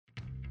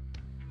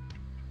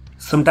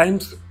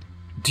Sometimes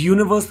the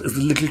universe is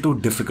a little too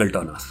difficult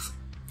on us.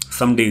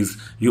 Some days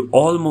you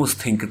almost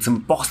think it's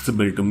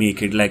impossible to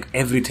make it, like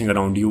everything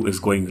around you is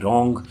going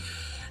wrong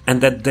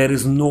and that there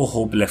is no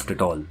hope left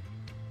at all.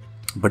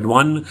 But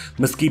one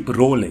must keep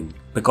rolling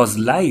because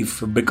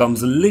life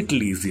becomes a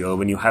little easier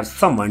when you have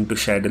someone to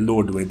share the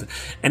load with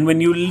and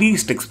when you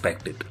least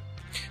expect it.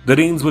 The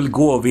rains will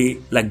go away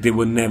like they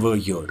were never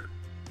here.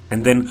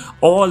 And then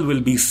all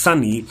will be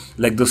sunny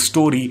like the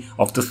story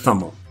of the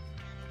summer.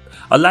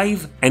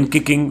 Alive and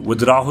Kicking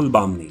with Rahul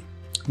Bamni.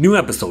 New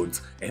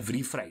episodes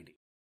every Friday.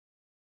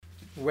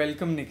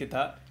 Welcome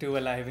Nikitha to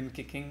Alive and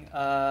Kicking.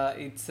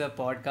 It's a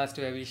podcast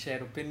where we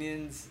share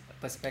opinions,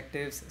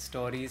 perspectives,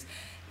 stories,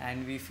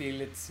 and we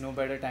feel it's no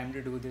better time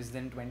to do this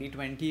than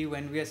 2020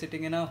 when we are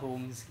sitting in our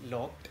homes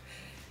locked.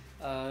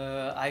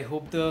 I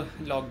hope the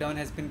lockdown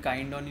has been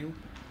kind on you.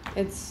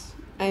 Has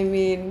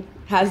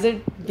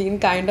it been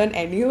kind on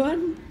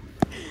anyone?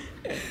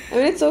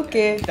 It's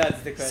okay.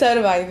 That's the question.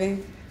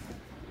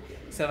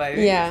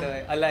 Surviving.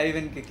 Yeah. Alive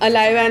and kicking.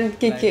 Alive and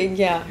kicking,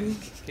 yeah.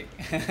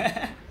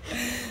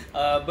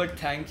 But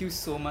thank you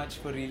so much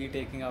for really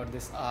taking out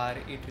this hour.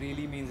 It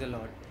really means a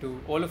lot to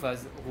all of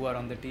us who are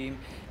on the team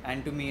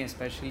and to me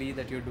especially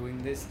that you're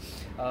doing this.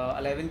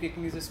 Alive and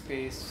Kicking is a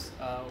space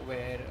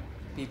where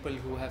people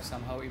who have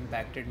somehow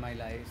impacted my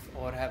life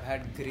or have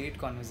had great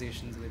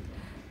conversations with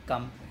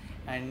come,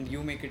 and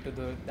you make it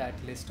to that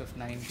list of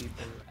 9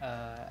 people,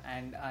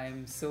 and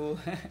I'm so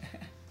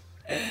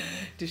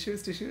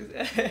tissues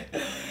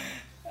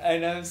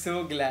and I'm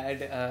so glad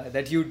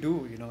that you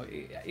do.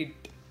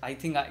 I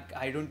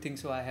don't think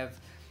so.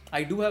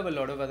 I do have a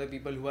lot of other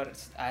people who are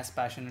as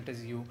passionate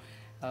as you,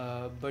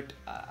 but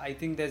I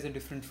think there's a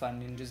different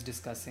fun in just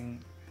discussing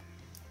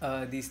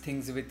these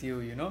things with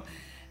you,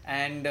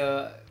 and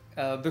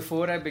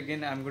before I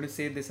begin, I'm going to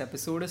say this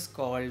episode is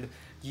called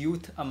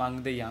Youth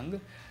Among the Young,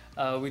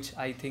 which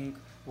I think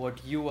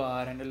what you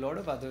are and a lot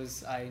of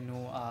others I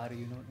know are,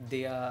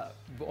 they are,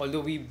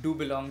 although we do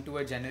belong to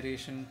a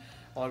generation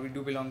or we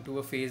do belong to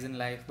a phase in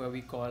life where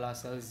we call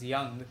ourselves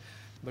young,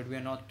 but we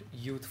are not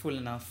youthful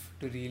enough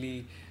to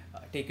really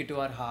take it to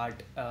our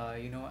heart,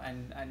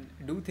 and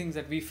do things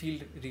that we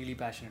feel really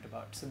passionate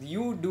about. So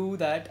you do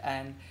that,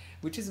 and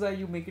which is why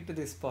you make it to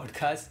this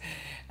podcast.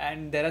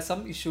 And there are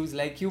some issues,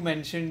 like you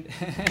mentioned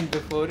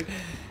before,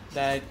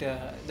 that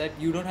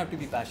you don't have to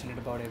be passionate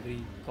about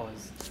every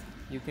cause.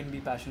 You can be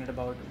passionate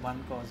about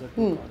one cause or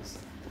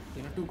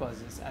two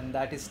causes, and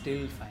that is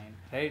still fine,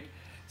 right?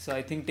 So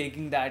I think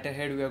taking that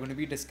ahead, we are going to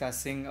be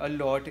discussing a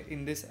lot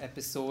in this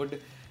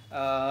episode.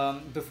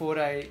 Before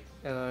I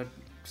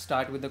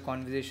start with the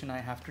conversation, I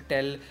have to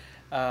tell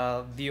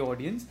the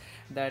audience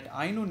that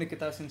I know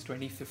Nikitha since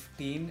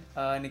 2015.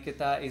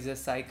 Nikitha is a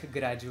psych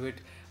graduate.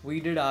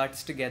 We did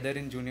arts together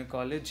in junior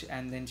college,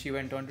 and then she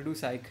went on to do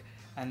psych,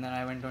 and then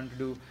I went on to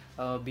do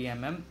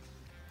BMM.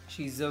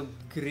 She's a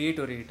great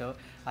orator.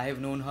 I have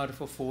known her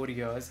for 4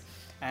 years,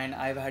 and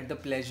I've had the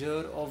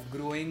pleasure of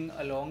growing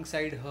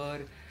alongside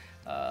her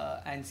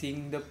and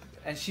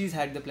she's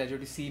had the pleasure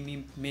to see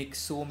me make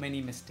so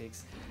many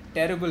mistakes,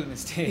 terrible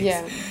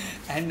mistakes,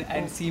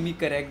 and see me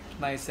correct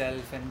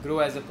myself and grow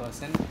as a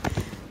person.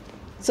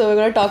 So we're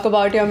going to talk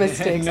about your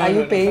mistakes. Are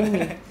you paying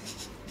me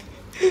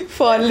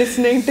for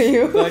listening to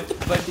you?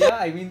 But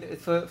yeah,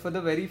 for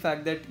the very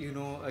fact that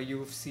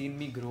you've seen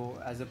me grow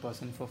as a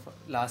person for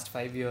last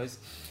 5 years,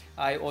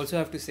 I also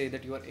have to say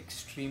that you are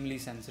extremely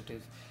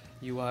sensitive.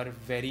 You are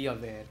very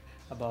aware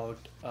about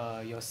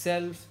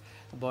yourself,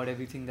 about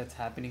everything that's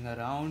happening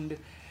around,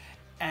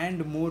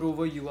 and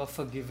moreover, you are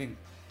forgiving.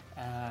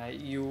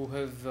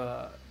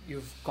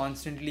 You've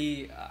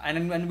constantly,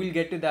 and we'll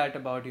get to that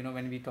about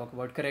when we talk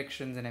about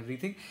corrections and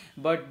everything.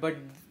 But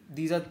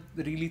these are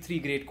really 3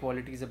 great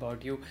qualities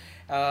about you.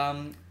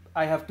 I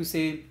have to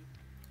say,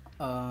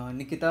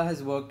 Nikitha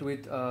has worked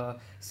with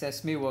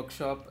Sesame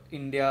Workshop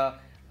India,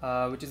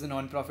 which is a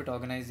non-profit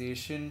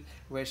organization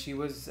where she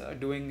was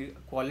doing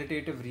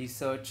qualitative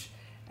research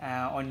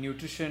on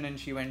nutrition, and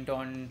she went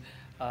on.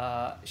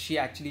 She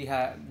actually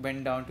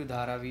went down to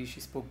Dharavi. She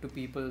spoke to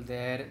people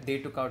there. They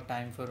took out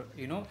time for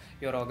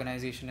your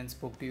organization and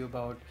spoke to you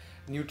about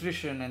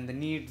nutrition and the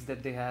needs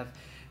that they have.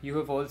 You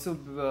have also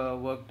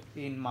worked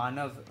in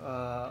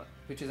Manav,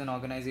 which is an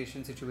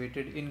organization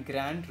situated in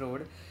Grant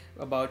Road,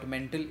 about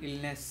mental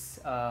illness,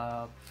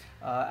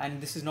 and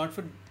this is not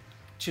for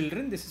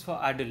children. This is for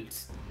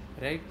adults,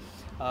 right?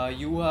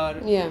 You are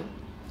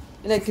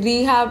like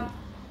rehab.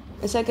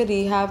 It's like a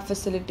rehab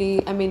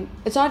facility.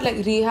 It's not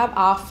like rehab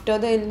after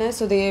the illness.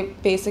 So they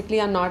basically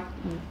are not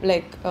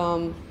like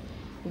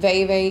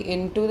very, very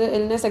into the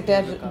illness. Like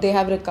they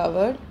have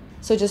recovered.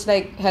 So just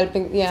like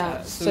helping,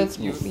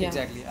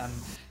 Exactly.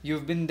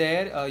 You've been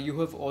there. You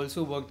have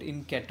also worked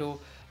in Keto.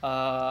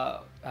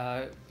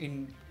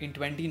 In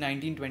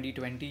 2019,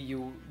 2020,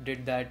 you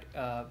did that.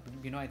 I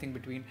think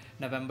between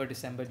November,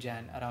 December,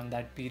 Jan, around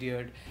that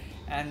period.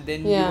 And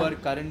then you are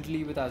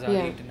currently with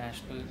Azadi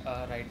International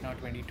right now,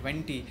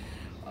 2020.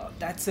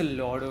 That's a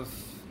lot of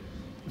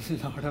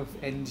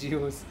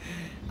NGOs.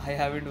 I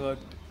haven't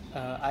worked.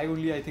 I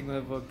think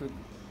have worked with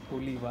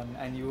only one,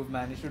 and you've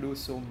managed to do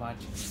so much.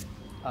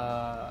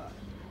 Uh,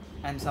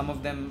 and some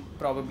of them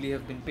probably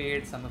have been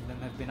paid, some of them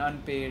have been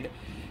unpaid,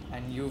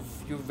 and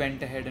you've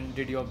went ahead and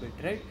did your bit,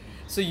 right?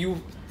 So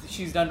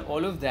she's done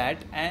all of that,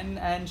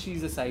 and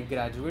she's a psych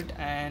graduate,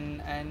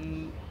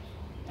 and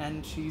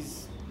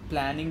she's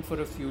planning for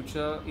a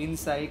future in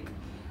psych,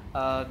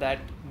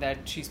 that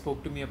she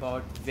spoke to me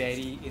about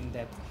very in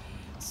depth.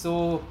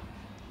 So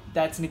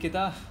that's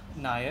Nikitha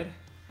Nair.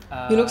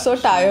 You look so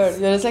tired.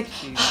 You're just like,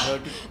 she's here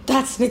to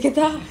that's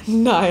Nikitha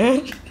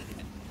Nair.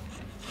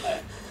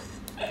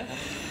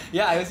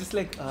 yeah, I was just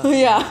like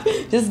Yeah,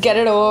 just get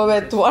it over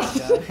with. What?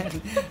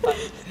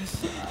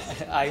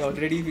 I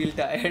already feel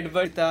tired,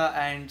 but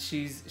and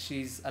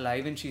she's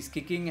alive and she's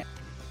kicking.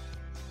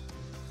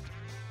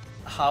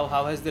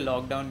 How has the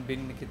lockdown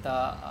been,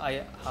 Nikitha?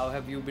 How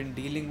have you been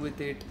dealing with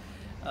it?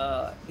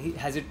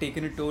 Has it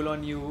taken a toll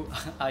on you?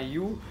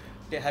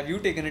 Have you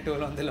taken a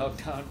toll on the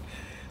lockdown?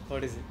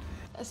 What is it?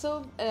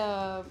 So,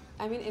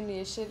 I mean,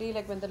 initially,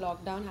 like when the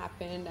lockdown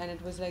happened, and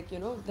it was like,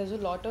 there's a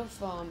lot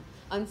of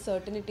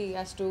uncertainty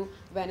as to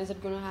when is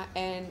it going to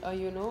end,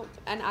 or,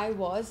 and I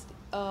was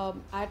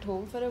at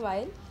home for a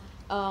while.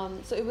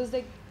 So it was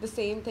like the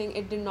same thing.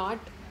 It did not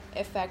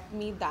affect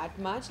me that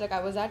much. Like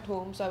I was at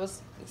home, so I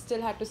was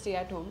still had to stay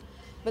at home.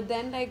 But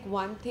then, like,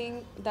 one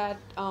thing that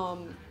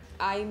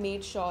I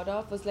made sure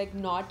of was like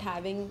not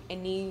having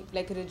any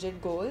like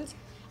rigid goals.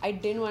 I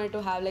didn't want it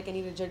to have like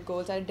any rigid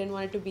goals. I didn't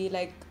want it to be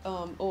like,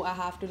 oh, I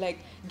have to like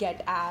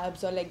get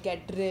abs or like get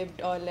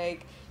ripped or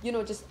like,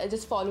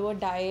 just follow a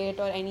diet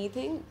or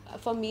anything.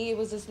 For me, it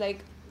was just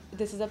like,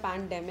 this is a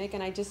pandemic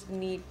and I just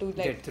need to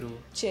like get through,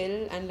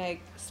 chill and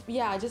like,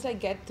 just like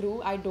get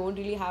through. I don't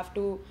really have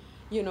to,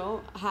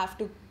 have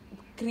to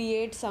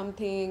create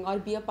something or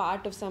be a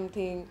part of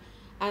something.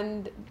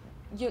 And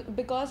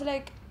because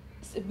like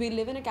we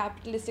live in a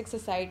capitalistic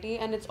society,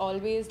 and it's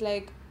always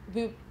like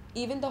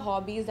even the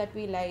hobbies that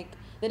we like,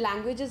 the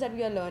languages that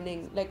we are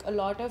learning, like a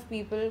lot of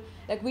people,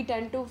 like we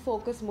tend to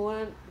focus more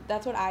on,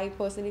 that's what I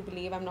personally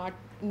believe. I'm not,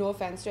 no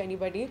offense to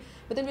anybody,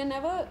 but then we're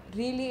never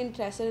really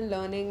interested in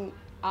learning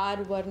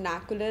our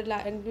vernacular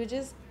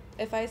languages,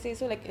 if I say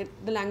so, like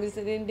the languages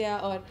in India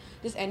or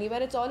just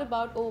anywhere. It's all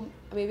about, oh,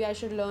 maybe I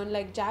should learn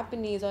like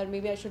Japanese, or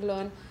maybe I should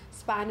learn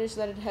Spanish,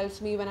 so that it helps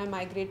me when I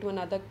migrate to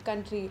another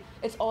country.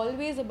 It's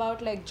always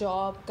about like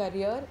job,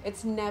 career.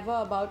 It's never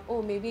about,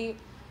 oh, maybe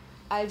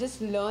I'll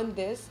just learn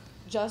this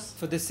just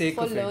for the sake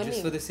of learning.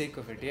 Just for the sake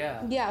of it,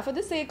 yeah. Yeah, for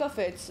the sake of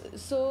it.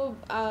 So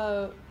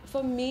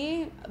for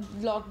me,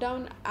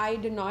 lockdown, I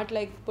did not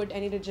like put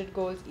any rigid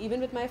goals. Even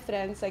with my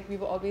friends, like we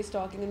were always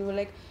talking and we were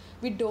like,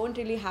 we don't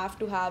really have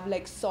to have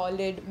like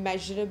solid,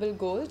 measurable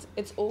goals.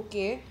 It's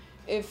okay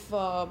if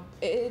we're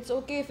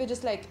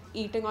just like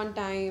eating on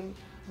time.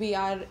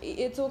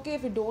 It's okay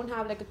if we don't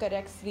have like a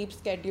correct sleep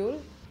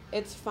schedule.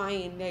 It's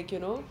fine. Like,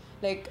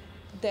 like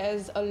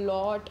there's a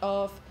lot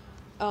of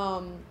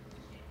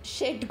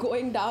shit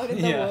going down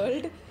in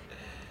the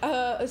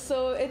world,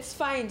 so it's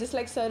fine. Just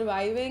like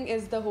surviving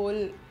is the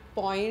whole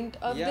point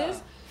of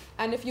this.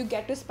 And if you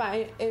get to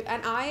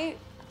and I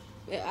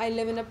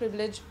live in a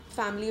privileged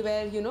family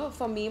where,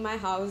 for me, my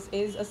house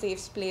is a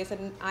safe place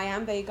and I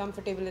am very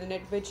comfortable in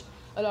it, which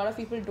a lot of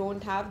people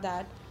don't have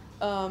that.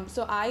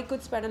 So I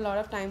could spend a lot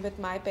of time with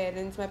my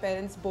parents. My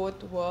parents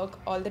both work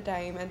all the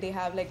time and they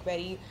have like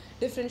very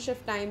different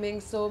shift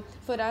timings. So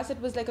for us, it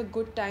was like a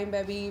good time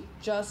where we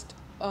just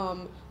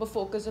were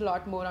focused a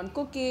lot more on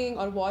cooking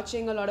or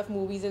watching a lot of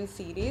movies and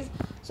series.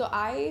 So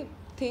I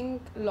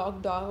think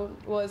lockdown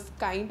was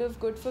kind of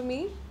good for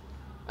me.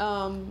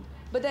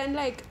 But then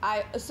like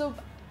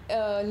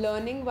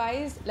learning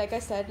wise, like I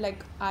said,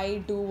 like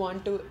I do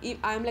want to,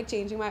 I'm like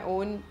changing my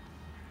own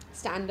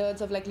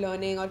standards of like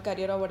learning or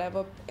career or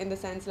whatever, in the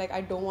sense like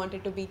I don't want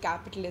it to be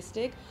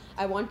capitalistic.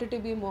 I want it to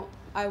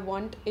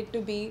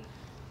be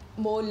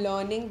more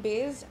learning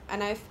based,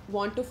 and I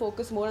want to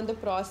focus more on the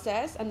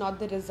process and not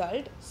the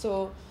result.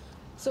 So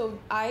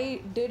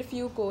I did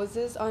few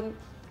courses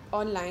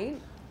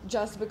online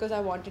just because I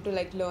wanted to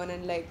like learn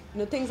and like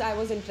things I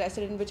was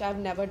interested in which I've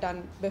never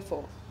done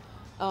before.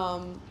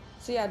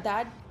 So yeah,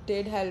 that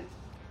did help.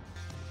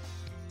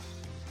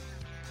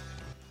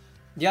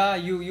 Yeah,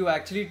 you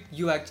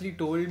actually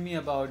told me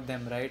about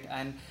them, right?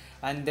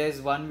 And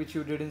there's one which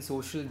you did in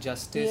social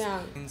justice,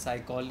 in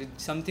psychology,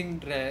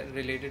 something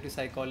related to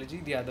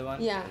psychology. The other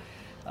one,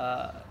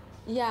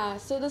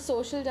 so the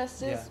social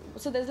justice,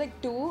 so there's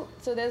like two.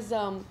 So there's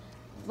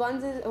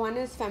one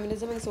is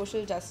feminism and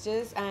social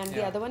justice, and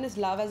the other one is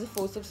love as a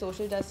force of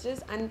social justice.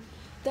 And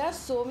there are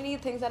so many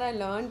things that I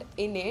learned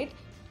in it,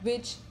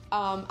 which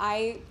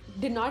I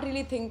did not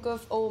really think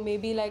of, oh,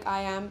 maybe like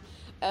I am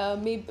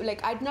maybe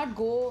like I did not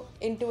go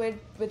into it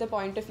with a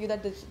point of view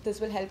that this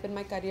will help in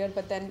my career,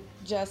 but then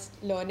just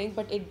learning.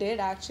 But it did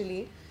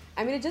actually.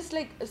 I mean, it just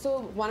like,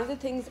 so one of the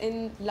things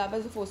in love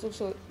as a force of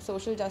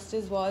social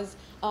justice was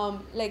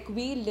like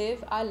we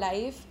live our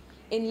life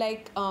in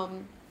like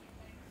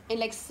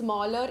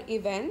smaller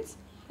events.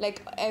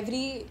 like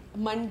every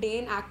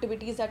mundane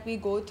activities that we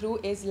go through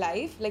is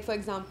life. Like for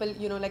example,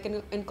 like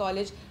in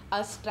college,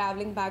 us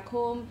traveling back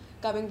home,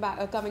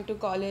 coming to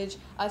college,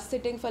 us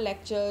sitting for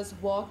lectures,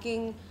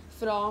 walking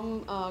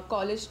from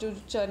college to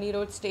Churni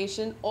Road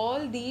station,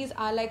 all these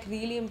are like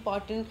really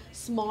important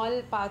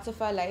small parts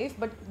of our life,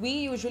 but we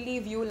usually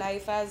view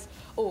life as,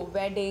 oh,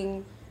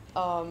 wedding,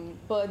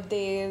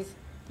 birthdays,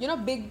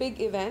 big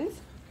events.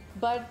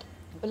 But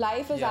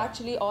life is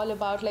actually all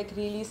about like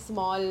really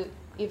small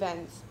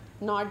events,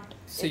 not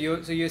So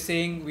you're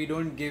saying we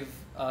don't give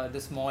the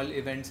small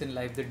events in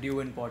life the due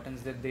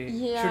importance that they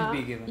should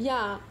be given.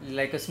 Yeah.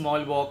 Like a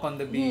small walk on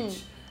the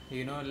beach,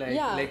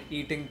 like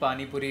eating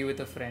pani puri with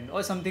a friend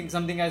or something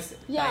as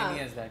tiny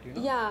as that.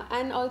 Yeah,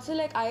 and also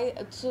like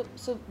so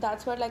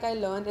that's what like I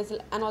learned is,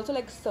 and also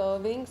like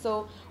serving.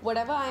 So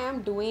whatever I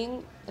am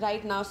doing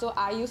right now, so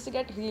I used to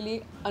get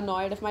really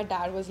annoyed if my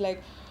dad was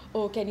like,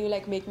 oh, can you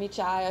like make me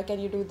chai, or can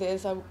you do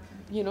this, or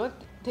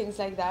things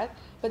like that.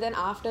 But then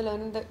after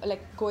learning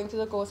going through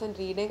the course and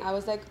reading, I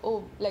was like,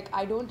 oh, like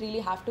I don't really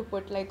have to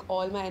put like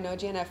all my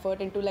energy and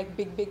effort into like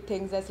big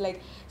things as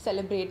like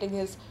celebrating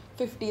his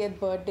 50th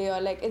birthday, or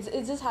like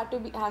it just has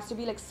to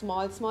be like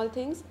small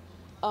things.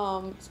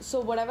 So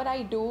whatever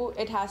I do,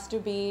 it has to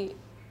be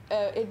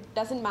it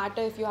doesn't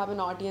matter if you have an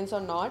audience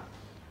or not.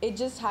 It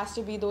just has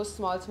to be those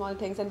small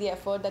things and the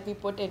effort that we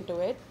put into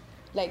it.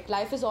 Like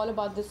life is all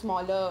about the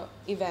smaller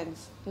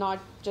events, not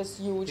just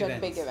huge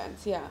and big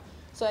events. Yeah.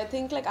 So I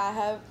think like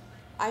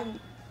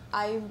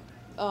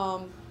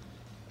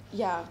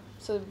yeah.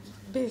 So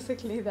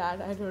basically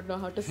that, I don't know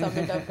how to sum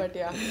it up, but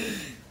yeah.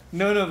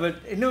 No,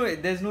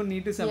 there's no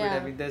need to sum it. I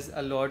mean, there's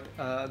a lot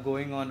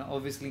going on,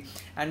 obviously,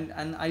 and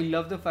I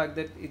love the fact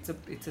that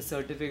it's a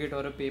certificate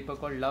or a paper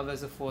called Love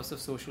as a Force of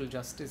Social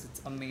Justice.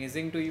 It's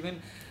amazing to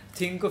even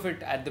think of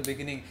it at the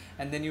beginning,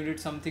 and then you did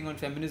something on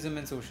feminism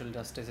and social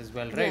justice as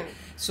well, right? Yeah.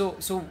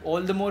 So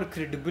all the more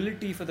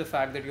credibility for the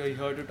fact that you're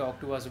here to talk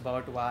to us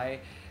about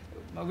why,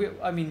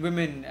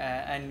 women,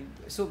 and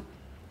so.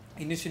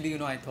 Initially,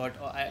 I thought,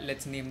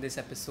 let's name this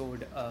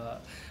episode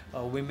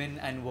Women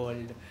and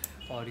World,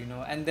 or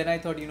and then I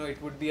thought,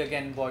 it would be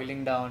again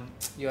boiling down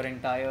your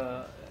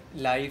entire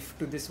life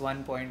to this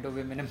one point of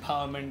women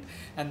empowerment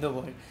and the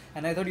world.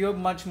 And I thought you're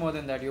much more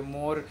than that. You're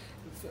more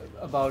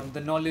about the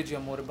knowledge, you're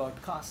more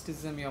about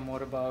casteism, you're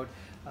more about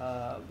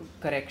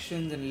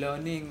corrections and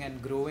learning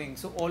and growing.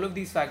 So all of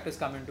these factors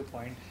come into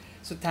point.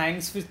 So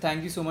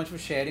thank you so much for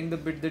sharing the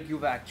bit that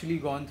you've actually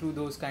gone through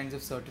those kinds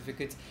of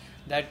certificates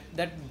that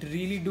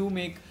really do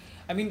make,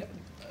 I mean,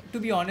 to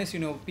be honest,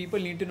 people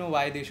need to know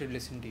why they should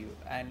listen to you.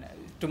 And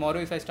tomorrow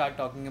if I start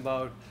talking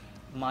about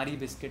Marie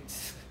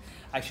biscuits,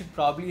 I should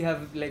probably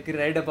have like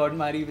read about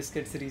Marie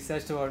biscuits,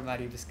 researched about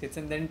Marie biscuits,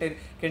 and then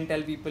can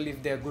tell people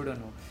if they're good or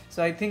no.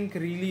 So I think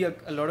really a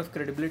lot of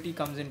credibility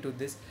comes into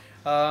this.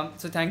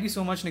 So thank you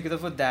so much, Nikitha,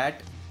 for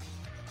that.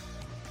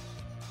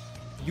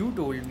 You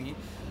told me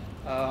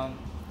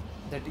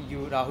that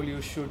Rahul,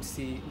 you should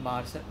see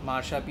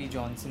Marsha P.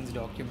 Johnson's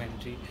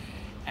documentary,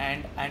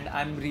 and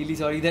I'm really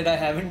sorry that I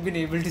haven't been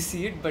able to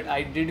see it, but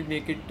I did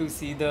make it to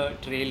see the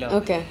trailer.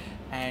 Okay.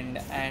 And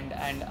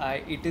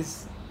it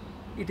is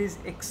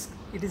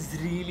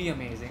really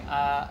amazing.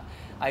 I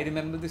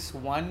remember this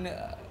one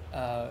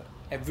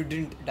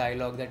evident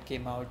dialogue that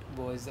came out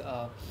was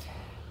a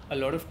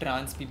lot of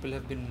trans people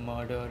have been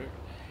murdered,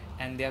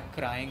 and they are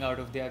crying out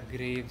of their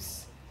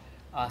graves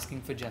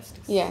asking for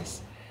justice.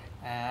 Yes.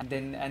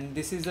 And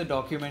this is a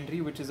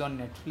documentary which is on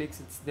Netflix.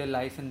 It's the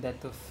life and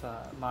death of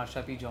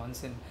Marsha P.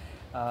 Johnson,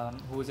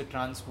 who was a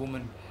trans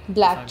woman.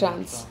 Black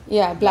trans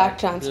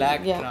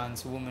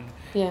woman.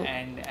 Yeah.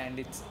 And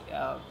it's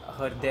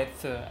her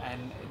death,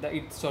 and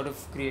it sort of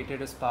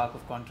created a spark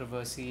of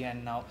controversy.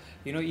 And now,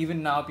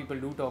 even now people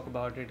do talk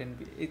about it,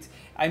 and it's.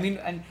 I mean,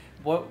 and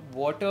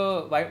what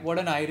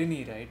an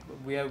irony, right?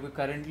 We're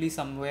currently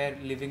somewhere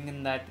living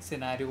in that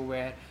scenario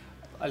where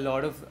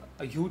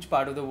a huge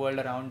part of the world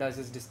around us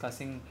is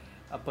discussing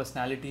a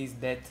personality's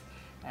death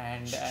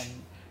and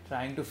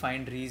trying to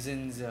find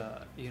reasons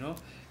to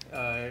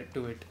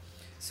it.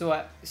 So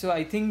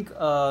I think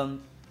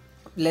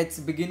let's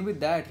begin with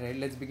that, right?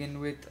 Let's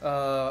begin with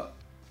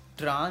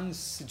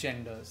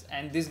transgenders,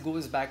 and this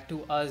goes back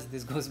to us,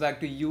 this goes back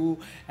to you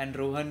and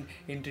Rohan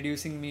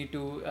introducing me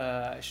to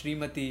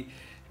Srimati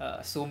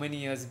so many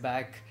years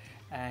back,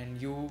 and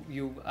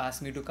you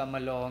asked me to come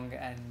along,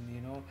 and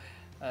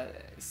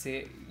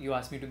say you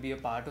asked me to be a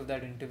part of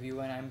that interview,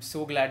 and I'm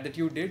so glad that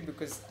you did,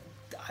 because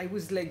I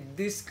was like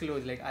this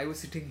close. Like I was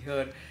sitting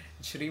here,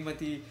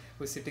 Srimati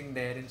was sitting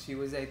there, and she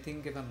was, I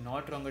think if I'm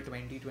not wrong, a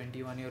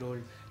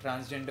 21-year-old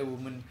transgender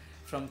woman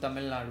from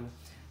Tamil Nadu,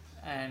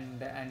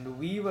 and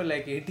we were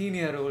like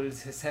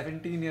 18-year-olds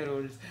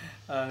 17-year-olds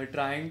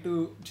trying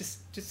to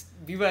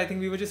I think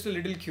we were just a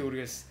little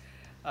curious.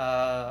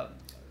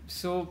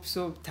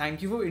 So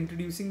thank you for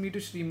introducing me to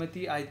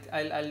Srimati.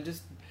 I'll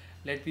just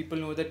let people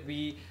know that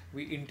we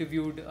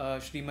interviewed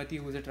Srimati,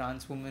 who's a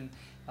trans woman,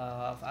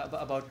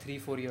 about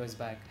 3-4 years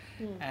back.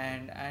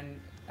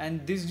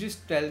 And this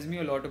just tells me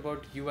a lot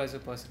about you as a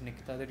person,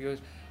 Nikitha, that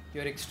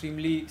you're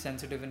extremely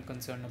sensitive and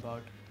concerned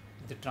about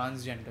the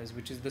transgenders,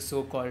 which is the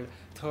so-called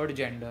third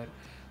gender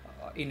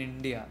in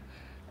India.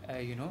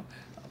 You know,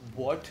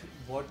 what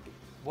what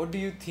what do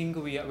you think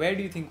we are? Where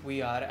do you think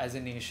we are as a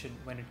nation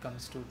when it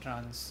comes to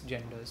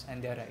transgenders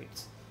and their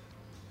rights?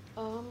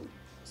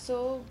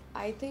 So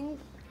I think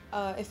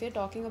if you're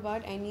talking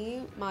about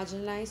any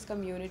marginalized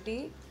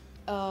community,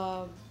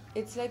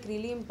 it's like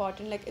really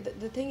important. Like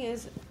the thing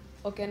is,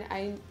 okay,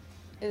 and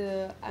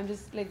I'm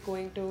just like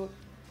going to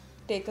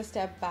take a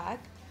step back.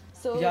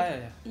 So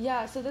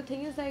Yeah. So the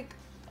thing is like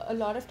a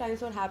lot of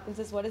times what happens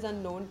is what is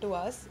unknown to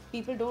us.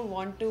 People don't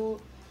want to.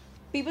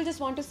 People just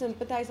want to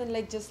sympathize and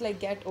like just like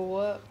get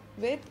over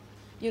with.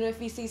 You know, if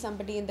we see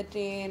somebody in the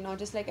train or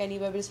just like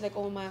anywhere, we're just like,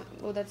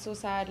 oh, that's so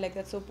sad, like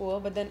that's so poor.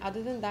 But then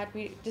other than that,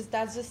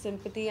 that's just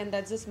sympathy and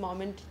that's just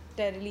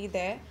momentarily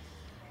there.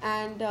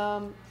 And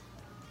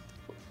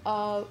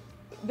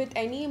with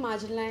any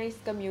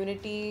marginalized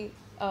community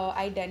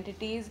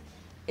identities,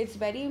 it's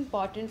very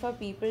important for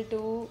people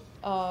to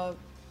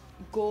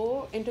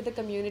go into the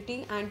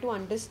community and to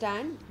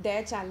understand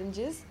their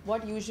challenges.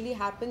 What usually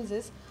happens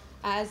is,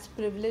 as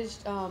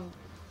privileged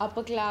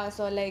upper class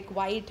or like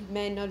white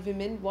men or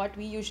women, what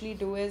we usually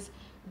do is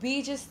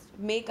we just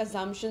make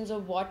assumptions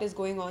of what is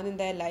going on in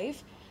their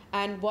life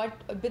and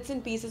what bits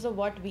and pieces of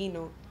what we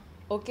know.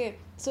 Okay,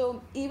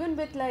 so even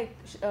with like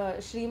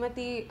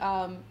Srimati,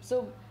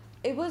 so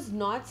it was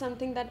not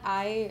something that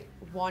I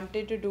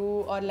wanted to do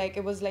or like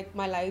it was like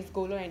my life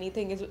goal or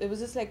anything. It was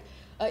just like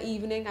a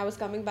evening. I was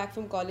coming back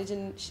from college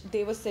and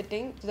they were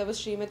sitting. So there was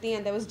Srimati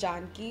and there was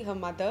Janki, her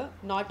mother.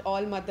 Not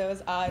all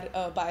mothers are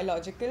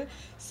biological.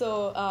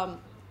 So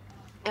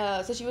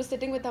she was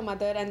sitting with her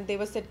mother and they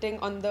were sitting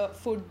on the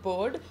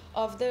footboard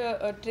of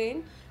the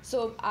train.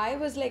 So I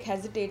was like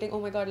hesitating, oh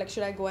my god, like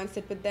should I go and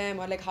sit with them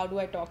or like how do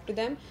I talk to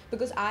them,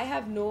 because I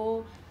have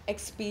no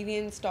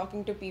experience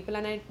talking to people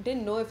and I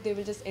didn't know if they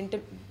will just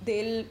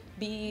they'll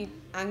be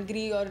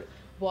angry or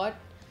what.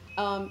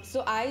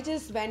 So I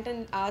just went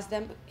and asked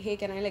them, hey,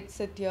 can I like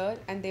sit here?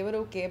 And they were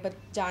okay, but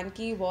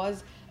Janki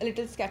was a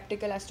little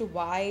skeptical as to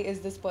why is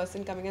this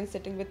person coming and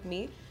sitting with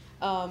me.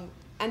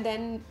 And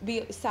then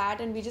we sat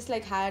and we just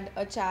like had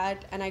a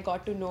chat and I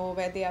got to know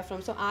where they are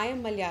from. So I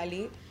am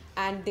Malayali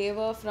and they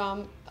were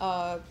from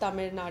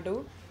Tamil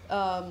Nadu.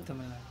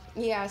 Tamil Nadu.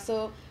 Yeah,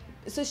 so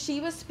she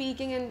was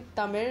speaking in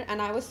Tamil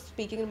and I was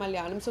speaking in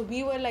Malayalam. So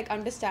we were like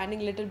understanding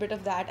a little bit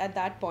of that at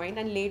that point.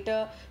 And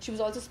later she was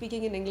also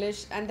speaking in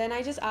English. And then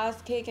I just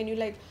asked, hey, can you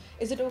like,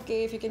 is it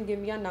okay if you can give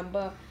me your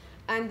number?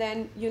 And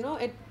then,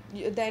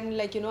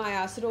 I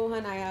asked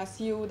Rohan, I asked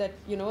you that,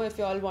 if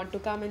you all want to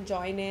come and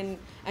join in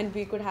and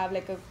we could have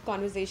like a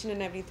conversation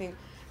and everything.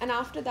 And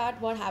after that,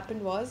 what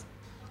happened was,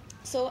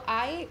 so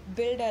I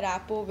built a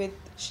rapport with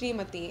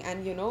Srimati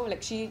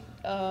and, she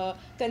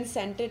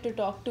consented to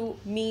talk to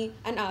me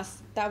and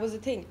us. That was the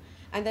thing.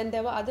 And then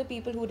there were other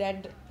people who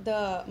read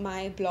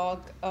my blog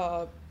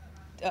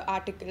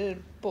article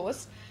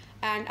post.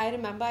 And I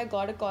remember I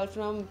got a call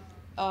from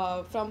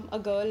a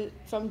girl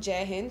from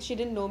Jai Hind. She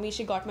didn't know me.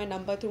 She got my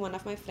number through one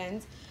of my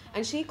friends.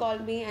 And she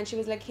called me and she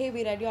was like, hey,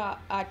 we read your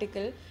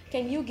article.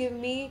 Can you give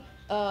me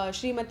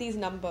Srimati's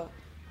number?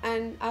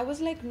 And I was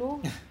like,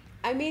 no.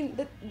 I mean,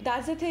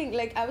 that's the thing.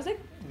 Like, I was like,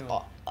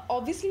 no.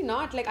 Obviously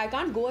not. Like, I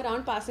can't go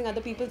around passing other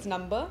people's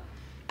number.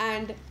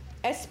 And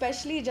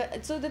especially,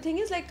 so the thing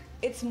is like,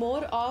 it's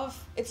more of,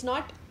 it's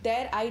not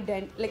their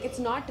identity. Like, it's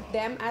not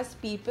them as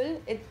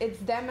people. It's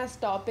them as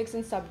topics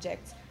and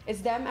subjects.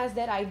 It's them as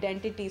their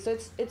identity. So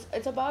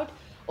it's about,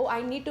 oh,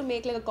 I need to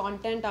make like a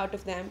content out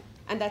of them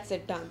and that's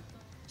it, done.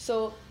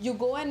 So we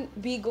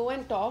go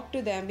and talk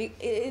to them.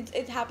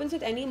 It happens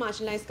with any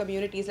marginalized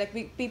communities. Like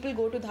people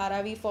go to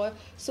Dharavi for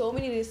so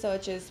many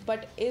researches,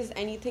 but is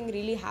anything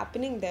really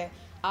happening there?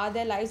 Are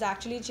their lives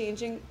actually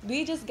changing?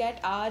 We just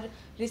get our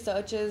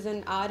researches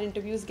and our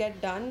interviews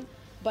get done,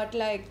 but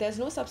like there's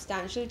no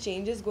substantial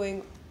changes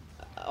going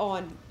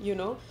on,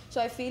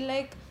 So I feel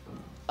like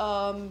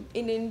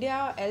in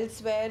India,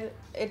 elsewhere,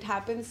 it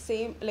happens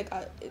same. Like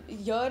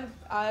here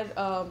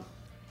are,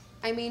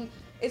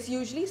 it's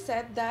usually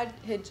said that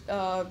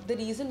the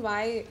reason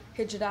why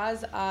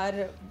hijras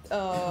are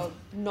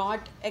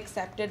not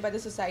accepted by the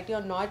society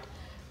or not,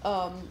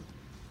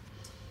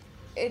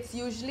 it's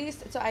usually,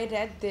 so I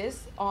read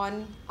this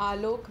on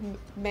Alok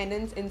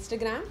Menon's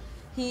Instagram.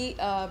 They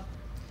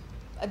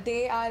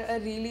are a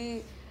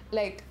really,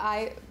 like,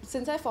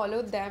 since I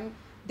followed them,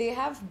 they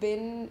have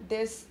been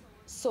this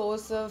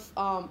source of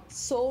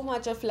so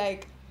much of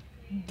like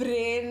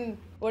brain,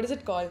 what is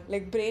it called?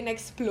 Like brain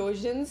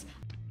explosions.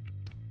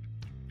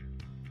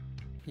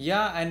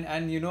 Yeah, and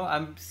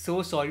I'm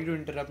so sorry to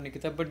interrupt,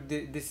 Nikitha, but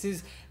this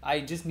is,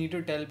 I just need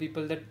to tell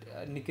people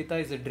that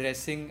Nikitha is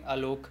addressing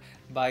Alok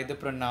by the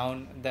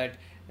pronoun that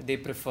they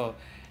prefer.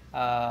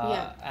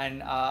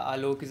 And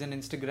Alok is an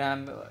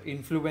Instagram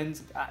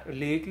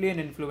lately an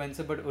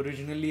influencer, but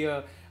originally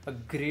a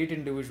great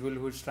individual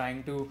who's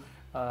trying to,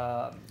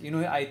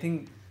 I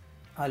think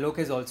Alok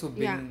has also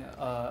been,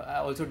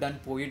 also done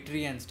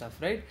poetry and stuff,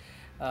 right?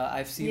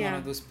 I've seen one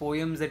of those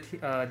poems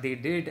that they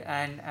did,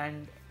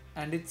 and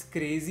And it's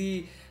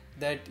crazy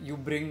that you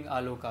bring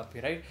Alok up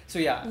here, right? So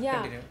yeah,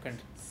 Yeah. continue.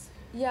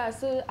 Yeah,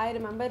 so I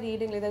remember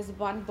reading, like, there's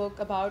one book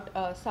about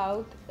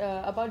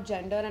about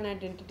gender and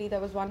identity. There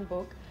was one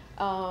book.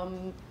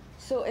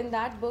 So in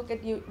that book,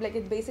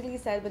 it basically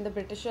said when the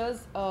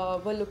Britishers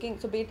were looking,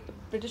 so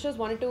Britishers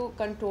wanted to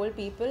control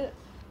people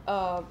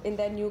in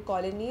their new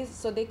colonies,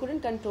 so they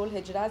couldn't control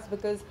hijras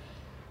because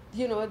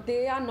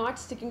they are not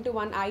sticking to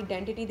one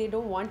identity. They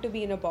don't want to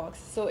be in a box,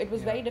 so it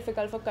was very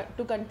difficult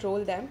to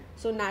control them.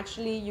 So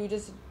naturally you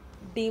just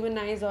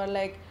demonize or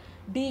like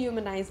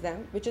dehumanize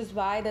them, which is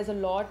why there's a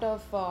lot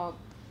of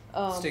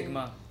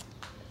stigma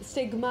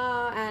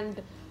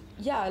and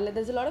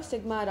there's a lot of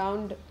stigma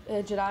around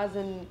hijras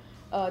and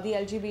the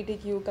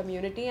LGBTQ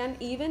community. And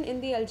even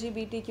in the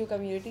LGBTQ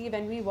community,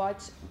 when we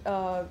watch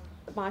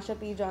Marsha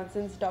P.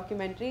 Johnson's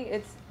documentary,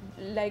 it's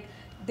like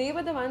they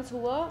were the ones who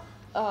were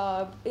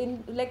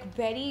in like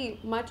very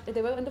much,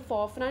 they were in the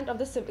forefront of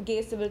the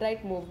gay civil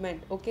rights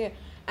movement. Okay,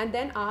 and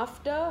then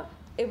after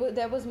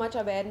there was much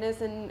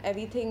awareness and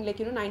everything, like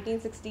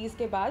 1960s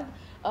ke baad,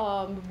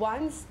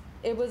 once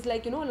it was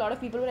like a lot of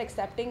people were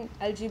accepting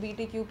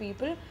LGBTQ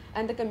people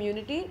and the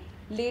community.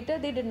 Later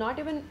they did not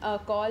even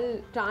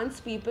call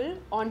trans people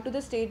onto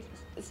the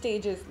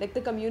stages, like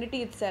the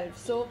community itself.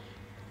 So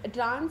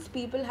trans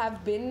people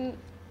have been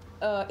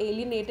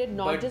alienated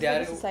not but just by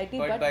the society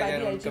but by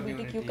the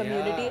LGBTQ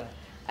community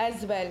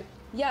as well.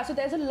 Yeah, so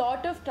there's a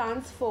lot of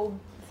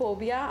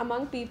transphobia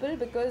among people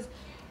because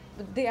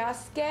they are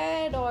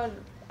scared, or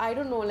I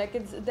don't know, like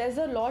there's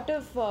a lot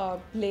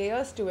of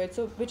layers to it.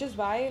 So which is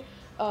why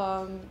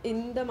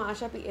in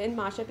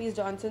Marsha P.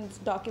 Johnson's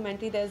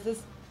documentary, there's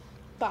this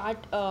part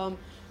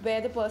where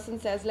the person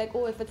says like,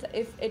 oh, if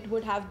it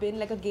would have been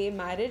like a gay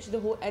marriage,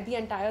 the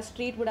entire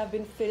street would have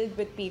been filled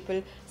with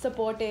people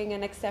supporting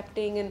and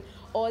accepting and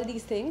all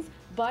these things.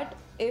 But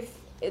if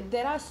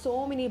there are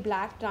so many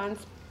black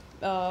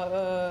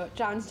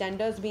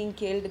transgenders being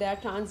killed, there are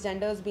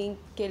transgenders being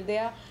killed,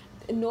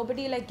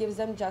 nobody like gives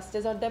them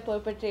justice, or the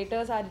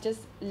perpetrators are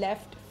just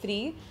left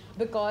free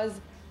because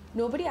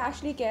nobody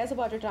actually cares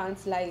about a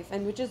trans life.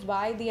 And which is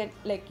why in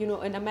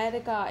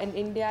America and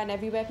India and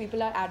everywhere,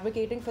 people are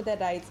advocating for their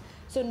rights.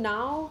 So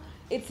now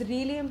it's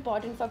really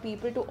important for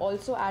people to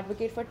also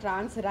advocate for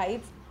trans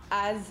rights,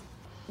 as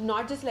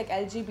not just like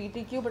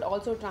LGBTQ but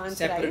also trans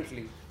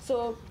separately.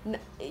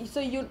 Rights. So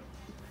you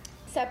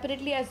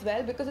separately as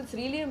well, because it's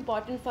really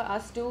important for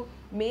us to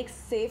make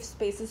safe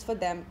spaces for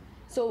them.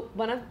 So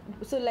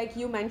like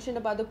you mentioned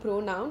about the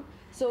pronoun,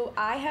 so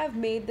I have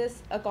made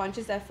this a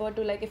conscious effort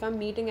to, like, if I'm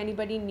meeting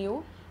anybody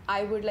new,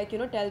 I would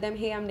tell them,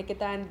 hey, I'm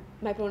Nikitha and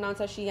my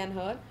pronouns are she and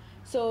her.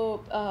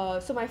 So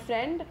my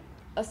friend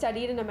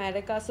studied in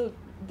America, so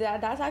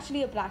that's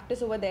actually a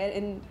practice over there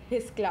in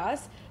his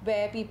class,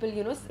 where people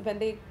when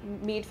they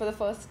meet for the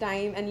first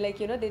time and they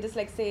just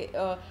say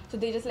so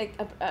they just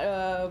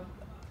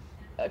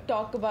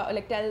talk about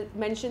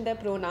mention their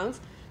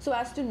pronouns so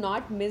as to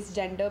not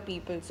misgender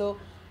people. So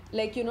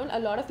a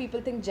lot of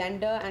people think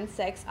gender and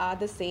sex are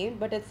the same,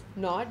 but it's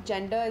not.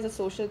 Gender is a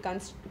social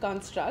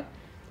construct.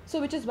 So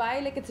which is why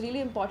it's really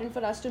important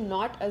for us to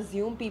not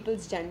assume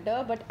people's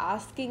gender, but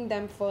asking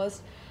them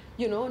first.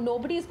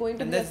 Nobody is going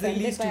to be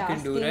offended by asking your pronouns. And that's the least you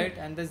can do, right?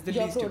 And that's the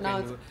least you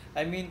can do.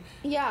 I mean,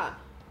 yeah,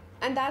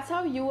 and that's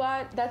how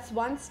that's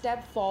one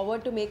step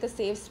forward to make a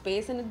safe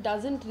space, and it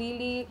doesn't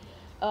really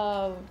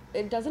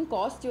it doesn't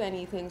cost you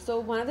anything. So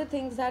one of the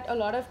things that a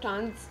lot of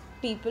trans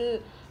people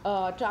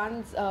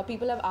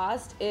have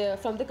asked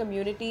from the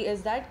community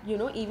is that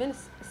even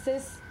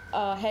cis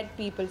head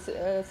people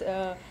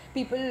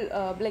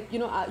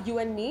you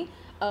and me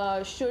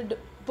should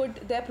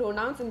put their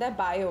pronouns in their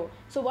bio.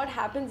 So what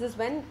happens is,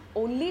 when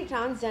only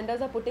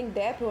transgenders are putting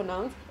their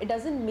pronouns, it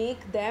doesn't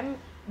make them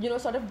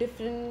sort of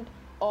different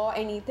or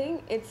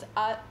anything. It's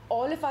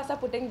all of us are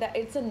putting that.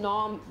 It's a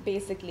norm,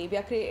 basically. We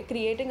are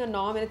creating a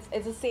norm, and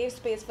it's a safe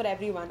space for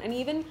everyone. And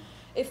even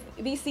if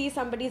we see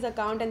somebody's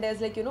account and there's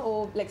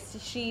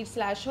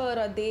she/her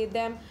or they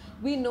them,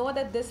 we know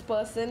that this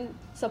person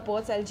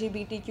supports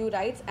LGBTQ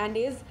rights and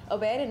is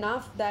aware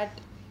enough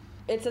that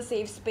it's a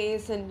safe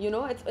space. And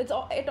it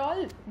all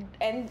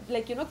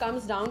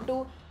comes down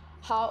to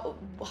how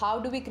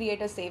do we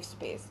create a safe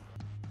space.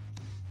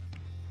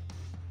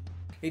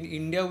 In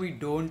India we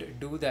don't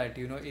do that.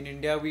 In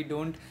India we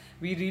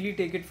really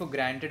take it for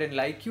granted. And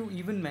like you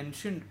even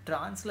mentioned,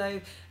 trans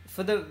life,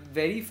 for the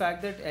very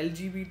fact that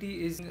LGBT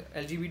is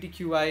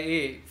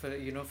LGBTQIA,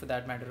 for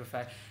that matter of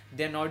fact,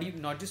 they're not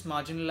just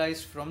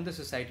marginalized from the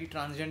society.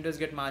 Transgenders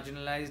get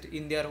marginalized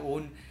in their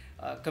own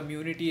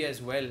community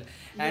as well.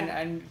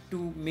 And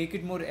to make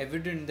it more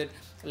evident that,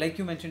 like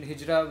you mentioned,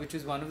 Hijra, which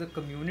is one of the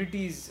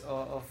communities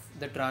of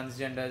the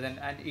transgenders,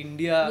 and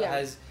India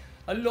has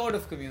a lot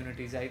of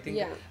communities. I think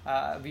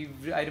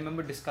I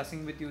remember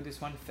discussing with you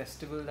this one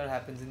festival that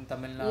happens in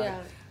Tamil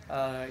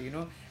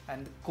Nadu,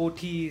 and the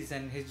Kothis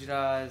and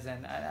Hijras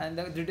and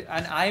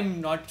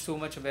I'm not so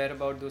much aware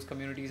about those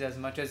communities as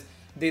much as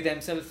they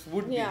themselves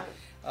would be.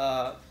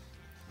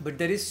 But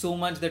there is so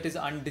much that is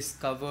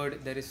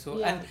undiscovered. There is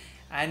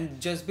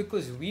and just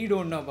because we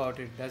don't know about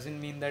it doesn't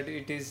mean that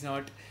it is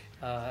not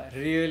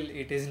real,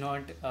 it is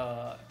not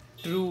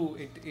true,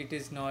 it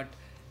is not,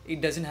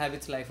 it doesn't have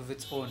its life of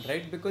its own,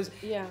 right? Because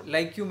Yeah.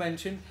 like you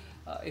mentioned,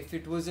 if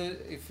it was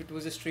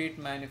a straight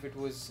man, if it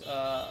was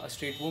a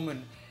straight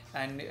woman,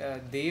 and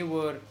they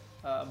were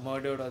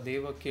murdered or they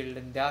were killed,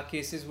 and their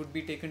cases would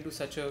be taken to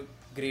such a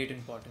great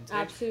importance,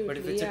 right? But if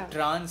Absolutely, it's yeah. a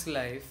trans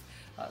life,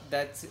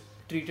 that's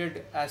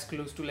treated as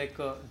close to like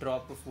a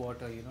drop of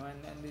water,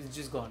 and it's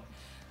just gone.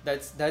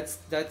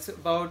 That's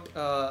about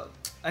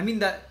I mean,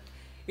 that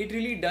it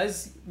really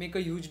does make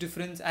a huge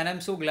difference, and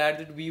I'm so glad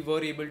that we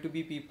were able to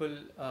be people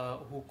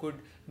who could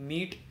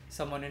meet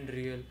someone in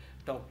real,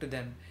 talk to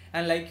them.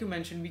 And like you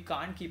mentioned, we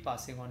can't keep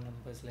passing on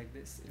numbers like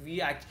this.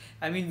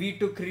 I mean,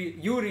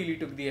 you really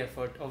took the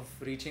effort of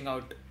reaching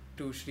out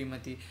to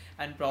Srimati,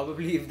 and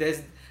probably if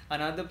there's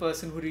another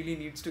person who really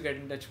needs to get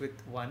in touch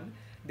with one,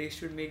 they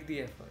should make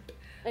the effort.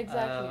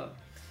 Exactly.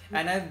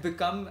 And I've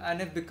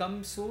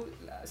become so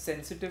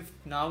sensitive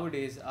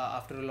nowadays,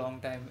 after a long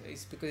time.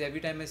 It's because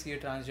every time I see a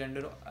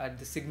transgender at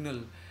the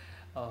signal,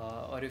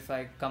 or if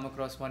I come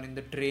across one in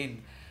the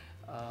train,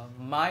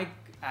 my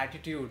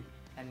attitude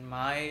and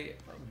my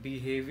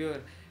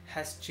behavior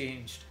has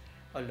changed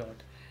a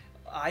lot.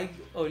 I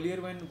Earlier,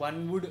 when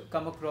one would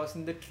come across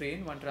in the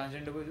train, one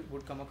transgender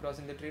would come across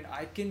in the train,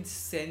 I can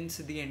sense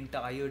the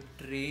entire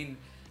train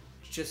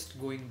just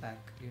going back,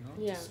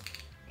 Yeah.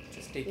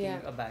 just taking Yeah.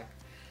 a back.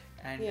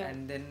 Yeah.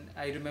 And then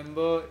I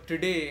remember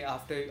today,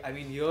 after, I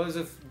mean, years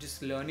of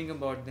just learning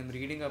about them,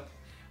 reading up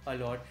a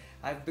lot,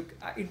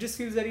 it just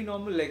feels very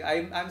normal. Like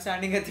I'm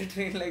standing at the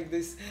train like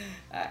this,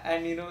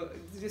 and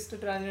it's just a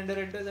transgender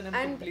enters, and I'm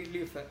And-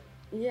 completely fair.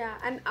 Yeah,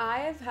 and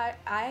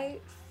I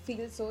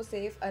feel so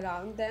safe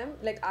around them.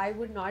 Like, I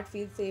would not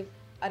feel safe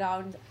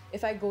around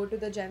if I go to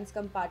the gents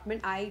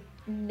compartment. I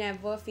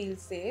never feel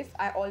safe.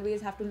 I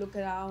always have to look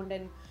around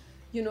and,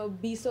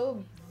 be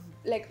so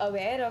like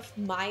aware of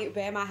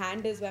where my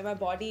hand is, where my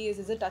body is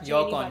it touching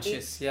You're anybody?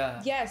 conscious,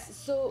 yeah. Yes,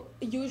 so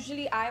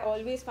usually I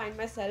always find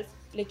myself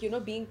like,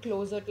 being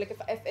closer. Like,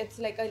 if it's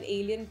like an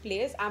alien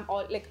place, I'm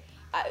all like,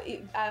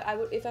 I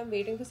would, if I'm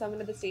waiting for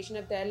someone at the station,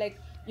 if they're like,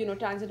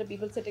 transgender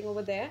people sitting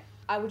over there,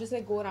 I would just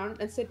like go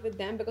around and sit with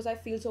them, because I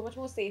feel so much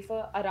more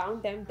safer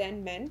around them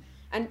than men.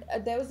 And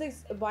there was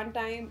this one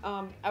time,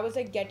 I was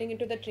like getting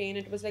into the train.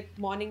 It was like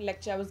morning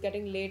lecture. I was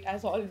getting late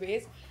as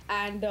always,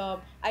 and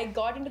I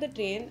got into the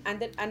train,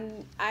 and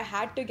I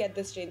had to get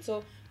this train.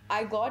 So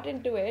I got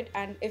into it,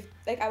 and if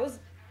like I was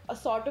a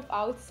sort of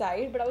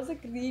outside, but I was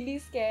like really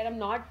scared. I'm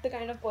not the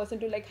kind of person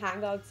to like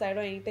hang outside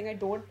or anything.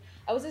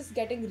 I was just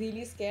getting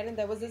really scared, and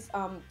there was this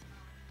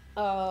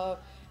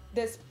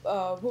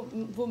uh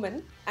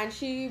woman, and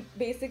she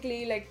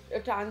basically like a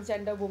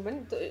transgender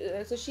woman.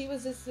 So she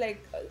was just like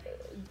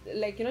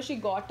she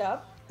got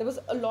up. There was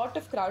a lot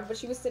of crowd, but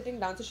she was sitting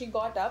down. So she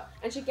got up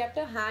and she kept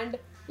her hand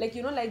like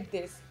like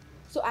this.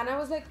 So, and I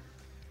was like,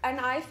 and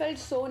I felt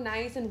so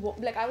nice, and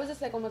like I was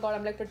just like, oh my god,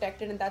 I'm like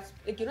protected, and that's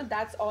like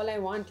that's all I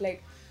want.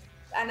 Like,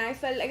 and I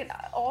felt like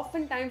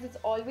oftentimes it's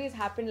always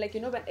happened like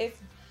when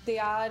if they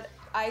are,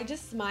 I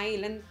just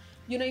smile, and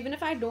even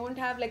if I don't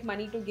have like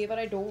money to give or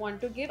I don't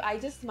want to give, I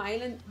just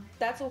smile, and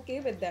that's okay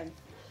with them.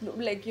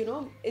 Like,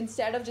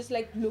 instead of just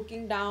like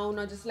looking down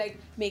or just like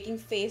making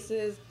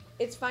faces,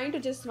 it's fine to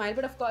just smile.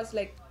 But of course,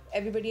 like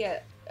everybody,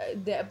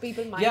 the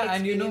people might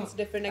experience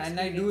different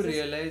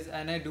experiences.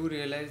 And I do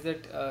realize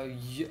that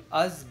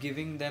us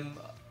giving them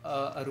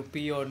a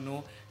rupee or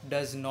no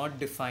does not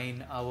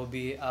define our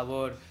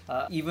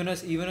even a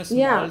small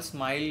Yeah.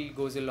 smile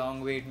goes a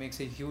long way. It makes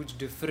a huge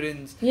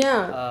difference.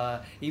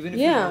 Yeah. Even if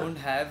Yeah. you don't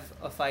have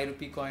a 5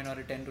 rupee coin or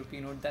a 10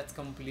 rupee note, that's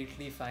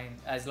completely fine,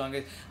 as long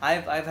as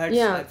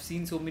Yeah. I've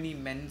seen so many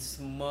men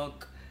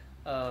smirk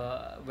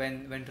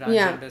when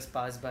transgenders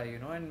pass by,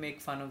 and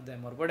make fun of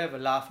them or whatever,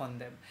 laugh on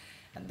them,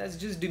 and that's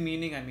just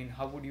demeaning. I mean,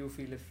 how would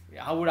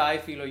I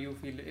feel, or you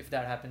feel, if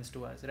that happens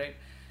to us, right?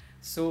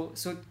 So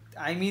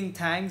I mean,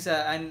 thanks,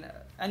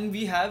 and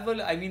we have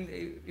I mean,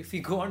 if we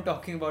go on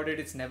talking about it,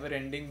 it's never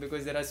ending,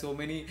 because there are so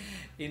many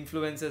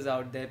influencers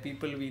out there,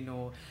 people we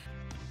know.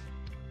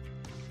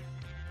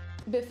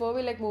 Before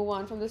we like move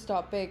on from this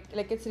topic,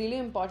 like it's really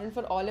important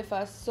for all of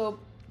us. So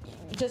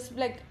just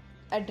like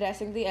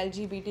addressing the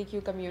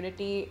LGBTQ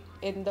community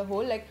in the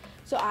whole, like,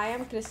 so I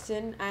am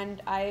Christian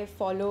and I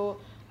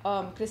follow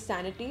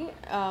Christianity,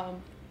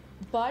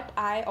 but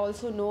I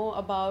also know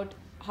about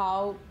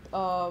how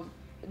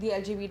the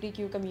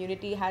LGBTQ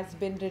community has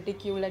been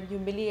ridiculed and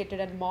humiliated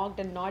and mocked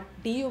and not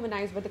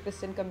dehumanized by the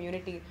Christian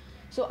community.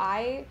 So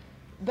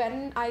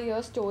when I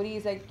hear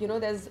stories like,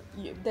 there's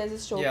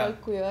this show Yeah.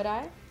 called Queer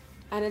Eye,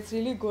 and it's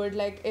really good.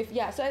 Like,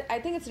 so I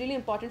think it's really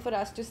important for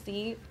us to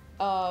see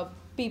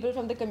people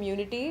from the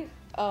community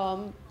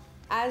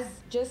as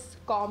just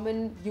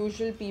common,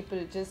 usual people,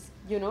 just,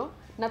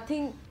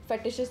 nothing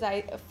fetishized,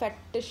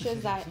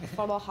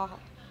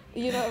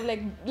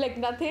 like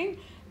nothing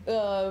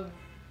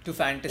To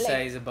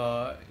fantasize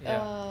about,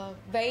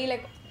 very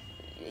like,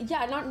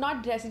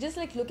 not dressy, just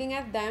like looking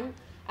at them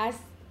as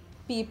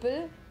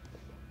people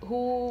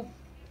who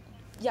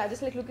yeah,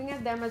 just like looking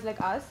at them as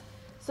like us.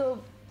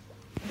 So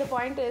the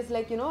point is,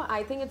 like,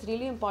 I think it's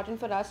really important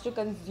for us to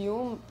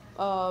consume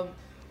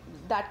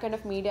that kind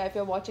of media. If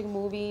you're watching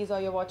movies or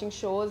you're watching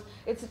shows,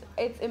 it's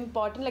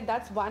important. Like,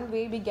 that's one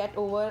way we get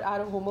over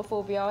our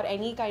homophobia or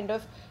any kind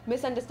of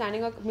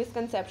misunderstanding or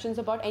misconceptions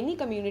about any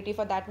community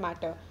for that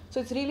matter. So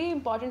it's really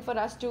important for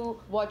us to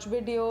watch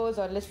videos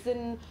or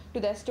listen to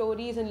their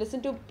stories and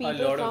listen to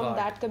people from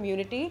that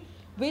community,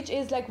 which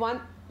is like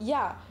one,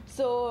 yeah.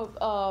 So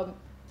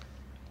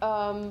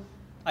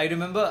I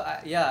remember,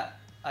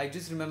 I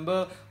just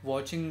remember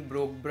watching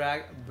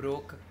Brokeback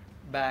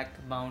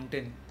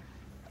Mountain,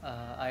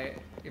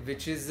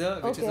 which is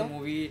a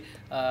movie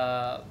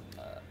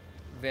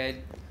where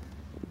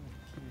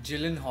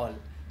Gyllenhaal,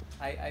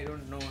 I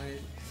don't know his,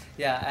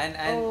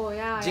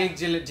 and Jake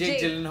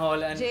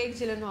Gyllenhaal and Jake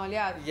Gyllenhaal,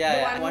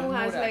 the one who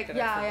has actor,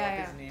 like I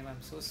forgot his name.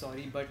 I'm so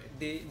sorry, but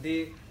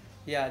they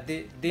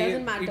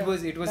Doesn't matter. it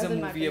was a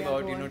Doesn't movie matter,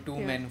 about go on. two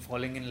men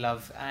falling in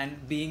love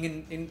and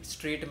being in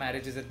straight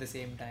marriages at the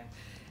same time,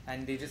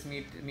 and they just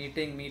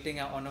meeting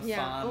on a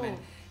farm and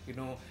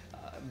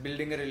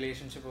building a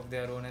relationship of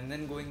their own and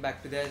then going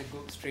back to their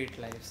straight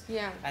lives.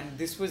 And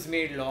this was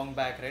made long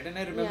back, right? And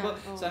I remember,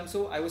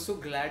 I was so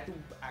glad to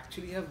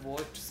actually have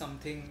watched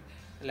something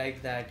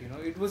like that.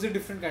 It was a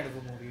different kind of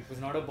a movie. It was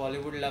not a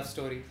Bollywood love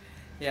story.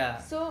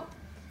 So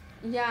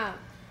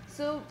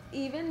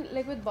even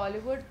like with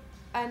Bollywood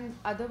and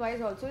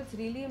otherwise also, it's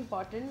really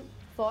important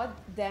for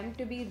them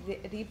to be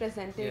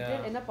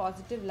represented in a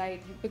positive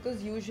light,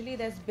 because usually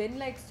there's been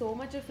like so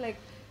much of like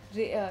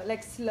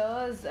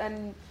slurs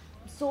and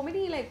so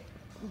many like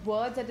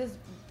words that is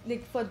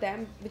like for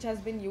them which has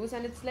been used,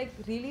 and it's like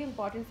really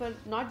important for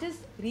not just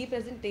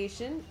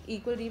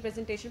equal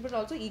representation, but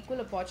also equal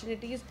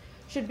opportunities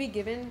should be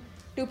given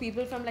to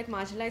people from like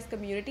marginalized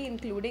community,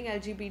 including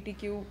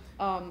LGBTQ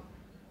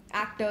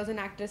actors and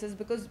actresses,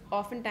 because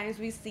oftentimes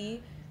we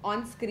see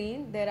on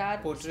screen there are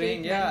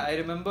portraying I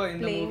remember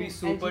in the movie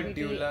Super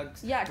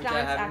Deluxe, which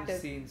I haven't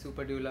seen,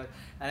 Super Deluxe,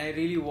 and I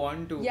really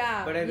want to,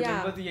 but I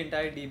remember the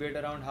entire debate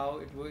around how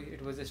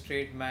it was a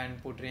straight man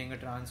portraying a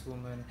trans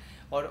woman,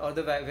 or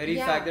the very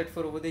fact that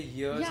for over the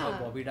years how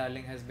Bobby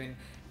Darling has been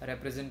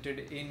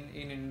represented in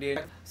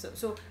India.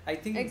 So I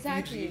think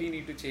we really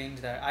need to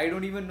change that. I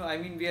don't even know, I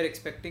mean, we are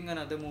expecting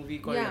another movie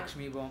called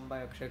Lakshmi Bomb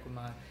by Akshay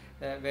Kumar,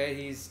 where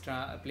he's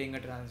playing a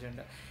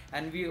transgender,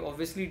 and we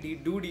obviously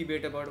do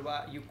debate about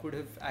why you could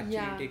have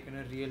actually taken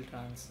a real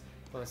trans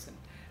person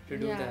to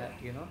do that,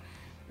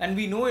 and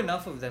we know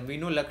enough of them. We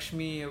know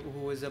Lakshmi,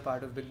 who is a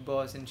part of Big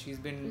Boss, and she's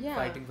been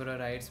fighting for her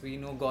rights. We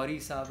know Gauri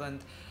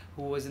Sawant,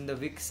 who was in the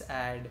Vicks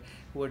ad,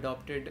 who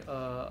adopted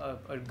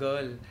a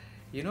girl,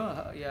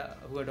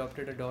 who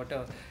adopted a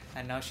daughter,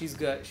 and now she's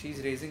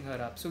raising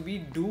her up. So we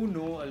do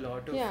know a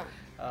lot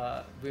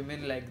of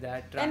women like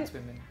that, trans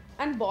women.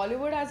 And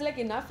Bollywood has like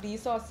enough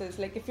resources.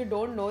 Like, if you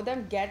don't know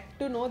them, get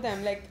to know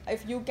them. Like,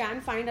 if you can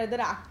find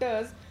other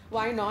actors,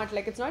 why not?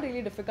 Like, it's not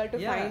really difficult to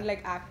find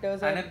like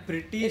actors. And I'm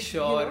pretty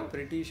sure,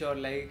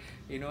 like,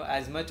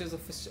 as much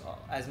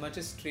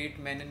as straight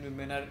men and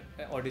women are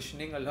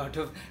auditioning, a lot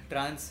of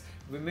trans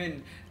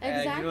women,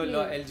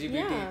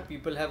 LGBT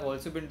people have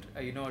also been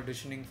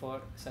auditioning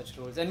for such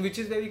roles. And which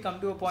is where we come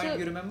to a point.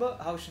 You remember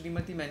how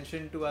Shrimati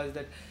mentioned to us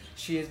that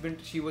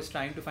she was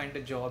trying to find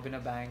a job in a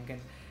bank, and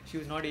she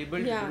was not able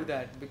to do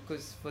that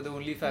because for the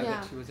only fact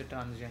that she was a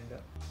transgender.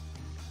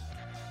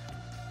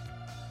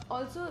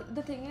 Also,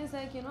 the thing is,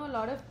 like, a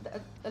lot of,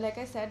 like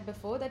I said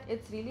before, that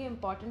it's really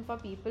important for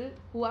people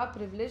who are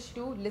privileged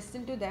to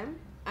listen to them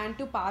and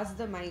to pass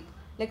the mic.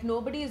 Like,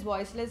 nobody is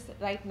voiceless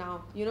right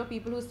now.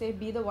 People who say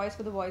be the voice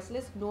for the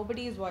voiceless,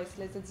 nobody is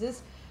voiceless. It's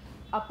just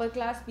upper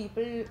class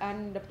people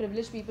and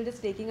privileged people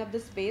just taking up the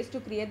space to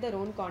create their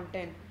own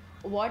content.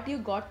 What you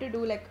got to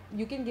do, like,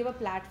 you can give a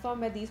platform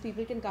where these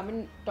people can come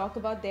and talk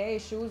about their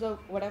issues or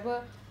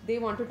whatever they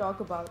want to talk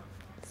about.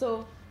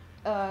 So,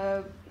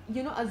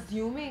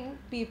 assuming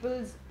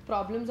people's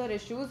problems or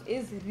issues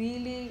is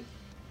really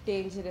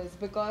dangerous,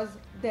 because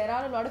there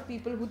are a lot of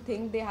people who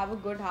think they have a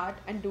good heart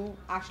and do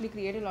actually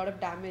create a lot of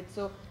damage.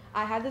 So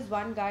I had this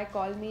one guy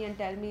call me and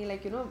tell me,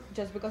 like,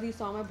 just because he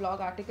saw my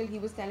blog article, he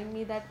was telling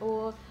me that,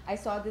 oh, I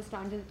saw this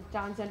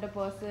transgender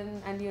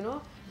person, and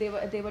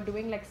they were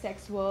doing like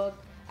sex work,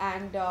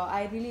 and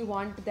I really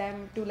want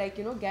them to, like,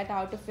 get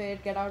out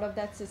of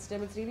that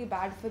system. It's really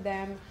bad for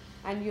them,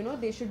 and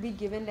they should be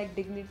given like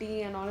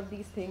dignity and all of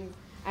these things.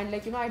 And,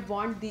 like, I'd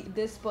want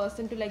this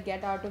person to, like,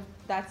 get out of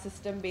that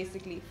system.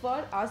 Basically,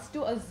 for us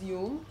to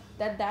assume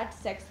that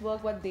sex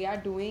work, what they are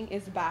doing,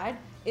 is bad,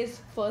 is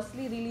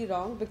firstly really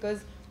wrong,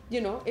 because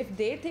if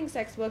they think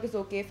sex work is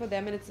okay for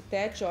them and it's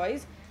their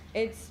choice,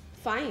 it's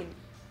fine.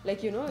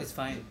 Like, it's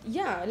fine.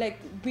 Yeah, like,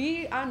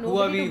 we are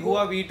nobody. Who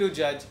are we to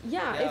judge?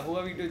 Who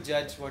are we to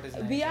judge what is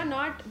nice? We are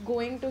not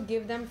going to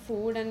give them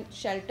food and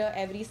shelter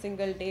every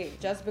single day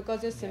just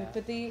because your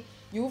sympathy,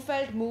 you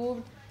felt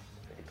moved.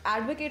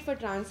 Advocate for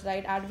trans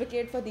rights,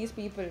 advocate for these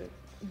people.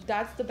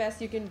 That's the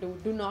best you can do.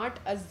 Do not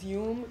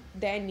assume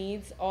their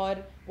needs or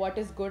what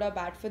is good or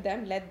bad for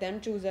them. Let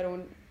them choose their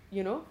own,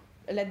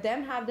 let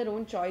them have their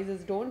own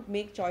choices, don't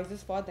make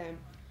choices for them,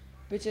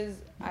 which is,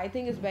 I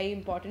think, is very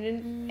important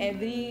in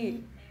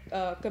every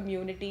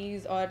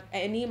communities or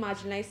any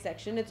marginalized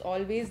section. It's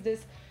always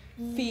this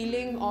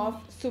feeling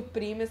of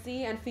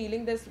supremacy and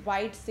feeling this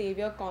white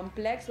savior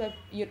complex where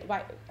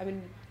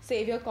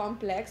savior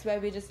complex where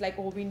we just like,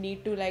 oh, we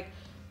need to like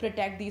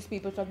protect these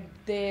people from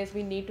this,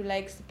 we need to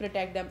like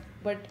protect them.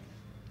 But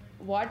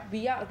what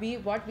we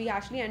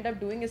actually end up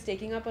doing is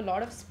taking up a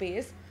lot of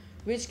space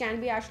which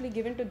can be actually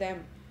given to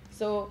them.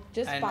 So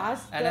just at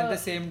the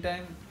same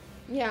time,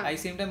 yeah, I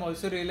same time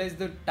also realize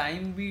the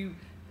time we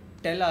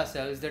tell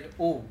ourselves that,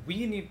 oh,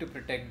 we need to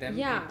protect them,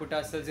 Yeah. we put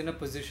ourselves in a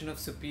position of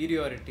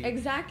superiority,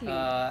 Exactly.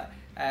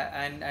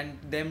 and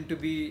them to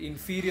be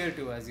inferior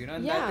to us,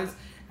 and Yeah. that is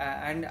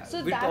and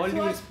So with that's all due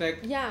what,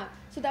 respect, yeah.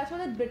 So that's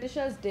what the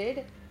Britishers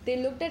did. They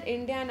looked at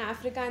India and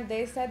Africa and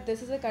they said,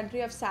 this is a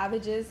country of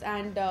savages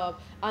and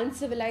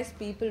uncivilized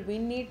people. We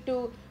need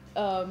to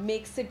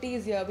make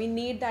cities here. We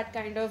need that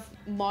kind of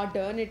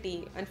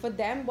modernity. And for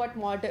them, what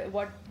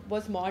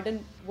was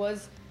modern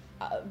was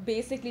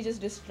basically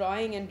just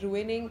destroying and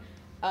ruining.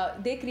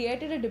 They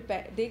created a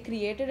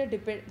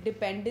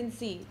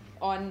dependency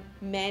on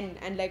men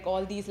and like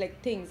all these like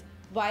things.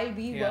 While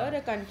we Yeah. were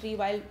a country,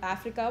 while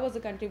Africa was a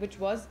country which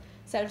was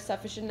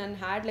self-sufficient and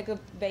had like a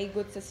very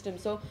good system.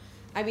 So,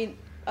 I mean,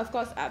 of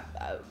course,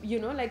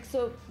 like,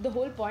 so the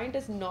whole point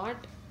is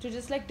not to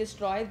just like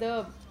destroy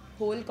the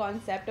whole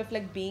concept of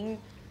like being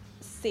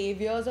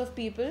saviors of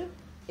people.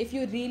 If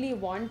you really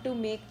want to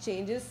make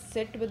changes,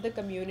 sit with the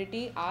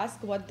community,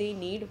 ask what they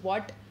need,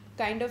 what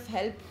kind of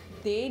help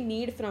they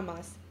need from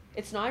us.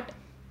 It's not,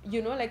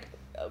 yeah,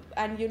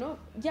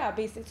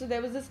 basic. So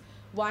there was this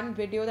one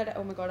video that,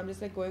 oh my god, I'm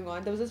just like going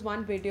on. There was this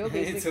one video,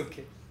 basically. it's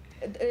okay.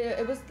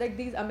 It was like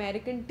these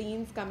American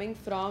teens coming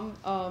from,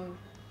 from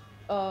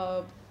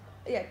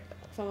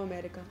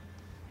America.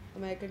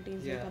 American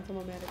teens Yeah. will come from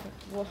America.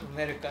 Whoa.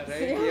 America, So,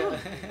 right?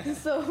 yeah.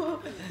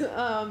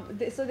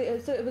 So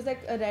it was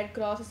like a Red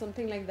Cross or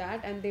something like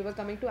that, and they were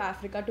coming to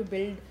Africa to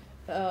build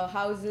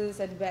houses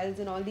and wells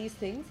and all these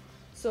things.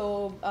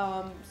 So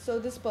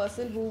this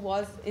person who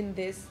was in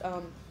this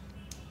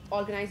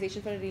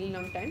organization for a really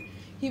long time,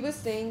 he was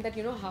saying that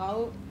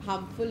how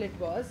harmful it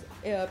was.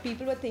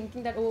 People were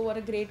thinking that, oh, what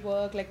a great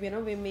work, like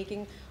we're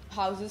making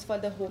houses for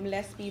the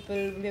homeless people,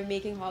 we're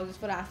making houses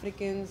for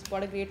Africans,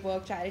 what a great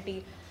work,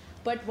 charity.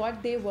 But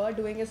what they were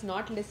doing is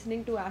not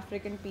listening to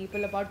African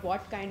people about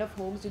what kind of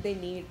homes do they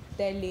need,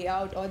 their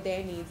layout or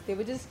their needs. They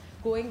were just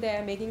going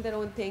there, making their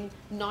own thing,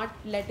 not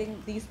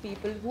letting these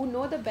people who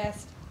know the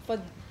best for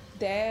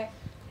their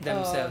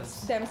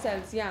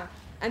themselves, yeah.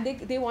 And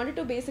they wanted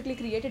to basically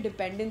create a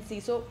dependency.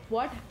 So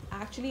what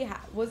actually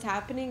was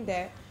happening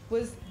there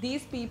was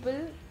these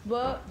people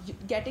were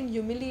getting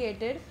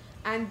humiliated,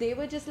 and they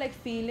were just like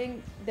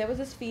feeling, there was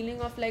this feeling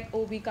of like,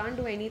 oh, we can't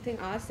do anything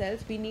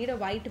ourselves, we need a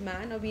white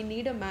man, or we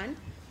need a man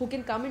who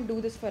can come and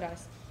do this for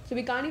us. So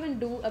we can't even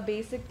do a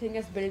basic thing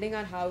as building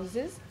our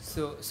houses.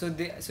 So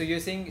you're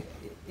saying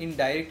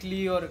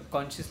indirectly or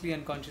consciously,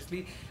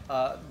 unconsciously,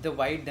 the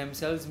white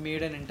themselves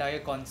made an entire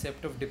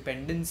concept of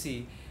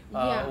dependency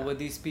over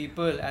these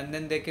people, and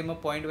then there came a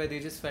point where they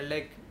just felt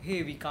like,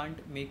 hey, we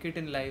can't make it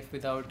in life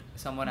without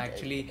someone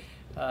actually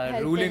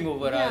ruling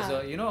over us,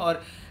 or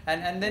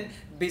and then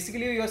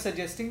basically you're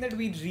suggesting that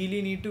we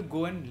really need to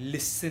go and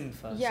listen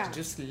first,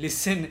 just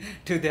listen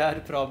to their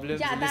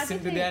problems, listen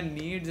to their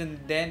needs, and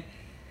then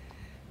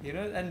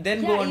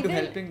go on to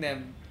helping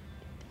them.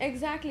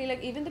 Exactly,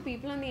 like even the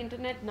people on the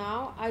internet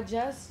now are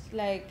just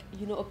like,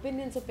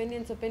 opinions,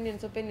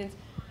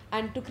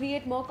 and to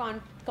create more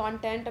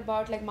content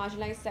about like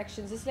marginalized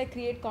sections, just like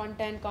create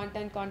content.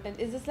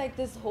 It's just like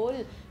this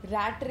whole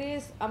rat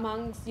race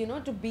amongst,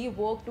 to be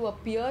woke, to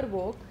appear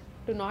woke,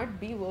 to not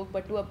be woke,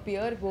 but to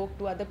appear woke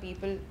to other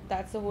people.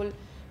 That's the whole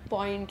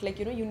point. Like,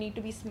 you need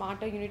to be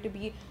smarter, you need to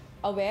be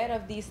aware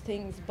of these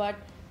things, but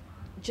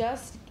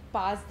just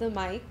pass the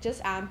mic,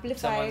 just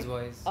amplify someone's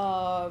voice.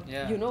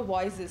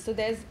 Voices. So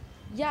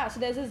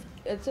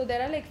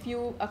there are like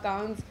few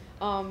accounts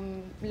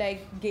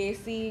like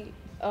Gacy,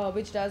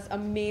 which does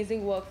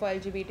amazing work for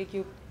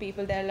LGBTQ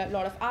people. There are a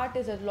lot of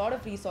artists, there's a lot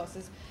of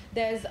resources.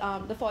 There's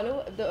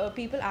the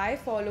people I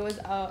follow is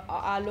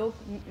Alok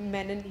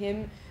Menon,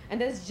 him, and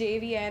there's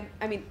JVN.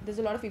 I mean, there's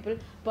a lot of people,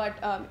 but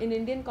in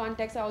Indian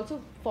context, I also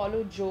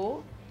follow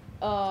Joe.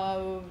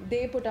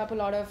 They put up a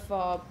lot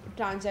of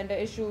transgender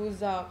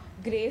issues.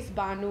 Grace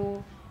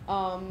Banu.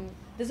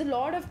 There's a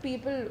lot of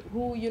people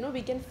who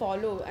we can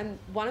follow, and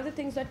one of the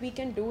things that we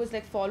can do is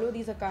like follow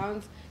these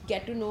accounts,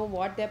 get to know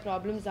what their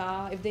problems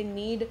are, if they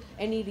need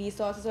any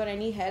resources or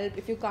any help.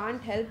 If you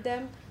can't help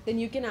them, then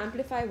you can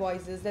amplify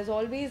voices. There's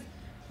always,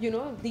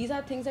 these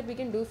are things that we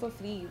can do for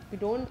free.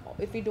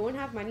 If we don't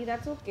have money,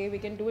 that's okay, we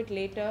can do it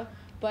later,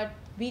 but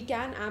we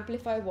can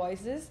amplify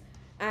voices,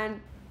 and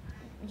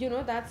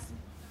that's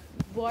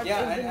what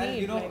yeah, is the and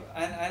need? you know, Like,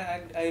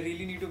 and I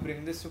really need to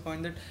bring this to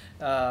point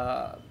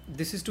that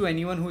this is to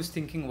anyone who's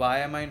thinking, why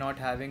am I not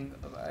having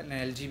an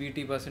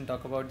LGBT person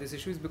talk about this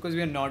issue? Is because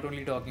we are not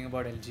only talking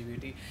about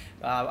LGBT.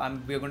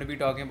 We are going to be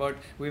talking about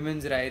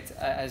women's rights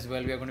as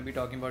well. We are going to be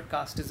talking about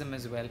casteism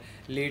as well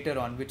later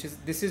on.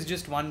 This is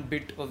just one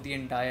bit of the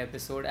entire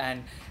episode,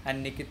 and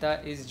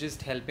Nikitha is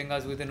just helping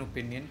us with an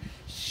opinion.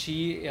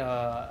 She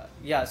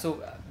yeah.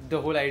 So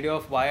the whole idea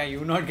of why are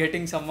you not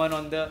getting someone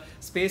on the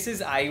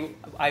spaces, I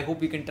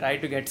hope we can try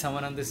to get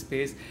someone on the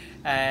space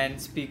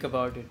and speak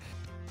about it.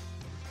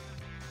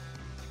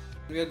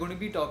 We are going to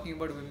be talking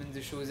about women's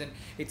issues, and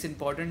it's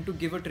important to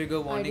give a trigger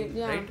warning,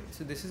 yeah. right?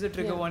 So this is a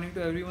trigger Yeah. warning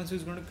to everyone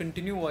who's going to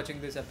continue watching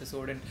this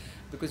episode, and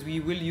because we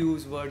will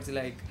use words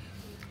like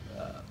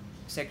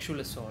sexual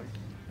assault,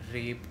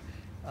 rape,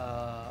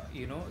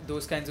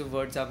 those kinds of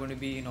words are going to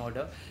be in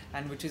order,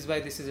 and which is why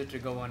this is a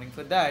trigger warning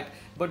for that.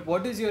 But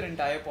what is your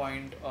entire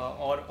point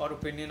or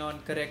opinion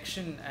on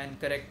correction and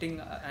correcting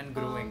and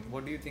growing?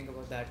 What do you think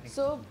about that, Nick?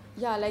 So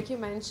yeah, like you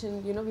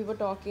mentioned, we were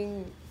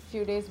talking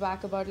few days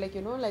back about like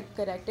like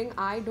correcting.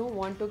 I don't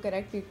want to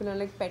correct people on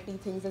like petty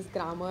things as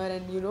grammar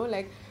and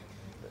like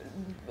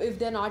if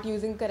they're not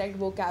using correct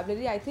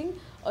vocabulary. I think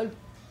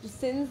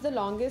since the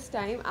longest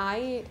time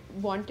I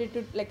wanted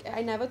to, like,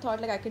 I never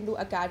thought like I can do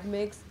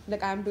academics.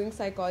 Like, I'm doing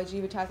psychology,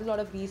 which has a lot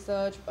of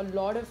research, a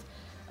lot of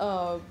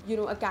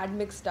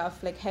academic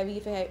stuff, like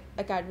heavy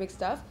academic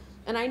stuff.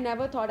 And I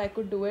never thought I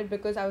could do it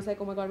because I was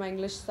like, oh my god, my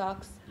English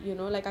sucks.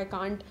 Like I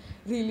can't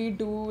really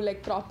do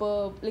like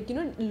proper, like,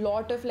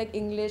 lot of like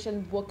English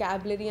and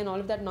vocabulary and all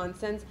of that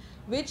nonsense,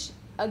 which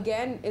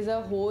again is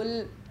a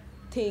whole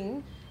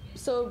thing.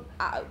 So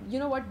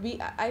what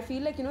I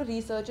feel like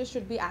researchers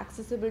should be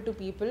accessible to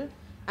people,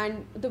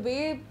 and the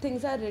way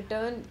things are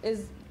written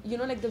is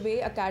like the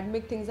way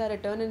academic things are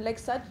written in like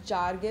such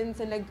jargons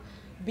and like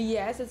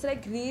BS. It's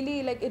like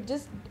really like it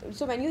just,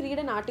 so when you read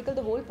an article,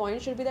 the whole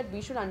point should be that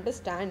we should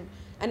understand,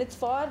 and it's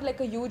for like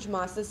a huge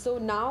masses. So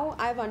now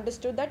I've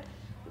understood that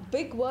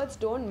big words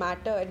don't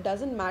matter. It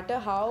doesn't matter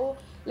how,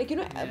 like,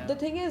 Yeah. the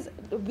thing is,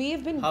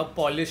 we've been, How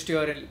polished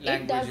your language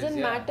it doesn't is.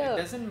 Yeah, matter. it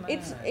doesn't matter.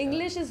 It's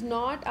English is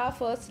not our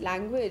first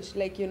language.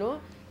 Like,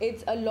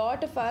 it's a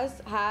lot of us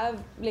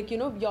have, like,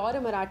 you're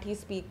a Marathi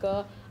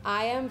speaker.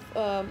 I am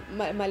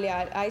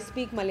Malayalam. I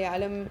speak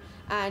Malayalam,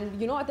 and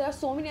there are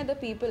so many other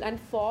people, and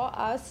for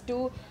us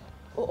to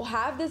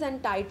have this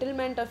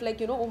entitlement of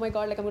like, oh my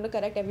god, like I'm going to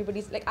correct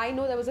everybody's, like, I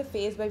know there was a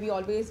phase where we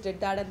always did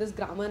that, and this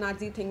grammar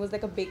Nazi thing was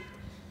like a big,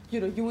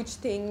 huge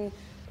thing.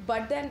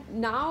 But then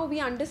now we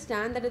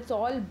understand that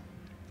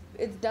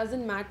it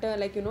doesn't matter,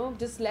 like,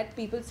 just let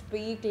people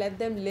speak, let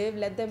them live,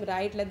 let them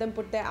write, let them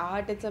put their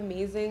art. It's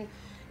amazing.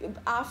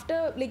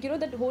 After, like,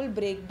 that whole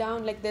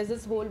breakdown, like there's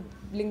this whole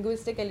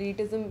linguistic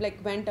elitism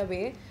like went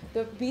away.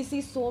 We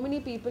see so many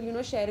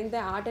people sharing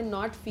their art and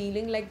not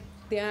feeling like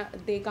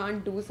they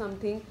can't do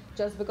something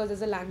just because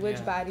there's a language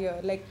Yeah. barrier.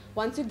 Like,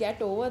 once you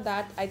get over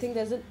that, I think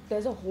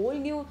there's a whole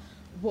new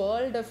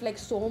world of like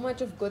so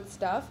much of good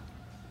stuff.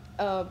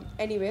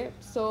 Anyway,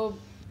 so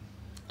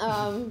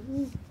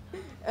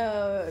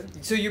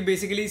So you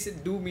basically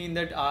do mean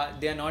that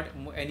they are not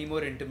any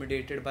more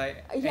intimidated by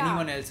Yeah.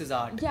 anyone else's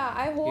art. Yeah,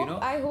 I hope know?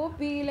 I hope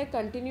we like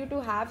continue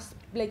to have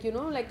like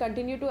like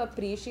continue to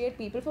appreciate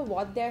people for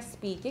what they're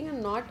speaking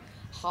and not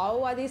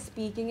how are they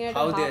speaking it.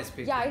 How or they are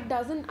speaking. Yeah, it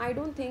doesn't. I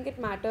don't think it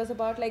matters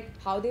about like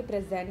how they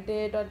present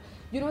it, or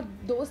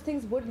those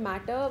things would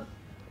matter.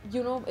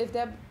 If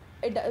they're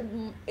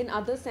in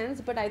other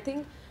sense, but I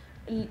think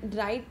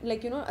right,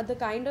 like the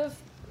kind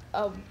of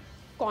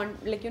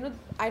like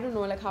I don't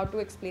know like how to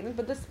explain it,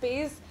 but the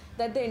space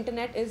that the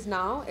internet is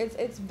now,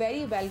 it's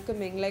very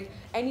welcoming. Like,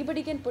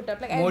 anybody can put up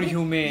like More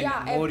humane,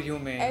 yeah, more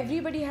humane.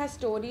 everybody has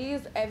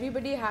stories,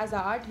 everybody has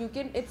art.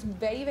 It's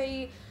very,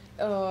 very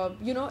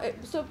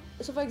so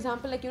for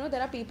example, like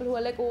there are people who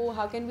are like, oh,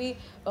 how can we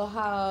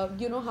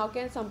how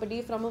can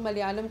somebody from a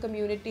Malayalam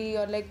community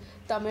or like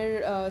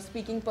Tamil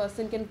speaking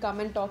person can come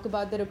and talk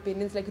about their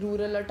opinions, like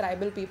rural or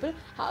tribal people.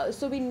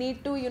 So we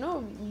need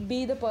to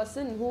be the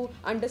person who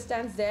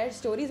understands their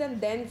stories and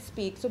then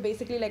speak. So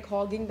basically, like,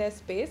 hogging their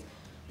space.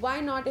 Why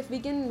not? If we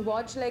can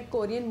watch like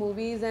Korean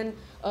movies and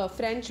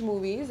French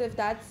movies, if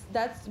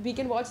that's we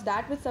can watch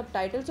that with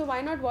subtitles. So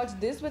why not watch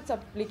this with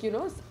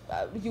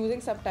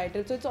using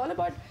subtitles? So it's all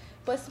about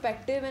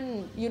perspective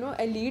and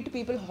elite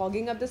people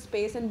hogging up the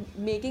space and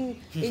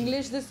making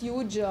English this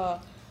huge I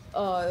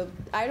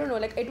don't know,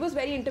 like, it was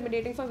very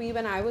intimidating for me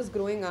when I was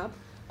growing up,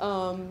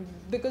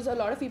 because a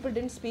lot of people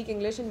didn't speak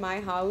English in my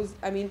house.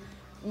 I mean,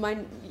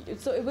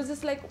 so it was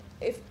just like,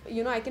 if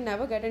I can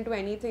never get into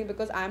anything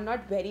because I'm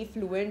not very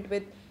fluent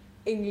with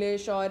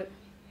English, or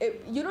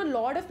a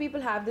lot of people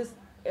have this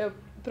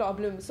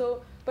problem.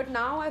 So, but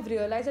now I've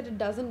realized that it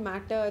doesn't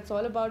matter. It's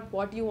all about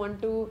what you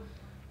want to,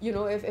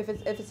 if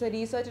it's a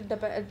research,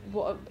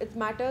 it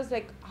matters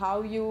like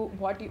how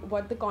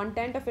what the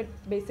content of it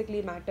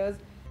basically matters.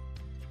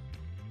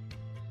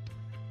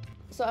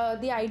 So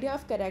the idea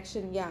of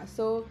correction, yeah.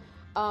 So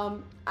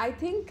I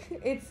think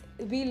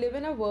we live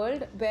in a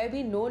world where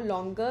we no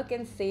longer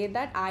can say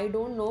that I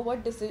don't know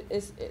what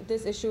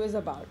this issue is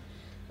about.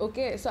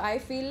 Okay, so I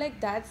feel like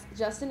that's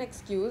just an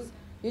excuse.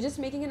 You're just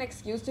making an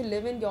excuse to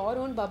live in your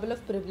own bubble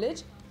of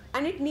privilege,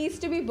 and it needs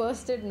to be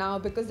bursted now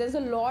because there's a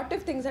lot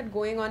of things that are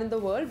going on in the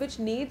world which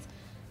needs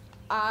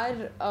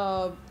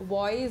our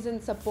voice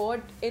and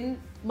support in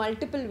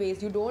multiple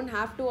ways. You don't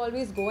have to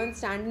always go and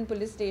stand in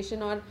police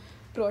station or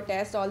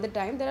protest all the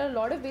time. There are a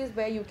lot of ways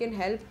where you can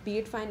help, be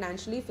it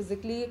financially,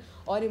 physically,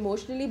 or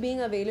emotionally,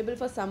 being available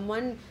for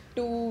someone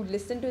to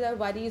listen to their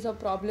worries or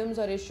problems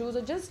or issues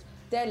or just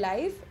their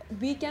life.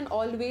 We can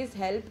always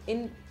help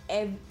in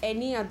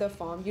any other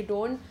form.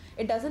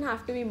 It doesn't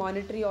have to be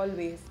monetary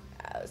always.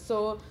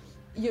 So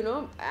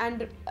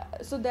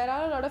there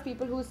are a lot of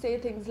people who say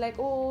things like,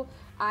 oh,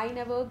 I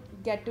never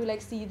get to like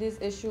see these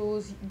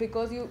issues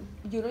because you're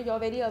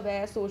very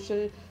aware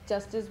social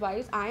justice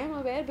wise. I am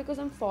aware because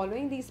I'm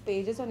following these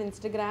pages on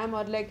Instagram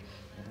or like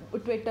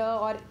Twitter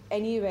or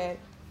anywhere.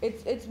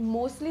 It's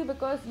mostly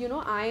because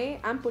I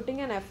am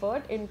putting an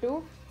effort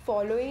into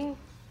following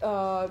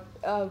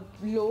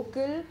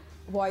local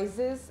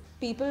voices,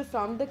 people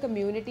from the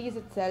communities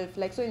itself.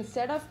 Like, so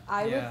instead of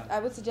I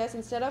would suggest,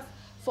 instead of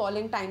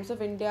following Times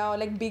of India or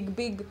like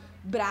big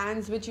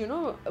brands, which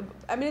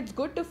I mean, it's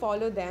good to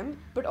follow them,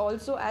 but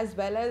also as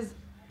well as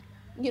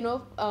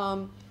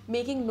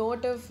making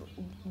note of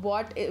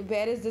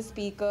where is the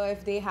speaker,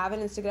 if they have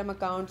an Instagram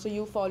account, so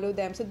you follow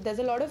them. So there's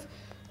a lot of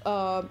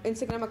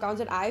Instagram accounts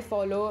that I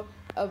follow.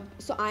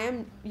 So I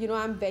am,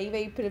 I'm very,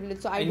 very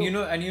privileged. So I and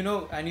you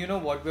know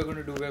what we're going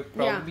to do. We're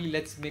probably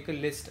let's make a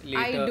list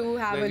later. I do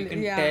have where we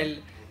can tell.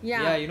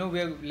 Yeah.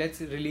 Let's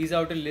release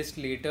out a list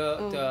later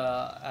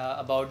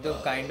about the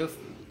kind of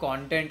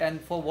content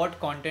and for what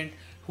content,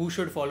 who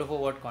should follow for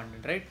what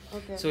content, right?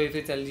 Okay. So if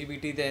it's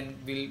LGBT, then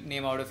we'll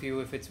name out a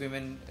few. If it's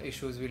women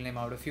issues, we'll name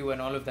out a few and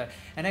all of that.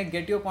 And I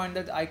get your point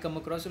that I come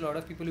across a lot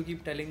of people who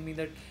keep telling me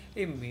that,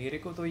 hey, mere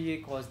ko to ye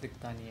cause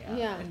dikhta nahi hai.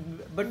 Yeah.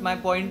 But my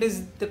point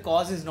is, the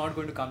cause is not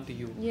going to come to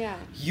you. Yeah.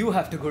 You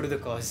have to go to the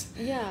cause.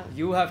 Yeah.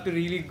 You have to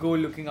really go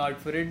looking out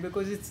for it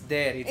because it's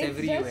there. It's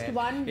everywhere. It's just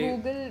one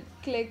Google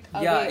click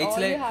away. Yeah, it's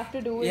all like, you have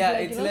to do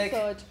is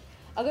search.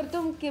 अगर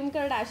तुम Kim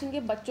Kardashian के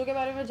बच्चों के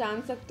बारे में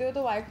जान सकते हो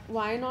तो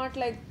why not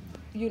like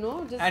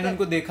just and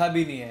उनको देखा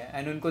भी नहीं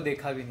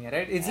है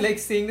right? It's like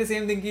saying the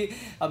same thing कि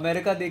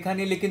अमेरिका देखा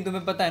नहीं लेकिन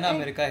तुम्हें पता है ना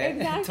अमेरिका है.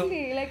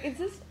 Exactly. Like it's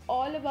just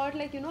all about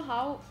like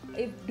how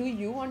do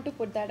you want to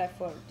put that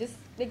effort? Just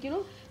like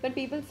when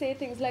people say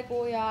things like,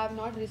 oh yeah, I've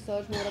not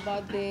researched more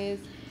about this,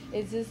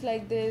 it's just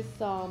like this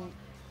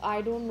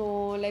I don't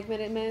know, like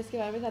मैं इसके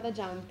बारे में ज़्यादा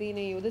जानती ही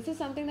नहीं हूँ. This is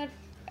something that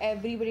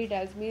everybody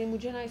tells me.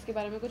 मुझे ना इसके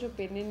बारे में कुछ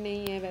opinion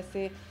नहीं है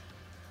वैसे.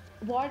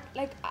 What,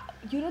 like,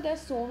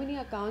 there's so many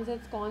accounts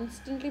that's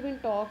constantly been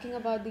talking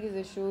about these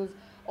issues.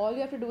 All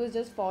you have to do is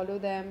just follow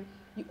them.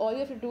 All you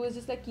have to do is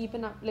just like keep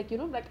an up, like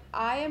like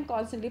I am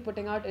constantly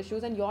putting out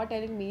issues and you're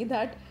telling me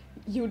that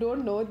you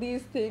don't know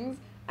these things,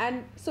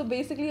 and so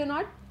basically you're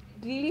not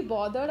really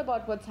bothered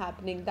about what's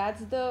happening.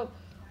 That's the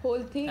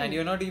whole thing. And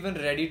you're not even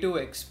ready to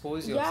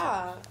expose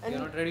yourself. Yeah. You're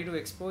not ready to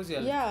expose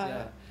yourself.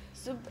 Yeah.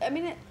 So I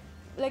mean,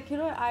 like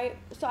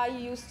I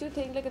used to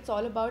think like it's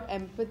all about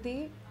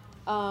empathy.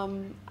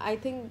 I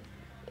think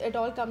it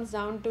all comes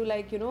down to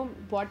like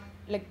what,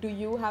 like, do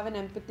you have an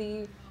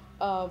empathy?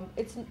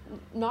 It's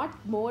not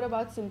more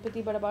about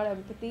sympathy but about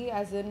empathy,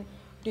 as in,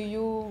 do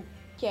you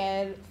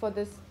care for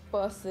this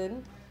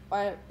person,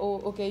 or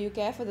okay, you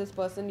care for this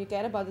person, you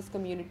care about this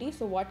community,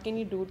 so what can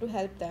you do to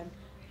help them?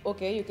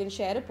 Okay, you can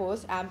share a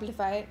post,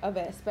 amplify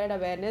spread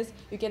awareness.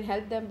 You can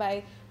help them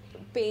by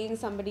paying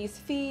somebody's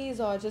fees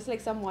or just like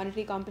some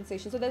monetary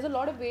compensation. So there's a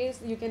lot of ways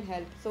you can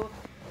help. So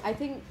I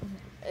think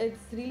it's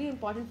really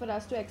important for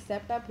us to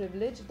accept our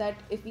privilege, that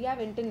if we have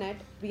internet,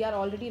 we are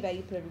already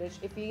very privileged.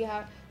 If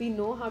we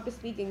know how to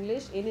speak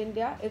English in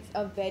India, it's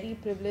a very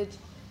privileged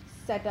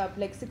setup.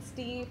 Like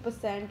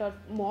 60% or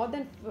more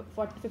than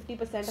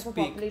 50% of the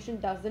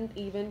population doesn't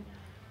even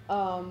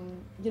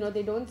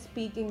they don't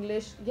speak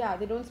English. Yeah,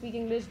 they don't speak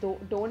English.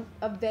 Don't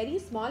a very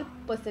small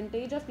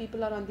percentage of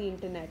people are on the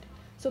internet.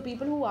 So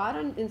people who are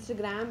on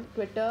Instagram,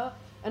 Twitter,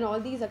 and all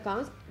these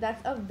accounts,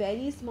 that's a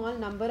very small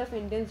number of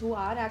Indians who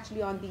are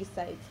actually on these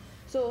sites.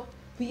 So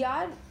we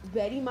are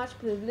very much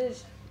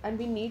privileged, and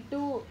we need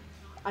to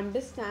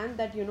understand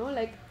that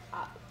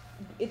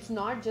it's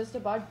not just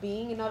about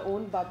being in our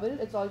own bubble,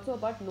 it's also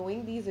about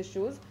knowing these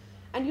issues.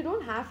 And you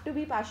don't have to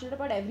be passionate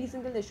about every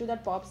single issue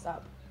that pops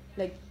up,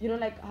 like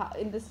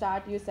in the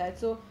start you said.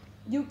 So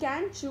you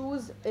can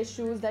choose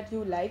issues that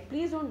you like.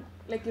 Please don't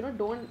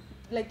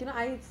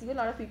I see a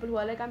lot of people who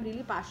are like, I'm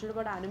really passionate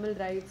about animal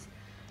rights,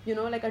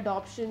 like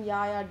adoption.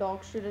 Yeah,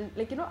 dogs shouldn't,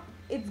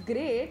 it's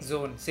great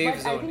zone,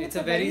 safe zone. It's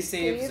a very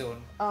safe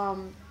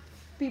zone.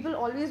 People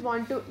always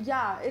want to,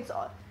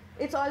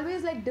 it's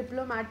always like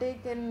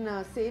diplomatic in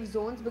safe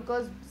zones,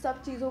 because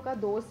सब चीज़ों का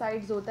दो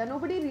sides होता है.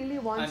 Nobody really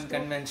wants to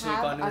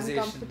have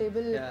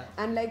uncomfortable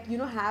and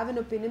have an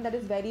opinion that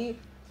is very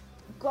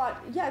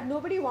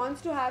nobody wants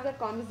to have that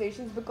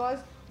conversations, because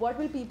what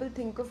will people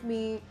think of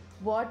me?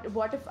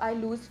 what if I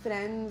lose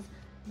friends,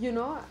 you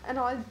know, and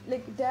all,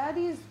 like there are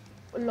these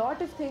a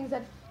lot of things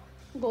that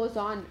goes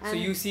on. And so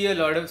you see a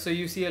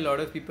lot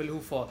of people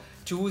who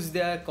choose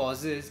their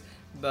causes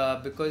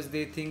because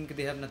they think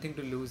they have nothing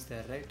to lose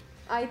there, right?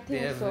 I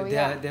think so,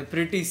 yeah. They're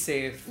pretty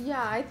safe.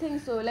 Yeah, I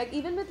think so. Like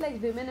even with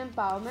like women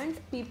empowerment,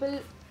 people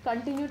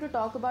continue to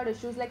talk about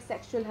issues like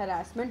sexual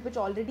harassment, which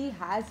already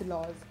has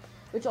laws,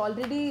 which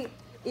already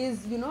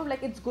is, you know,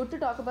 like it's good to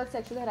talk about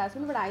sexual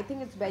harassment, but I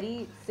think it's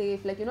very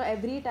safe. Like, you know,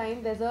 every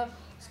time there's a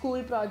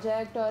school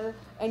project or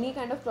any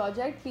kind of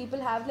project, people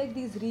have like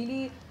these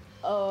really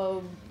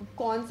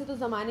कौन से तो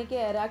ज़माने के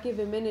era के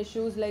women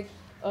issues like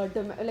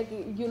like,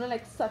 you know,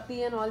 like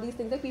sati and all these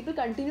things, like people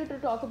continue to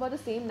talk about the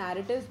same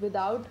narratives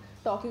without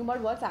talking about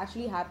what's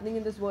actually happening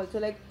in this world. So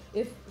like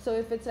if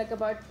it's like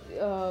about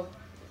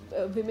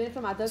women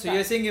from other so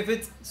you're saying if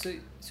it's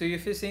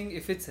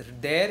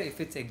there,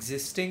 if it's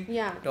existing,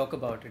 yeah, talk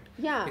about it.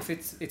 Yeah, if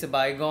it's a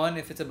bygone,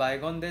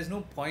 there's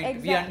no point.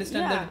 Exactly. We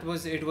understand, yeah,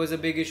 that it was a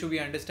big issue, we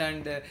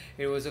understand that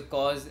it was a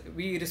cause,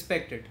 we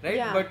respect it, right?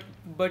 Yeah.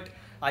 But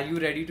are you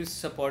ready to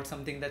support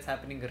something that's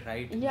happening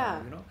right yeah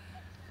now, you know?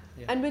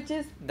 Yeah. And which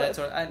is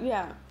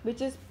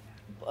which is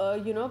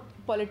you know,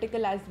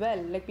 political as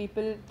well. Like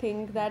people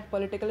think that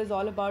political is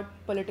all about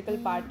political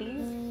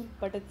parties,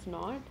 but it's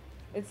not.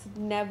 It's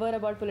never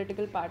about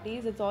political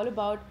parties. It's all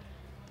about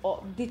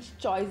the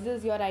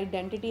choices, your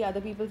identity,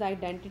 other people's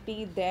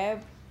identity,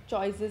 their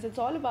choices. It's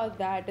all about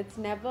that. It's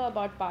never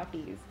about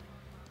parties.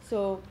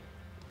 So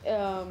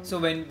so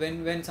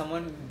when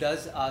someone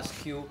does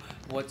ask you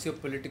what's your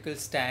political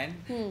stand,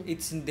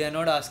 they're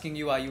not asking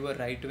you are you a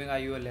right wing, are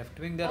you a left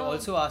wing, they're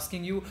also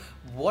asking you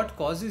what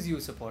causes you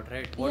support,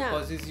 right? What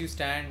causes you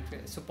stand.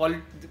 So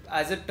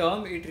as a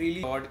term, it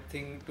really odd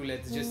thing to,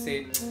 let's just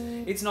say,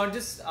 it's not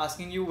just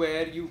asking you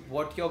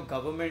what your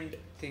government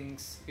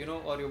thinks, you know,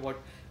 or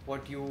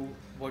what you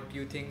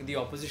think the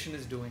opposition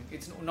is doing.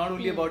 It's not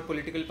only about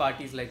political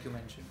parties like you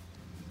mentioned.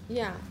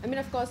 Yeah, I mean,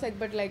 of course, like,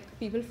 but like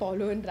people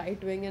follow in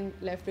right wing and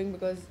left wing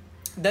because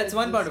that's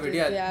one part of it.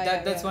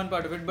 That's one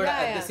part of it. But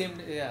at the same,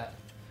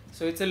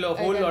 so it's a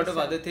whole lot of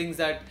other things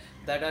that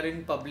are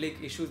in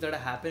public, issues that are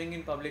happening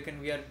in public, and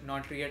we are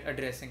not yet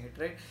addressing it,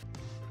 right?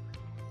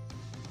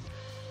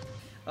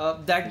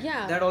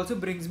 That also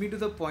brings me to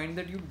the point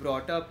that you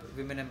brought up,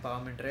 women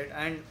empowerment,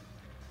 right?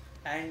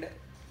 And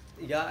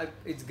yeah,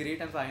 it's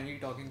great I'm finally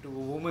talking to a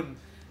woman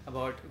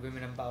about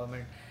women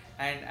empowerment.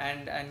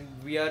 And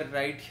we are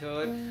right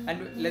here,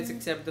 and let's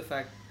accept the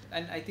fact,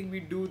 and I think we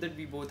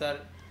both are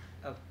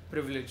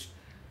privileged.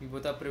 We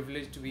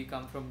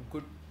come from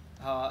good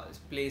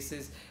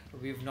places.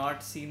 We've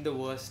not seen the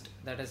worst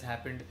that has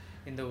happened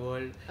in the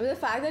world. I mean, the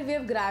fact that we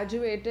have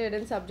graduated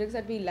in subjects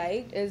that we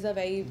liked is a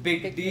very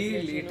big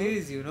deal. It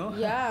is, you know.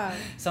 Yeah.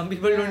 Some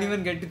people don't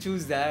even get to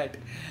choose that.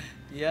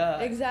 Yeah,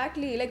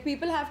 exactly. Like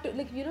people have to,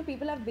 like, you know,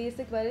 people have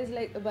basic worries,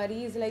 like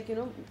you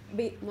know,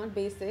 not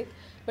basic,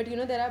 but you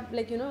know, there are,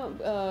 like, you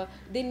know,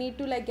 they need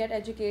to like get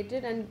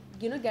educated and,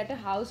 you know, get a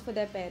house for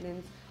their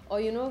parents,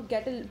 or, you know,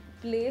 get a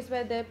place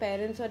where their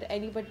parents or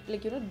anybody,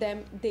 like, you know,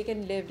 they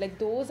can live. Like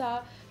those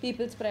are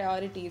people's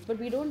priorities, but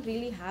we don't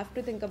really have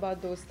to think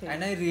about those things,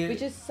 and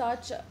which is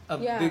such a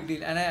big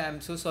deal. And I am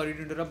so sorry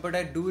to interrupt, but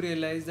I do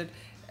realize that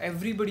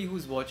everybody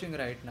who's watching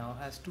right now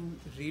has to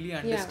really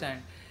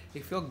understand.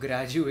 If you're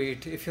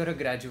a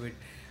graduate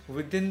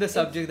within the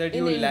subject that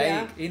you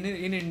like in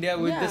India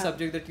with the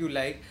subject that you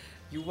like,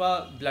 you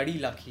are bloody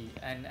lucky,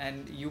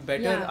 and you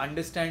better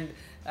understand,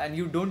 and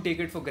you don't take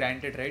it for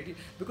granted, right?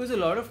 Because a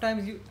lot of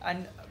times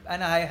and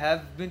I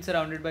have been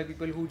surrounded by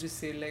people who just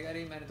say like,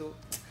 "Arey, maine to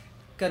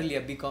कर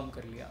लिया, BCom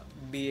कर लिया,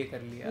 BA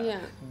कर लिया,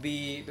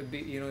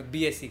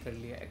 BSc कर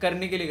लिया,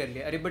 करने के लिए कर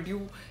लिया." अरे, but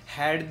you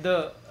had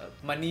the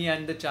money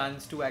and the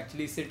chance to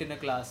actually sit in a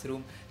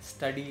classroom,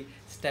 study,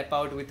 step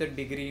out with a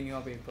degree in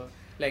your paper,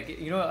 like,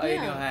 you know,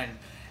 in your hand.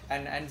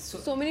 And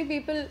so many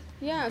people,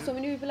 so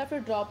many people have to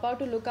drop out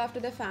to look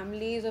after their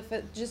families, or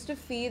just to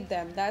feed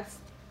them. That's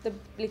the,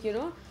 like, you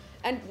know,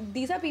 and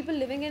these are people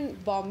living in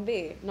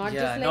Bombay, not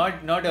just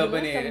like not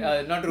urban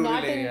area, not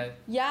rural area.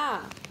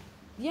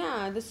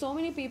 Yeah, there's so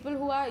many people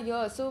who are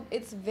here, so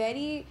it's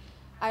very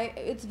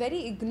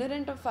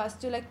ignorant of us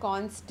to like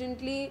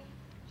constantly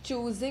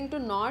choosing to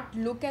not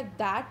look at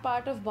that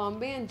part of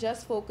Bombay and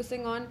just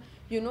focusing on,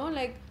 you know,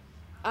 like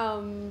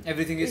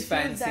everything is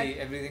fancy,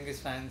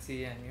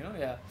 and you know,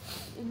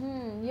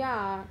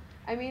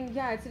 I mean,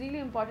 it's really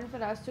important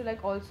for us to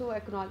like also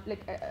acknowledge,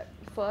 like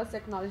first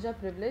acknowledge our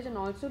privilege, and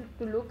also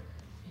to look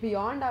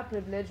beyond our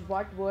privilege,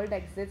 what world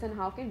exists and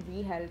how can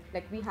we help.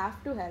 Like we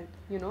have to help,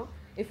 you know.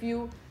 If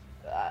you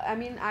I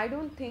mean, I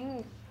don't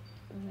think,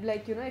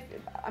 like, you know,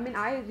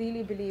 I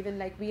really believe in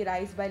like we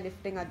rise by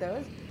lifting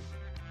others.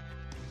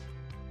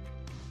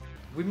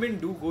 Women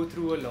do go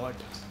through a lot.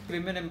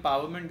 Women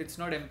empowerment, it's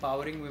not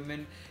empowering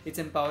women, it's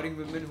empowering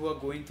women who are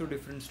going through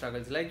different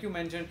struggles. Like you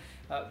mentioned,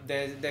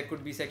 there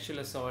could be sexual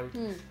assault,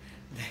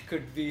 there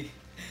could be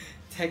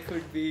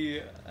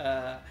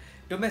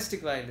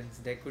domestic violence,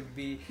 there could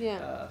be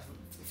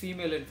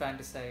female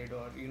infanticide,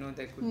 or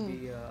there could be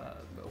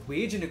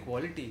wage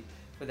inequality,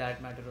 for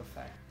that matter of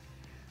fact.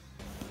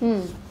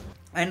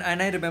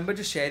 And I remember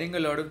just sharing a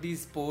lot of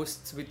these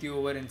posts with you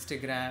over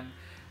Instagram,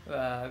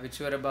 which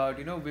were about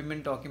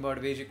women talking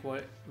about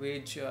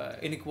wage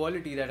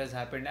inequality that has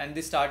happened. And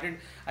they started,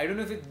 I don't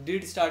know if it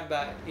did start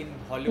back in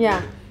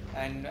Hollywood,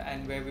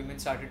 and where women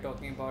started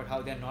talking about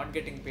how they're not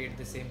getting paid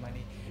the same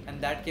money,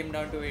 and that came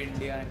down to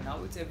India, and now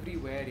it's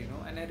everywhere.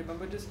 And I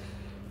remember just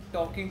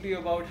talking to you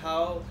about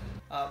how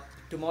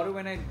tomorrow,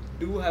 when I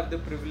do have the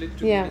privilege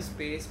to be in a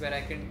space where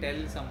I can tell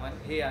someone,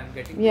 hey, I'm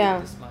getting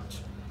paid this much,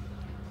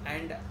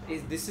 and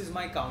this is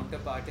my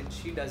counterpart and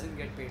she doesn't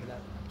get paid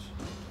that much,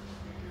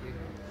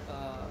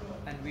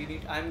 and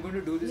I'm going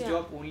to do this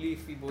job only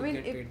if we both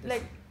get paid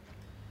this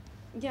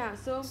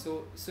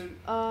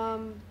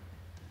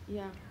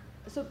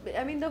So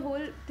I mean, the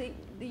whole thing,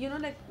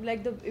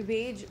 like the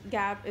wage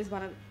gap is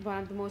one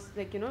of the most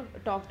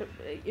talked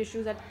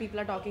issues that people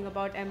are talking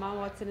about. Emma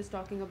Watson is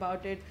talking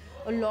about it.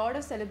 A lot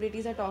of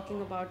celebrities are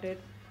talking about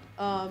it.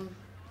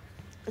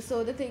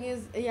 So the thing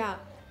is,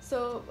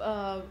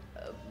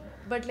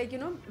 but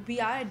we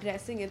are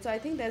addressing it. So I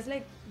think there's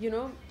a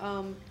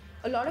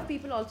lot of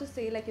people also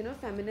say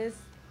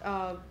feminists.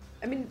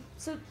 I mean,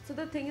 so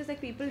the thing is,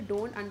 people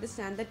don't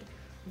understand that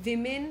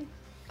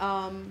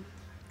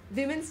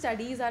women's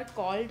studies are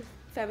called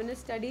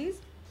feminist studies.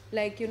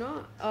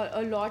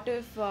 A lot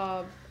of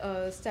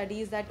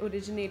studies that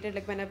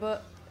originated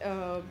whenever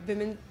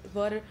women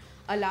were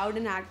allowed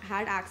and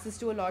had access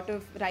to a lot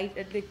of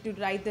to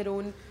write their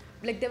own.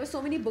 There were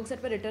so many books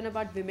that were written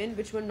about women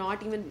which were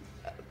not even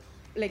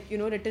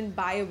written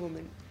by a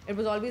woman. It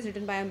was always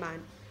written by a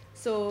man.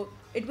 So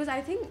it was,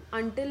 I think,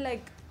 until I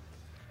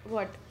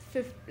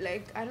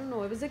don't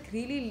know, it was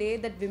really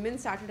late that women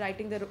started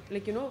writing their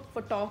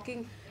for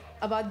talking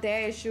about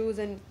their issues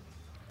and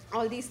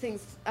all these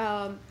things.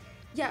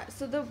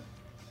 So the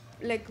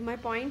my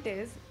point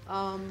is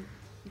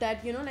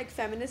that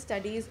feminist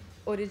studies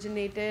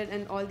originated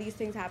and all these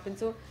things happened.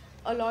 So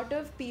a lot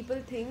of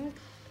people think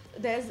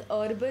there's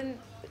urban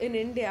in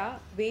India,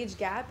 wage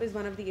gap is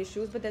one of the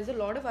issues, but there's a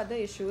lot of other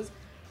issues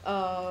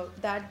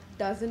that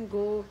doesn't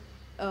go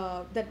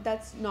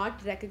that's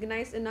not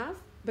recognized enough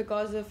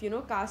because of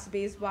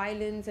caste-based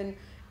violence, and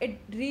it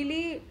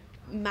really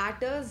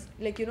matters.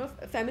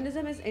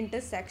 Feminism is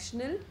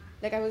intersectional.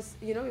 I was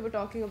we were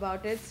talking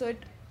about it.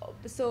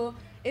 So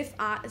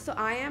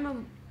I am a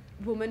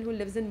woman who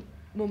lives in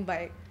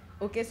Mumbai.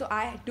 Okay, so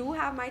I do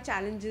have my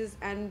challenges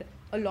and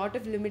a lot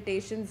of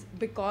limitations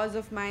because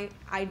of my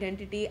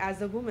identity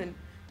as a woman.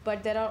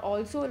 But there are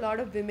also a lot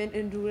of women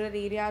in rural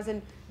areas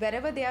and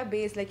wherever they are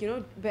based,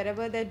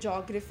 wherever their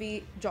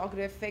geographic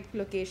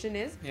location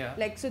is.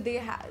 So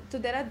there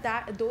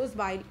are those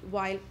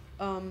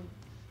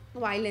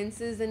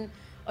violences and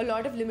a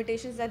lot of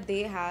limitations that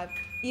they have.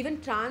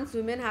 Even trans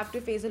women have to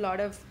face a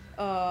lot of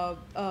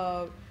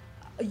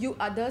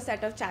other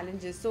set of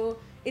challenges. So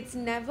it's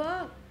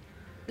never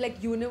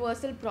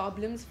universal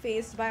problems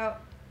faced by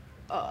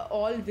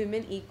all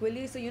women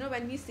equally. So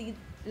when we see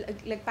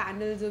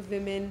panels of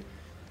women,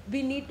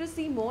 we need to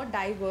see more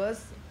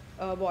diverse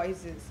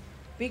voices.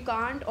 We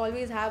can't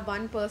always have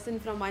one person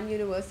from one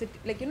university.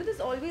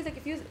 There's always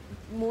if you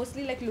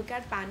mostly look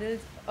at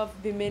panels of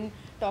women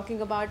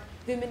talking about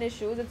women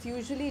issues, it's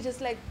usually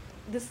just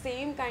the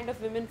same kind of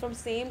women from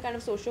same kind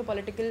of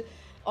socio-political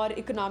or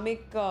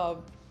economic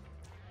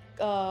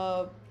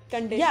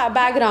conditions,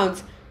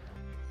 backgrounds.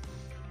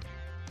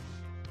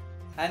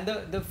 And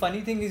the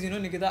funny thing is,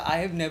 Nikitha, I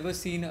have never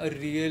seen a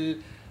real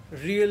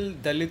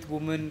Dalit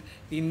woman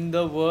in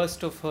the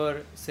worst of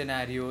her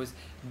scenarios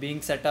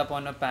being set up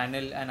on a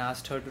panel and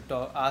asked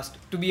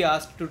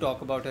to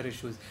talk about her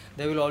issues.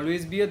 There will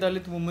always be a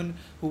Dalit woman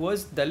who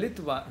is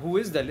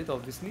Dalit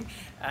obviously,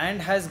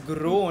 and has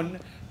grown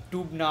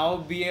to now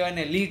be an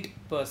elite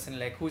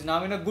person, who's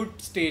now in a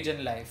good stage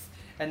in life,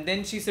 and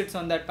then she sits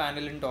on that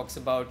panel and talks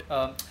about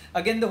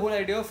again the whole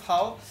idea of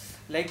how,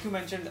 like you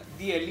mentioned,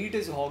 the elite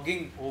is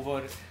hogging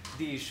over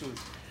the issues.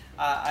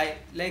 At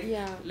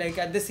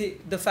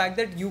the fact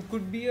that you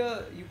could be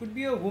a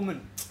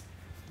woman,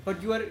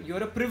 but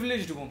you're a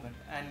privileged woman,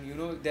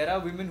 and there are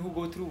women who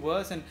go through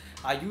worse, and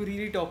are you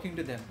really talking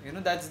to them?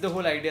 That's the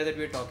whole idea that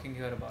we're talking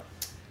here about.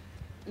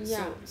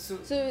 So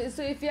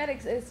if you are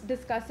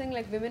discussing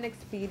women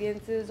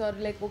experiences or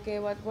okay,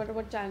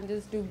 what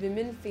challenges do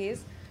women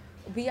face,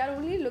 we are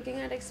only looking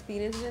at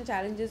experiences and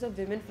challenges of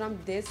women from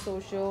this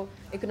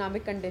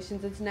socio-economic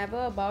conditions. It's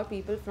never about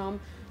people from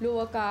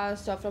lower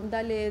caste or from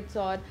Dalits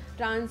or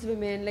trans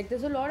women.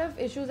 There's a lot of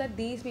issues that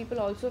these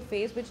people also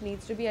face which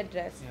needs to be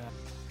addressed.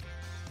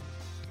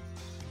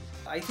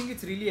 I think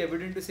it's really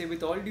evident to say,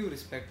 with all due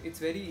respect, it's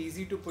very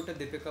easy to put a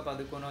Deepika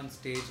Padukone on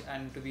stage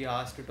and to be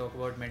asked to talk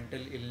about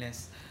mental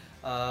illness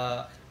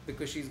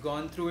because she's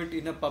gone through it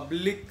in a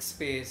public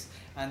space,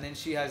 and then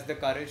she has the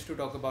courage to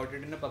talk about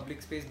it in a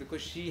public space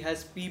because she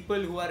has people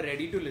who are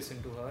ready to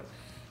listen to her,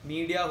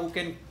 media who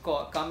can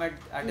come at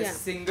a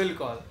single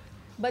call.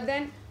 But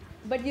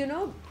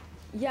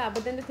Yeah,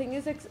 but then the thing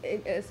is, like,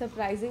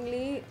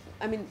 surprisingly,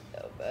 I mean,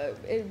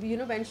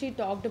 when she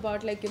talked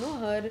about, like,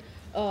 her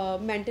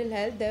mental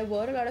health, there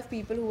were a lot of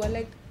people who were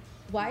like,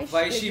 why Why she, is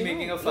like, she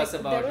making a fuss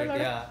there about were a it? lot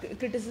Yeah. of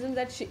criticism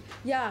that she,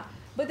 yeah,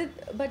 but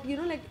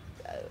like,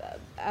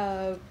 uh,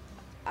 uh,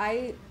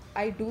 I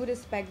I do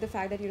respect the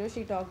fact that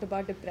she talked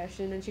about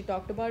depression and she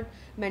talked about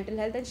mental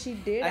health, and she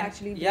did And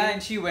actually yeah, bring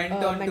and she went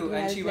on mental to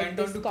and health, she like, went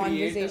on this to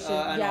create conversation.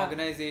 an Yeah,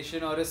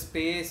 organization or a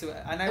space,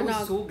 and I and was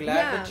now, so glad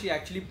that yeah, she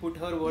actually put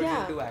her words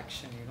yeah. into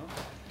action.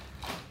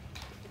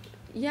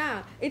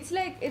 Yeah, it's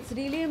like it's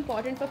really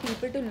important for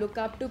people to look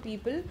up to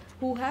people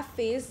who have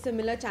faced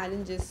similar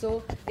challenges.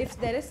 So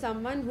if there is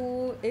someone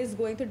who is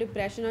going through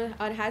depression,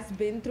 or has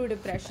been through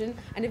depression,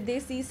 and if they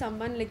see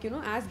someone, like,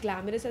 as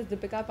glamorous as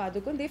Deepika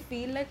Padukone, they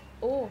feel like,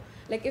 oh,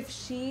 like, if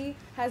she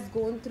has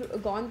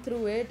gone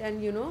through it,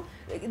 and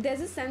there's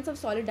a sense of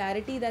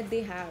solidarity that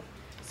they have.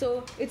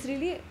 So it's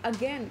really,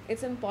 again,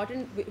 it's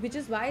important, which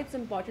is why it's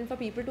important for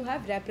people to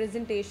have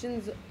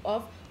representations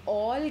of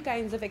all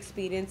kinds of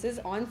experiences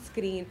on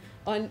screen,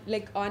 on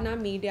our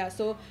media.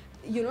 So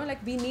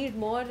like, we need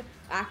more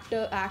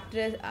actors.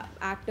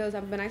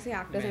 When I say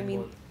actors, I Men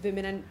mean both.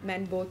 women and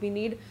men both. We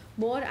need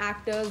more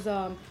actors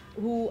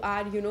who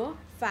are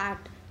fat,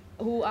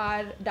 who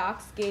are dark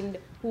skinned,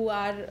 who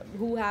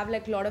have,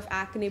 like, a lot of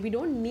acne. We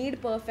don't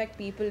need perfect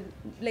people.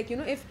 Like,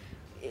 if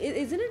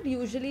isn't it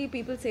usually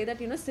people say that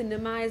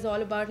cinema is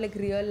all about, like,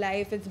 real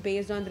life, it's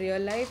based on real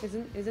life,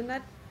 isn't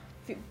that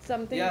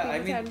something Yeah, I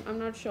people say? mean, I'm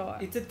not sure.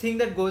 it's a thing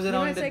that goes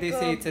around It's that like they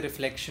say a it's a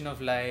reflection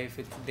of life.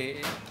 It's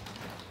they.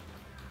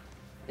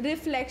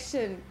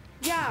 reflection.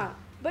 Yeah,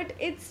 but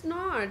it's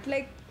not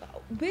like,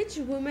 which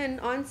woman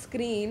on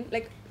screen,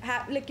 like,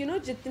 like,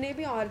 जितने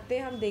भी औरतें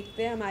हम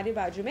देखते हैं हमारे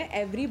बाजू में,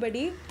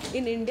 everybody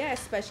in India,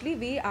 especially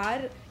we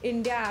are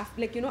India,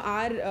 like,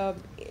 our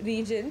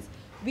regions,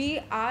 we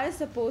are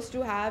supposed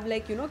to have,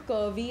 like,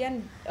 curvy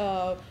and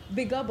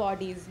bigger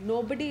bodies.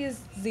 Nobody is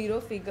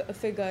zero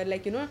figure,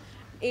 like,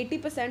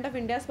 80% of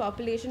India's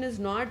population is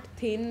not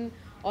thin,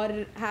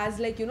 or has,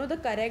 like, the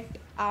correct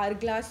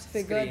hourglass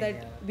figure Screen, that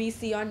yeah. we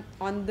see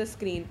on the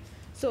screen.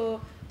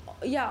 So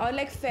yeah, or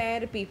like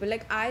fair people.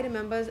 Like, I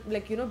remember,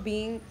 like,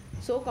 being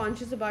so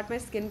conscious about my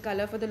skin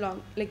color for the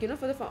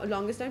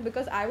longest time,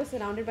 because I was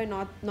surrounded by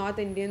North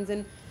Indians,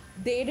 and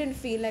they didn't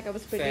feel like I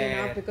was pretty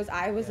Fair. enough because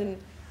I was Yeah.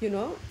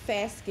 in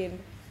fair skinned.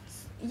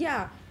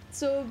 Yeah,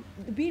 so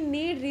we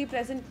need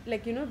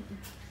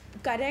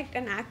correct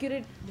and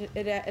accurate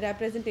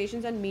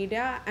representations on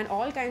media, and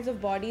all kinds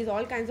of bodies,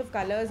 all kinds of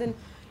colors, and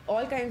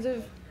all kinds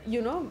of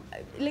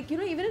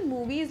even in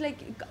movies, like,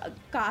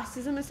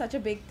 casteism is such a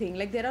big thing.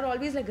 Like, there are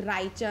always, like,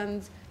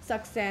 Raichans,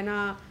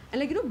 Saxena, and,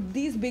 like,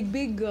 these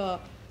big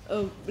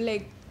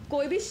like,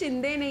 कोई भी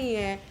शिंदे नहीं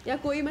है, या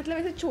कोई मतलब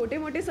ऐसे छोटे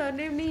मोटे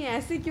सरनेम नहीं है,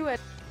 ऐसे क्यों है?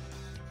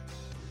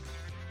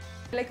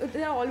 Like,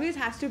 there always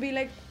has to be,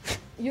 like,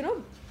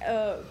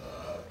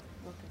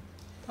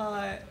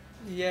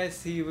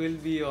 Yes, he will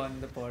be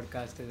on the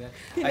podcast as well.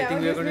 He I never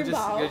think we're gives going to me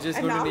just bow, we're just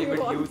and going to now name he it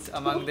wants youth to.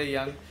 among the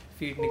young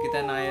feet,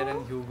 Nikitha Nair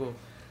and Hugo.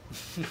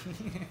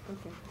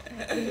 Okay.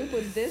 Will you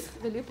put this?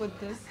 Will you put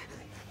this?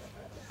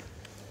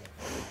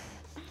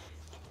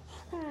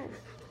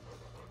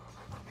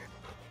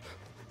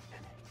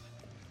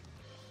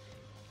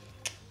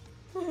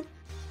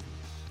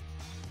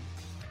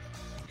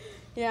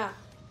 Yeah.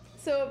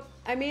 So,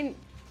 I mean,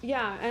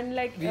 yeah, and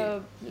like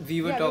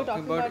We were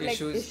talking about like,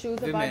 issues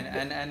about women,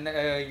 and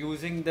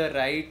using the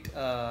right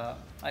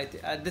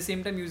at the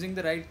same time using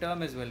the right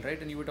term as well,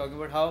 right? And you were talking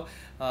about how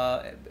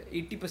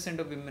 80%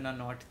 of women are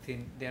not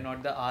thin, they are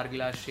not the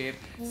hourglass shape.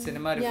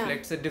 Cinema Yeah.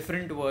 reflects a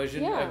different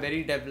version, Yeah. a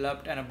very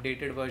developed and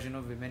updated version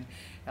of women,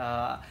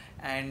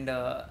 and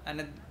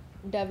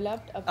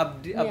developed,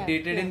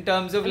 updated in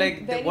terms of, And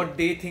like, very- what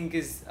they think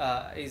is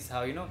how is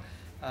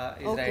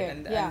Okay, right,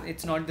 and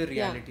it's not the Yeah.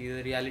 reality.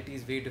 The reality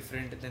is way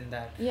different than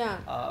that.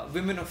 Yeah.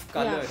 Women of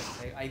color,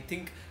 Yeah. I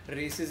think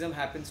racism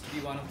happens to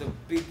be one of the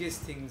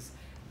biggest things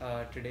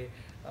today.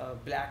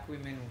 Black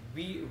women,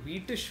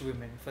 wheatish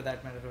women, for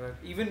that matter of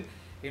fact. Even,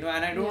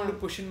 and I don't want to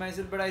Yeah. push in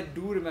myself, but I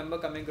do remember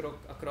coming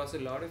across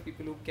a lot of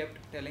people who kept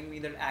telling me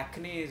that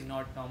acne is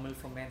not normal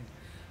for men.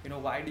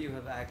 Why do you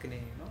have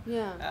acne?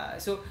 Yeah.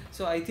 So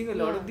I think a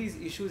lot of Yeah. these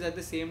issues at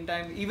the same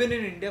time, even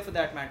in India, for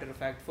that matter of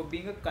fact, for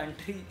being a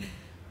country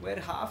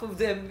where half of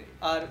them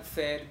are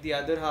fair, the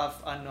other half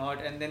are not,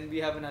 and then we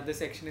have another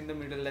section in the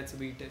middle that's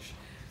wheatish.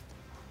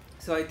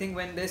 So I think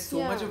when there's so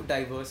Yeah. much of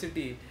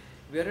diversity,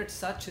 we are at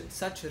such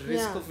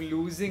risk Yeah. of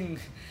losing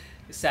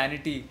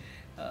sanity,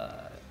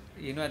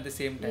 at the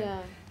same time.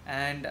 Yeah.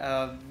 And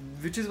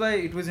which is why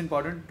it was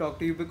important to talk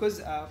to you,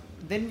 because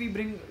then we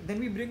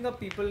bring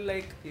up people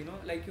like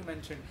like you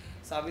mentioned,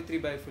 Savitri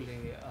Bai Phule,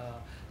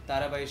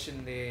 Tarabai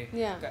Shinde.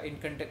 Yeah. In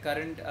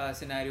current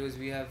scenarios,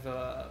 we have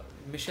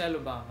Michelle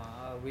Obama,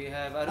 we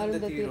have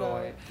Arundhati Arundhati Roy.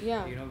 Roy.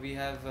 Yeah. We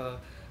have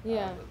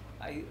Yeah.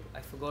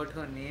 I forgot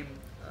her name.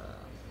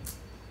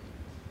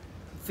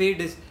 Faye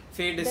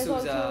There's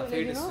also,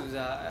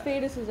 D'Souza. like, Faye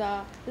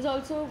D'Souza. There's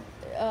also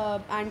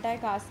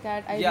anti-caste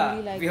cat. I Yeah,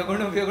 really like we are her.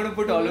 gonna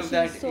put You all know, of she's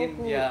that so in.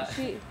 cool. Yeah.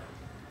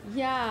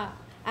 Yeah,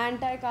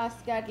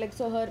 anti-caste cat. Like,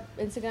 so her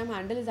Instagram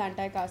handle is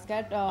anti-caste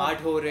cat. Art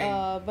Horing.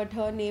 But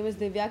her name is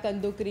Divya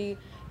Kandukri.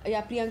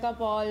 Yeah, Priyanka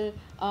Paul,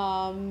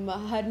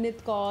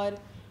 Harnit Kaur,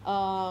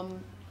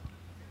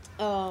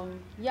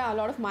 yeah, a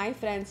lot of my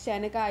friends,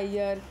 Chanika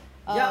Iyer,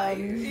 Yeah,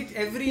 you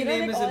every know,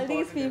 name like is all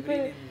these important. Every people.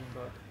 name is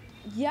important.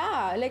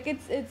 Yeah, like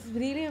it's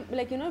really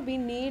like, you know, we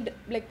need,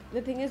 like,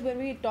 the thing is, when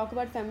we talk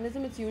about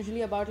feminism, it's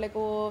usually about like,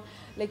 oh,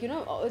 like, you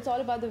know, it's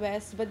all about the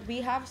West, but we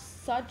have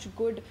such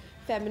good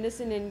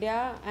feminists in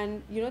India,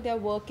 and you know, they're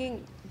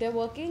working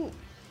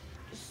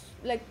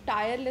like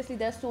tirelessly.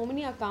 There's so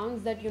many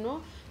accounts that, you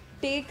know,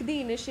 take the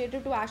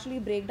initiative to actually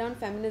break down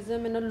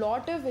feminism and a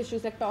lot of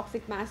issues like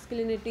toxic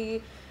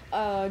masculinity,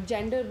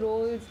 gender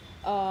roles,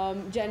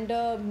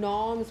 gender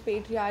norms,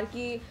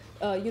 patriarchy,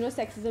 you know,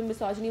 sexism,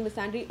 misogyny,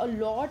 misandry, a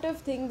lot of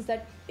things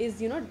that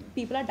is, you know,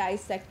 people are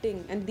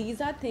dissecting, and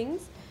these are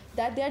things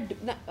that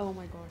oh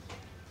my god,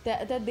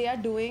 that they are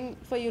doing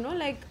for, you know,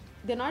 like,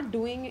 they're not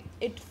doing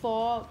it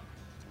for,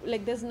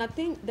 like, there's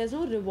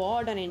no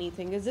reward on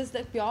anything. It's just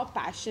like pure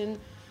passion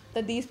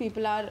that these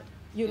people are,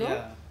 you know,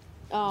 Yeah.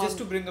 Just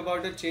to bring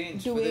about a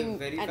change for the doing.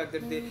 very And fact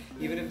that they,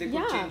 even if they could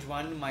yeah, change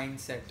one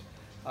mindset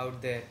out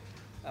there,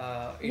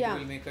 it yeah,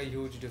 will make a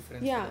huge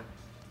difference for yeah, them,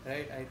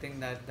 right? I think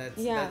that's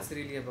yeah. that's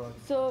really about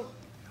So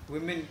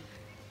women.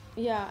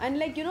 yeah, and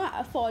like, you know,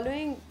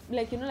 following,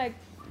 like, you know,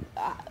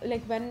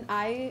 like when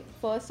I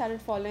first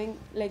started following,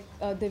 like,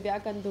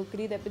 Divya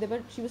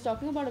Kandukri, she was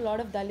talking about a lot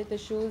of Dalit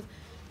issues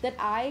that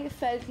I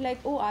felt like,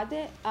 oh,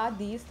 are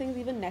these things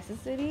even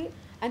necessary?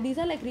 And these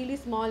are like really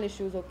small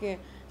issues, okay?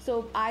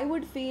 So I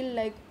would feel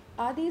like,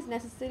 are these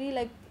necessary?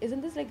 Like,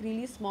 isn't this like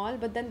really small?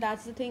 But then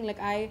that's the thing, like,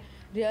 I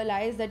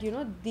realized that, you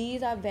know,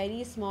 these are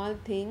very small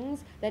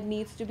things that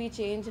needs to be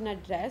changed and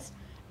addressed,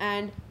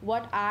 and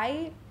what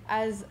I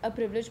as a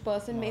privileged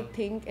person may Small.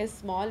 think is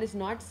small is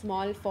not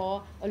small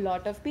for a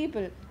lot of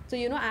people. So,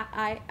 you know,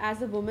 I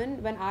as a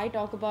woman, when I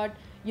talk about,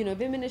 you know,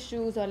 women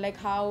issues, or like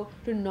how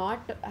to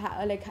not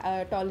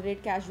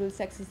tolerate casual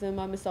sexism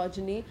or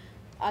misogyny,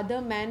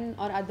 other men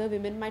or other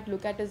women might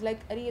look at as like,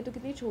 अरे ये तो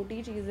कितनी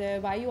छोटी चीज़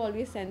है, why you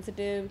always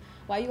sensitive,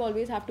 why you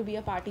always have to be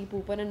a party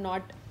pooper and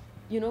not,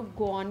 you know,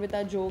 go on with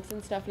our jokes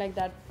and stuff like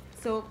that.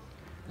 So,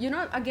 you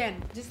know,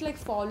 again, just like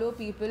follow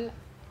people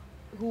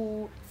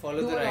who Follow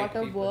do the a right lot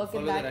of people, work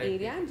in follow the that right area,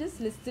 people. and just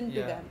listen to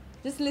Yeah. them.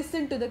 Just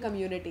listen to the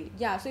community.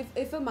 Yeah, so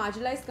if a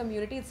marginalized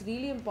community, it's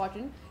really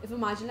important. If a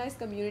marginalized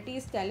community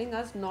is telling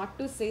us not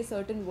to say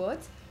certain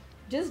words,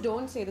 just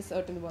don't say the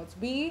certain words.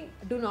 We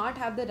do not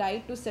have the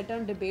right to sit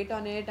and debate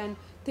on it and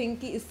think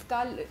कि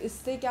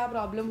इससे क्या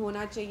problem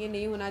होना चाहिए,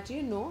 नहीं होना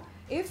चाहिए. No.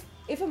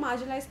 If a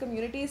marginalized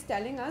community is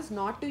telling us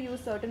not to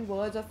use certain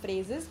words or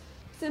phrases,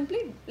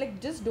 simply,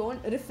 like, just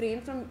don't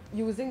refrain from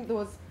using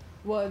those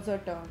words or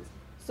terms.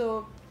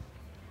 So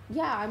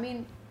yeah, I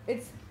mean,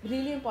 it's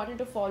really important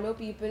to follow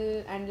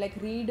people and like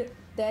read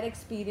their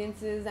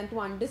experiences and to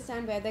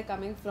understand where they're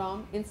coming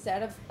from,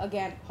 instead of,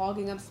 again,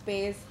 hogging up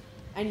space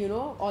and, you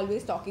know,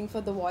 always talking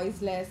for the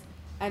voiceless,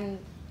 and,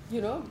 you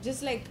know,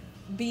 just like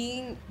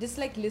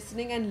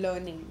listening and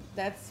learning.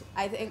 That's,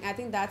 I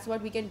think that's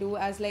what we can do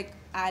as like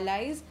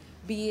allies,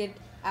 be it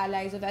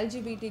allies of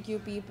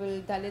LGBTQ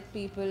people, Dalit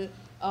people,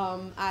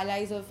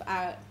 allies of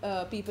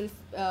people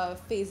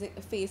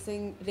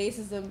facing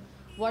racism.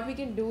 What we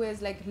can do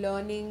is like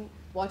learning,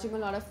 watching a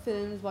lot of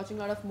films, watching a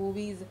lot of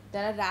movies.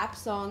 There are rap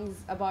songs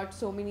about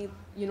so many,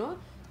 you know,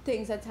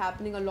 things that's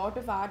happening, a lot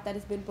of art that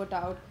has been put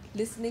out,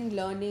 listening,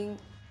 learning,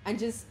 and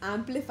just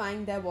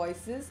amplifying their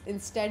voices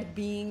instead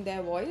being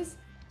their voice.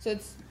 So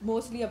it's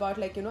mostly about,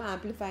 like, you know,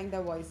 amplifying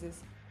their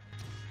voices.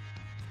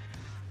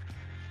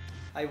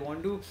 I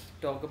want to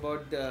talk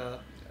about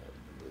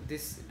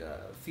this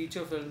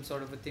feature film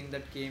sort of a thing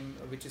that came,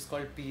 which is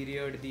called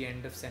Period, the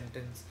End of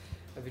Sentence,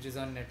 which is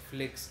on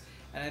Netflix.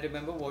 And I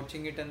remember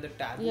watching it, and the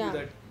taboo Yeah.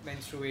 that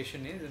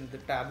menstruation is, and the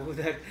taboo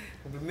that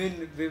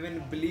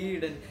women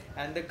bleed,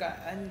 and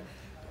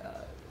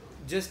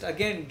just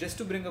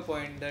to bring a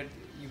point that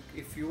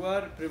if you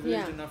are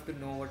privileged Yeah. enough to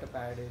know what a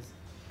pad is,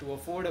 to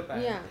afford a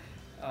pad,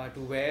 Yeah.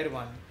 to wear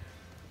one,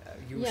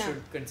 you Yeah.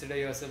 should consider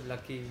yourself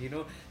lucky,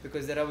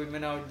 because there are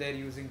women out there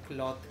using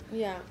cloth,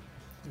 Yeah.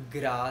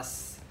 grass,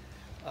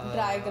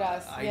 Dry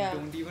grass, I yeah.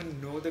 don't even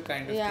know the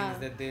kind of Yeah. things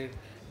that they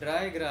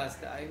dry grass.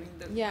 I mean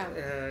the Yeah.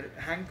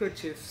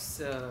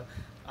 handkerchiefs.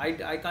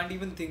 I can't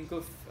even think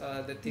of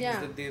the things Yeah.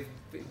 that they've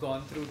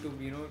gone through to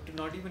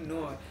not even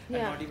know, and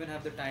Yeah. not even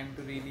have the time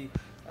to really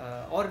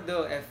or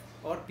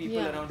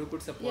people Yeah. around who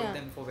could support Yeah.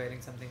 them for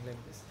wearing something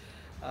like this.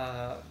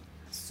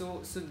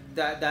 So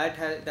that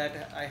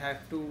I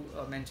have to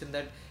mention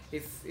that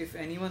if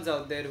anyone's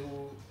out there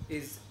who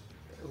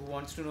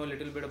wants to know a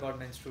little bit about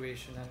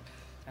menstruation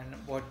and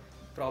what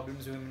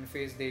problems women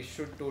face, they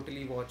should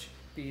totally watch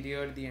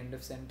Period, the End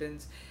of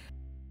Sentence.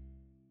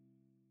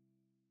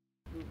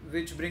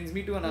 Which brings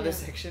me to another Yeah.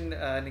 section,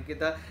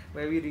 Nikitha,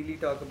 where we really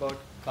talk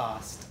about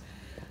caste.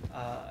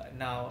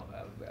 now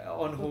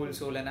on whole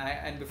soul.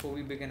 And before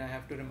we begin, I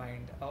have to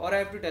remind, or I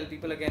have to tell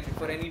people again,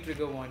 for any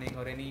trigger warning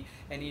or any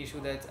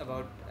issue that's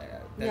about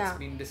that's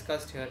been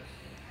discussed here,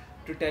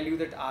 to tell you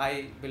that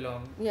I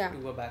belong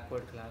to a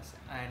backward class,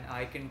 and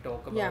I can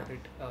talk about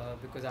it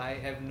because I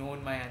have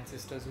known my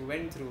ancestors who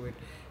went through it,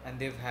 and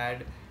they've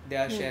had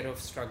their share of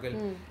struggle,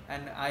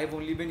 and I've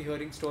only been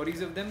hearing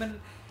stories of them,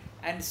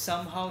 and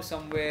somehow,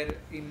 somewhere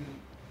in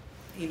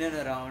and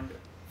around,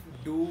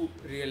 do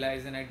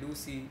realize, and I do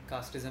see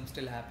casteism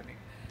still happening,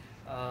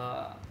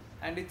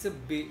 and it's a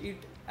big,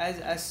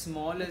 as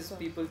small as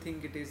people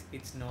think it is.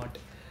 It's not.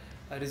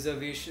 A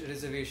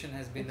reservation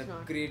has been the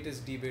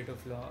greatest debate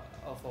of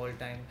all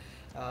time.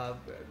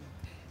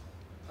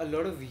 A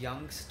lot of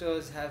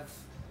youngsters have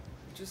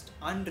just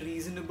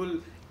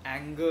unreasonable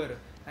anger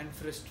and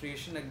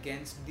frustration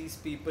against these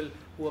people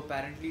who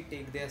apparently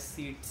take their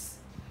seats,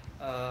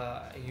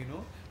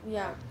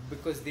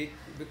 because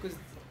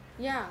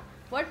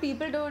what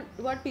people don't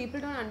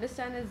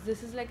understand is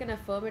this is like an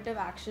affirmative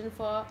action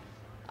for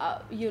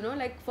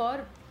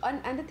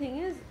and the thing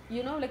is,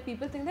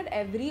 people think that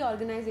every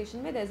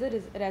organization where there's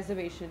a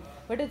reservation,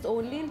 but it's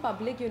only in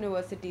public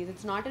universities,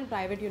 it's not in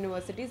private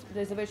universities.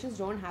 Reservations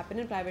don't happen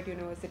in private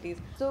universities.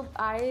 So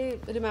I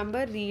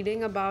remember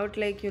reading about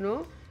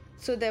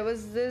so there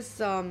was this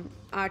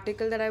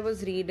article that I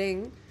was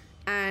reading,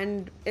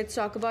 and it's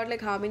talk about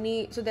how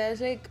many, so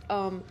there's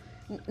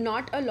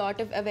not a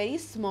lot of, a very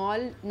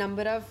small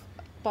number of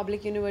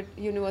public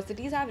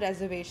universities have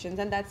reservations,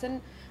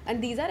 and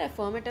these are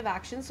affirmative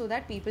actions so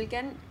that people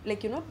can,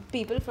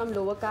 people from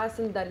lower castes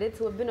and Dalits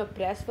who have been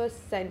oppressed for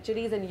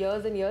centuries and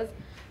years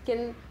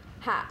can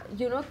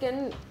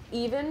can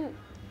even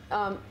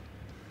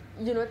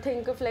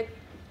think of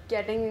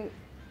getting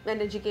an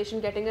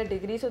education, getting a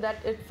degree, so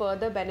that it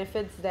further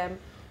benefits them,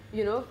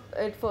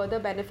 it further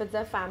benefits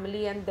their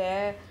family and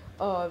their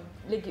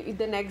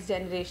the next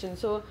generation.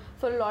 So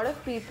for a lot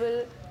of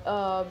people,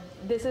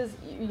 this is,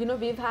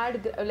 we've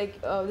had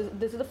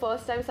this is the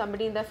first time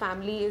somebody in their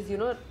family is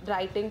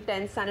writing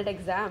 10th standard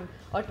exam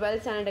or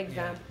 12th standard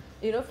exam,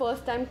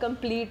 first time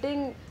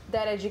completing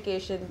their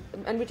education,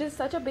 and which is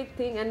such a big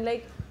thing. And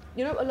a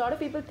lot of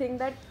people think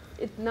that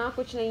itna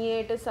kuch nahi hai,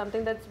 it is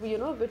something that's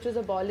which was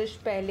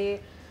abolished pehle,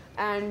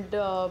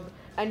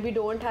 and we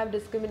don't have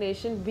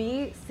discrimination.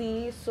 We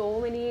see so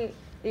many,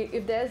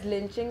 if there's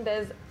lynching,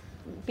 there's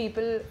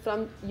people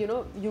from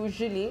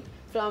usually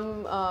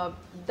from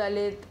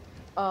Dalit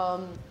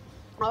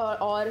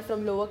or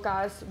from lower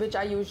castes, which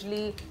are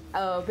usually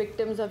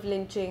victims of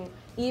lynching.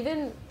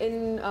 Even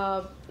in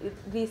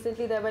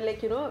recently there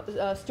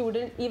were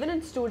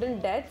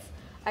student deaths.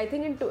 I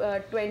think in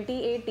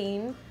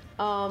 2018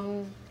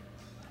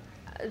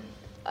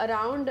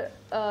 around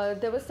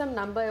there was some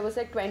number, it was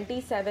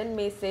 27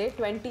 may say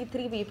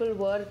 23 people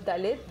were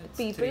Dalit,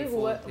 people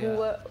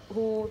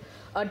who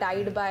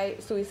died by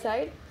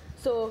suicide.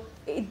 So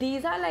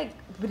these are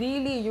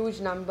really huge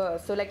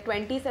numbers. So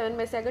 27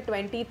 may say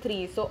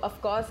 23. So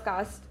of course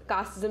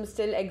casteism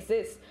still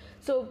exists.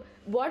 So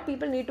what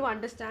people need to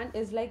understand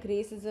is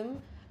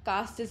racism,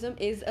 casteism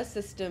is a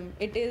system.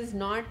 It is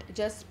not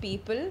just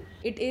people.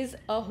 It is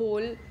a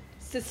whole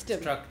system.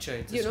 Structure.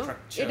 It's a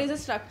structure. It is a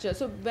structure.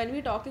 So when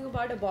we're talking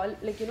about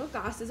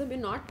casteism, we're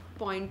not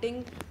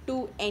pointing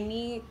to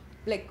any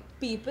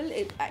people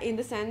in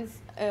the sense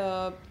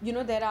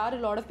there are a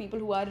lot of people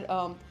who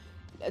are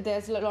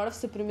there's a lot of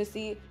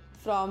supremacy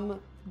from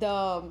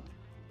the,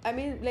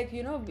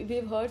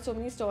 we've heard so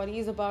many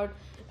stories about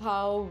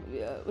how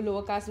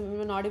lower caste women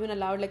were not even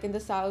allowed in the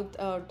south,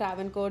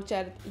 Travancore,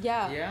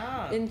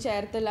 in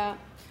Chertala.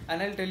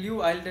 And I'll tell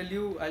you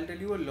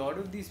a lot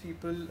of these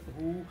people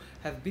who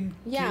have been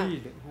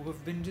killed, who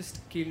have been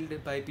just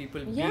killed by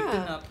people,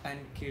 beaten up and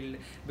killed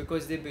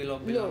because they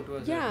belong to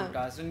a certain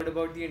caste. And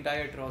about the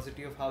entire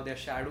atrocity of how their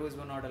shadows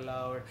were not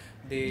allowed.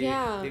 They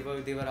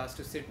were asked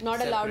to sit not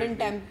separately. Allowed in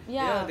temp.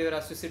 They were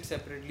asked to sit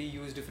separately,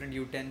 use different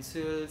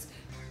utensils.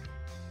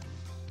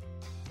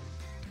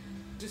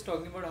 Just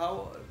talking about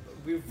how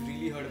we've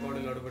really heard about a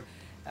lot about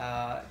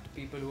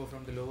people who are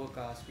from the lower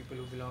caste, people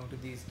who belong to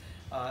these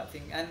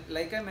things, and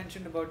like I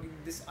mentioned about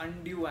this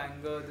undue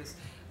anger,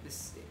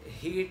 this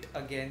hate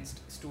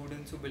against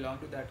students who belong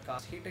to that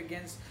caste, hate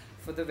against,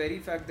 for the very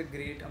fact that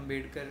great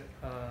Ambedkar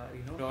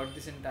brought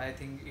this entire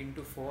thing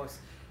into force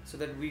so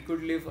that we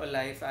could live a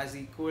life as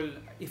equal,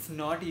 if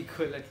not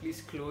equal, at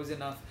least close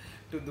enough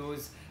to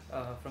those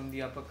from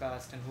the upper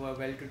caste and who are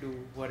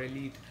well-to-do, who are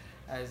elite,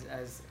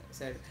 as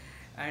said.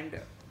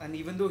 And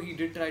even though he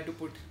did try to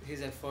put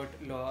his effort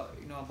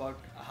about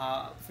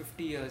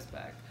 50 years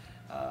back,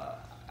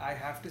 I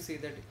have to say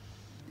that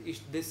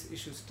this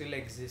issue still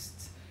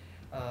exists,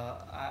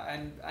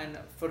 and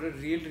for a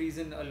real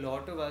reason. A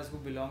lot of us who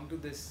belong to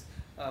this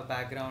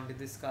background,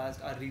 this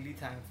caste, are really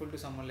thankful to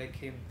someone like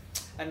him,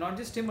 and not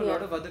just him, a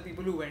lot of other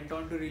people who went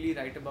on to really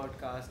write about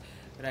caste,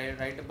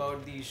 write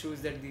about the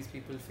issues that these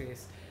people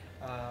face,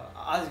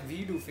 as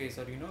we do face,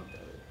 or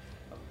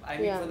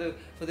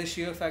for the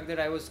sheer fact that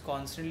I was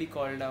constantly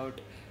called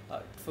out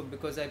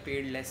because I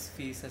paid less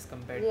fees as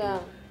compared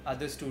to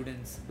other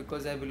students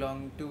because I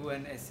belong to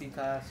an SC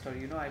caste, or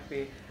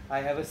I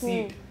have a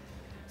seat.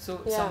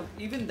 So Yeah.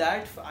 even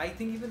that, I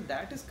think even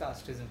that is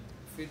casteism.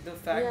 With the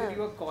fact that Yeah.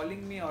 you are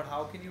calling me out,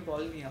 how can you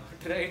call me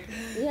out, right?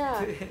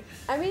 Yeah,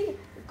 I mean,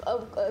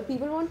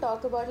 people won't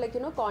talk about like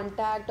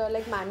contact or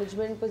like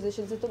management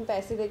positions. So तुम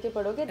पैसे देके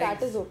पढ़ोगे,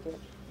 that is okay.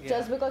 Yeah.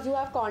 Just because you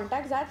have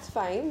contacts, that's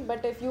fine.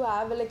 But if you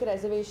have like a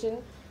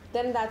reservation,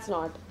 then that's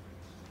not.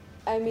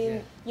 I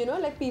mean,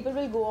 like people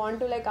will go on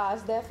to like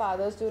ask their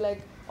fathers to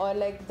like, or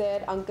like their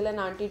uncle and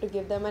auntie to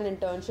give them an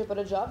internship or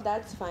a job.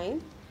 That's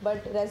fine.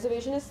 But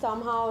reservation is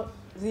somehow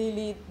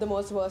really the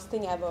most worst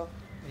thing ever.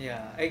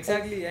 Yeah,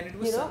 exactly, and it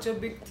was you know- such a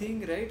big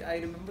thing, right? I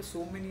remember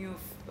so many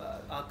of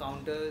our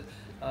counters,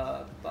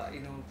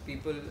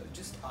 people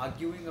just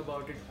arguing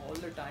about it all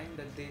the time.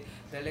 That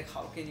they're like,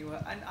 how can you?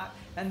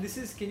 And this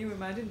is, can you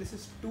imagine? This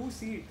is 2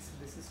 seats.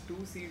 This is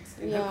 2 seats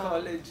in a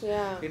college,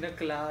 in a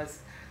class,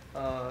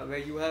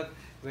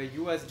 where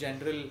you as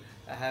general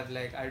have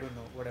like, I don't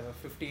know, whatever,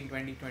 15,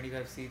 20,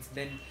 25 seats.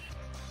 Then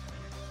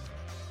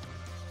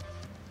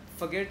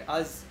forget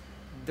us,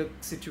 the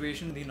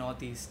situation in the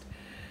Northeast.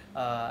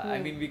 I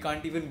mean, we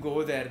can't even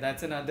go there.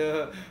 That's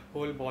another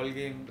whole ball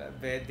game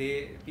where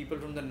people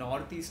from the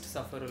Northeast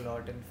suffer a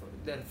lot, and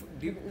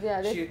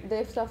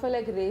they suffer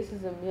like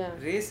racism. Yeah,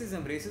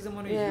 racism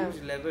on a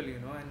huge level,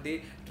 and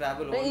they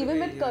travel all like the even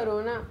way with here.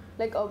 Corona,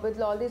 like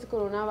with all these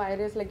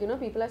coronavirus, like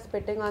people are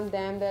spitting on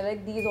them. They're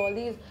like all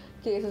these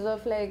cases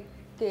of like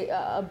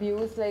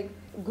abuse like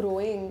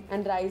growing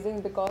and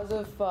rising because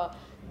of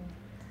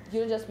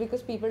just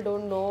because people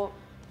don't know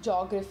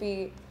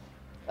geography.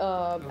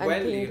 And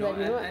Well, think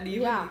that, and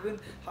even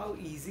how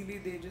easily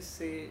they just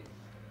say,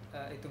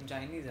 "Tum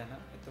Chinese hai na?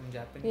 Tum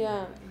Japanese."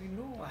 Yeah.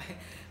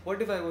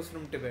 What if I was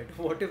from Tibet?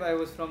 What if I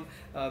was from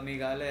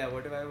Meghalaya?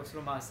 What if I was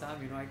from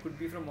Assam? I could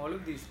be from all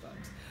of these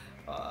parts.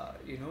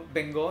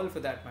 Bengal for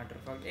that matter.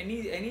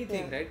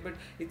 Anything, right? But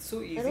it's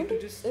so easy to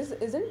just.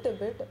 Isn't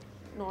Tibet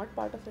not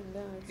part of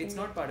India? It's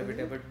not part of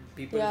India, but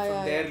people Yeah, from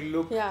yeah, there yeah.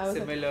 look Yeah.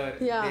 similar.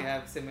 Yeah. They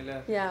have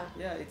similar. Yeah.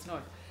 Yeah, it's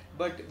not.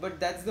 But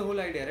that's the whole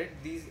idea, right?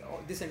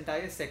 This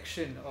entire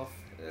section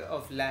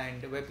of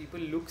land where people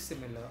look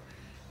similar,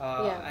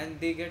 and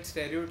they get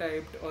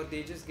stereotyped, or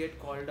they just get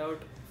called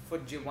out for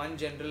one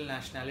general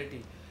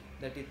nationality,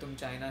 that tum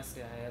China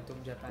se hai, ya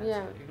tum Japan se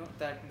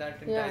hai.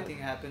 That entire thing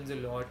happens a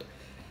lot,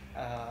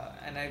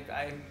 and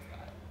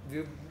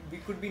we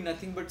could be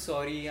nothing but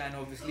sorry, and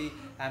obviously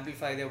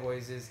amplify their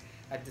voices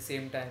at the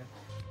same time.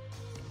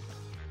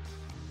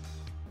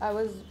 I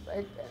was,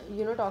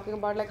 talking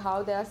about like how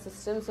there are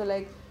systems. So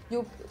like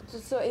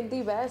so in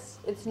the West,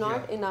 it's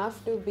not enough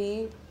to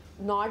be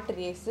not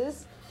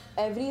racist.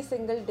 Every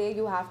single day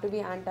you have to be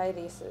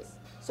anti-racist.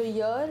 So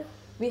here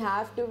we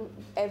have to,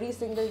 every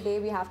single day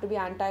we have to be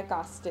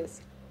anti-casteist.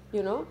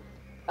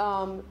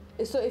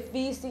 So if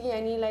we see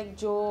any like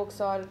jokes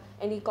or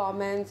any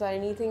comments or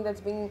anything that's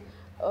being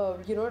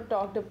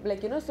talked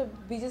like so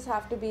we just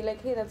have to be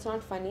like, hey, that's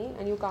not funny,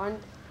 and you can't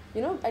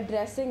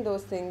addressing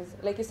those things,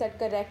 like you said,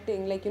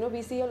 correcting, like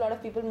we see a lot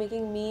of people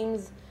making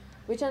memes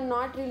which are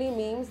not really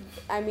memes.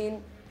 I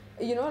mean,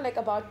 like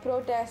about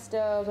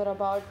protesters or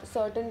about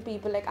certain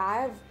people. Like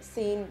I've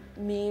seen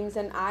memes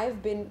and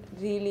I've been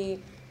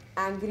really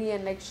angry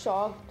and like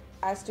shocked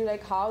as to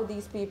like how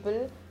these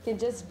people can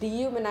just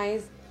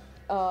dehumanize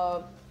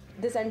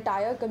this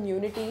entire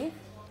community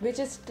which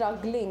is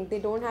struggling. They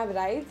don't have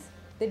rights.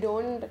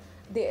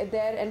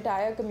 Their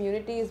entire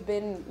community has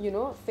been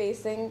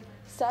facing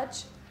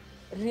such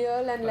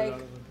real and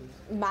like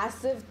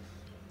massive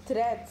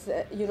threats.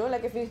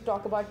 Like if we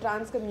talk about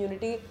trans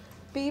community,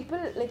 people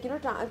like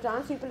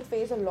trans people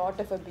face a lot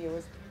of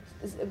abuse.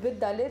 With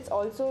Dalits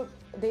also,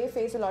 they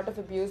face a lot of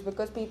abuse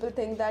because people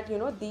think that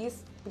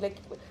these, like,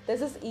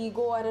 there's this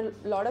ego and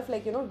a lot of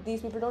like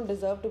these people don't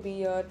deserve to be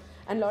here,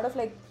 and a lot of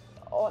like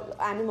all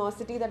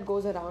animosity that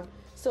goes around.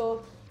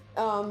 So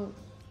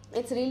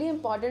it's really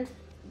important.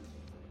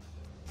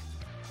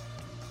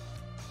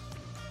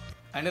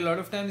 And a lot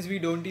of times we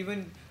don't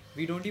even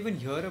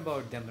hear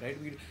about them, right?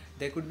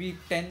 There could be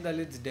 10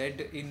 Dalits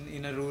dead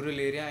in a rural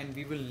area, and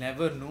we will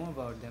never know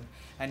about them,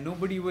 and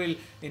nobody will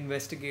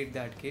investigate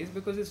that case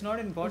because it's not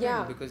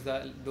important, because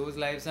those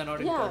lives are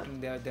not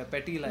important. They're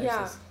petty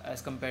lives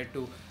as compared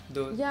to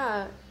those.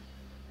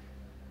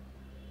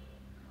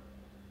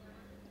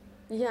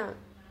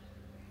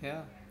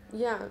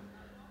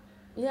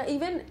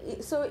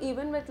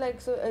 Even with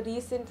like,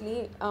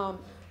 recently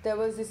there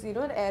was this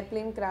an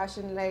airplane crash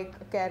in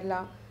like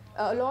Kerala.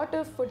 A lot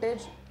of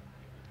footage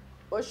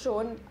was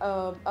shown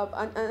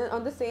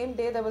on the same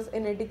day. There was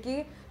in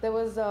Idiki, there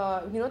was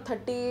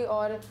 30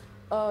 or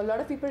a lot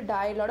of people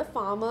died, a lot of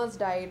farmers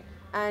died,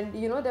 and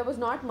there was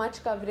not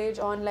much coverage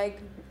on like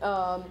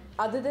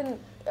other than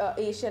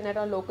Asianet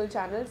or local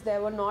channels.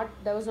 There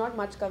was not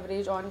much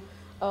coverage on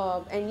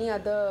any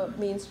other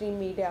mainstream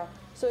media.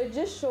 So it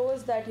just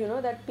shows that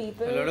that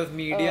people, a lot of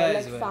media like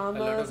as well.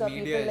 farmers or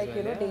people like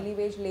well, daily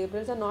wage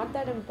laborers are not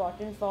that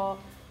important for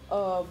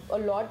a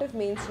lot of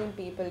mainstream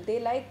people. They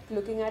like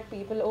looking at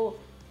people, oh,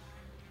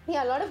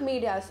 Yeah, a lot of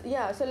medias.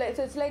 Yeah, so like,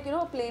 so it's like, you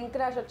know, plane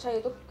crash. अच्छा,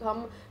 ये तो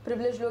हम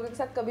privileged लोगों के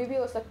साथ कभी भी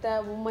हो सकता है.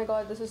 Oh my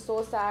God, this is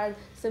so sad.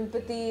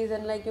 Sympathies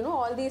and like, you know,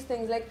 all these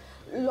things. Like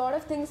a lot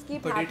of things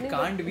keep But happening. it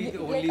can't be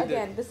only like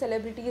again the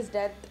celebrity's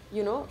death.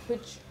 You know,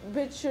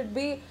 which should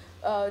be.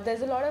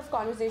 There's a lot of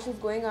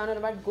conversations going on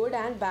about good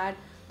and bad.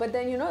 But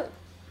then, you know,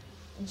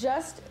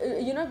 just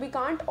you know, we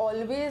can't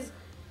always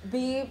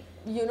be,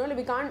 you know,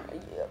 we can't.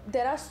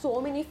 There are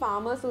so many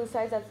farmer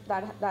suicides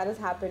that has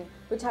happened,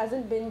 which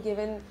hasn't been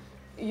given,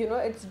 you know,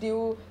 its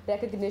due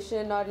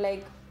recognition, or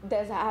like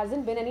there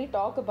hasn't been any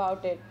talk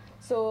about it.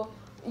 So,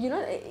 you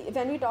know,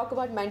 when we talk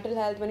about mental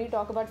health, when we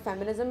talk about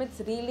feminism,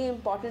 it's really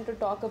important to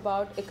talk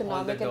about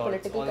economic and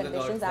political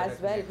conditions as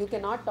well. You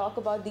cannot talk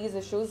about these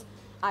issues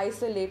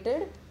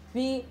isolated.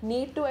 We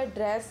need to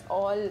address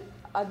all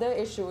other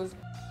issues.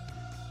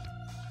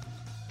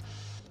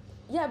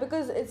 Yeah,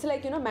 because it's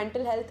like, you know,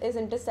 mental health is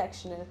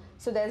intersectional.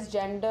 So there's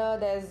gender,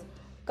 there's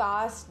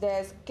caste,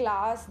 there's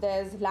class,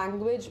 there's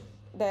language,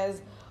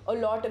 there's a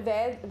lot.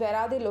 Where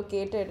are they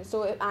located?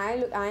 So if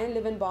I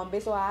live in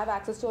Bombay, so I have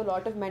access to a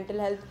lot of mental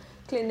health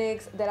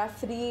clinics. There are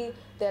free,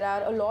 there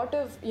are a lot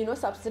of, you know,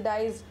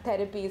 subsidized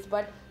therapies.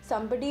 But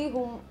somebody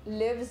who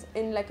lives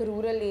in like a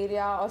rural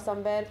area or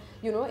somewhere,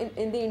 you know,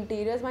 in the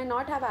interiors might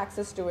not have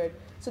access to it.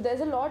 So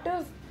there's a lot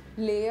of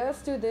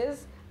layers to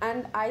this.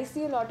 And I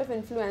see a lot of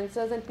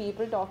influencers and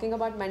people talking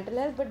about mental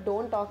health, but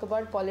don't talk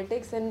about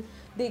politics and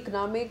the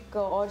economic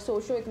or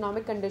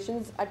socio-economic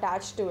conditions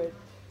attached to it.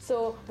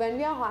 So when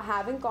we are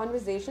having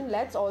conversation,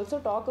 let's also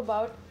talk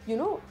about, you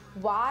know,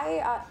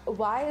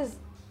 why is,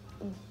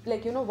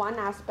 like, you know, one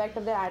aspect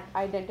of their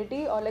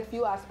identity, or like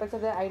few aspects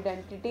of their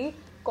identity,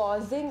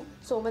 causing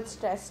so much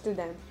stress to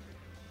them.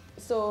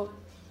 So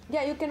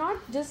yeah, you cannot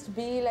just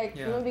be like,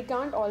 you know, we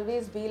can't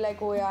always be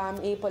like, oh yeah, I'm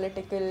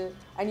apolitical,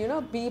 and, you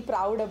know, be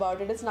proud about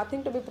it. It's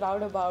nothing to be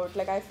proud about.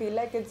 Like, I feel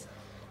like it's,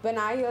 when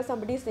I hear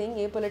somebody saying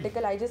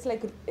apolitical, I just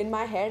like, in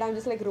my head, I'm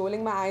just like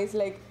rolling my eyes,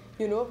 like,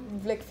 you know,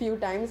 like few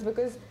times,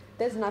 because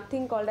there's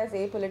nothing called as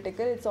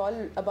apolitical. It's all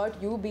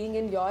about you being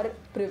in your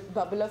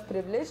bubble of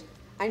privilege,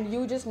 and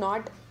you just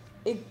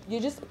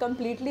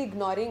completely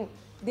ignoring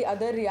the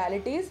other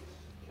realities,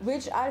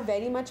 which are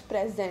very much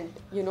present,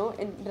 you know.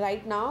 And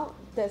right now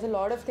there's a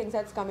lot of things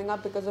that's coming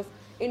up because of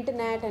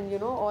internet, and, you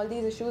know, all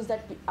these issues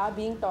that are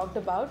being talked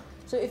about.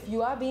 So if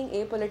you are being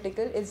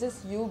apolitical, it's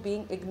just you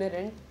being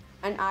ignorant.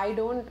 And I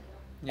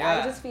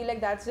just feel like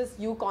that's just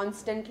you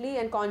constantly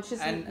and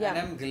consciously. And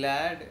I'm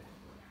glad.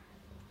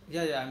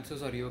 I'm so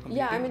sorry, you were completely.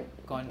 Yeah, I mean,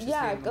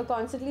 consciously.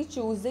 constantly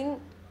choosing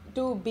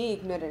to be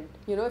ignorant.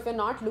 You know, if you're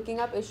not looking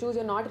up issues,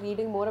 you're not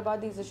reading more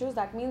about these issues,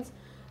 that means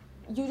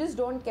you just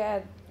don't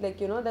care. Like,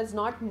 you know, there's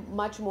not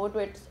much more to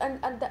it. And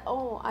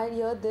I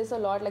hear this a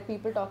lot. Like,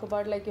 people talk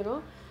about, like, you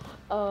know,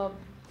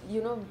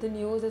 the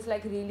news is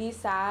like really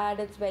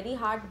sad. It's very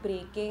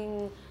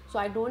heartbreaking. So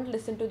I don't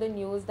listen to the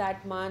news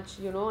that much.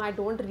 You know, I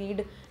don't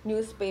read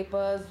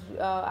newspapers.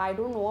 I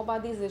don't know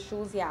about these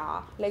issues.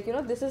 Yeah, like, you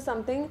know, this is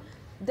something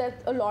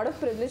that a lot of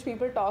privileged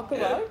people talk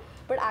about.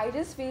 But I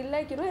just feel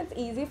like, you know, it's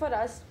easy for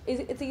us.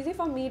 It's easy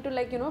for me to,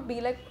 like, you know,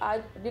 be like,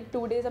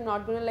 2 days I'm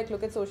not going to like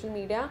look at social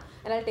media,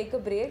 and I'll take a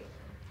break.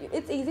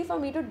 It's easy for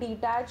me to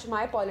detach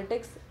my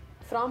politics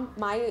from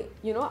my,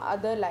 you know,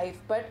 other life.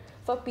 But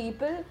for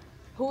people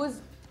whose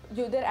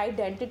their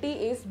identity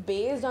is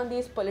based on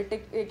these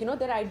politics, like, you know,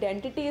 their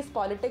identity is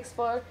politics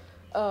for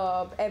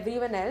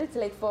everyone else,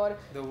 like for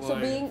the world, so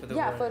being for the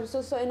yeah world.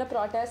 for so in a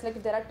protest, like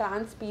if there are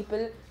trans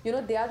people, you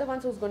know, they are the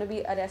ones who's going to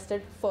be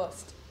arrested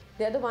first.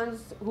 They're the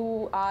ones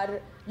who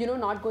are, you know,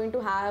 not going to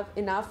have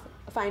enough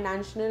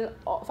financial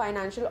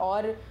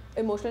or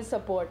emotional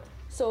support.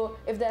 So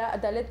if there are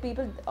Dalit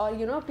people, or,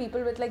 you know,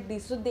 people with like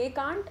these, so they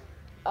can't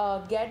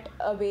get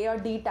away or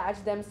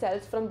detach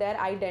themselves from their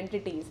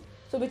identities.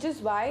 So which is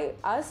why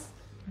us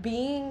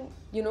being,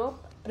 you know,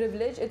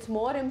 privileged, it's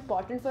more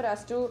important for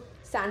us to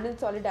stand in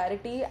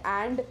solidarity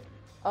and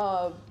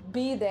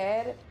be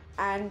there,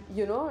 and,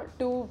 you know,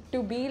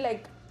 to be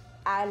like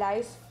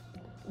allies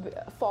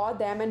for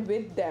them and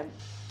with them.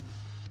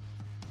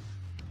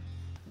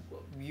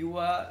 You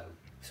are,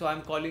 so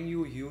I'm calling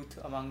you youth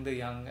among the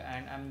young,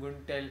 and I'm going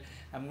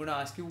to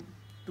ask you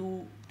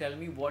to tell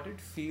me what it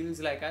feels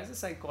like as a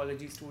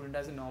psychology student,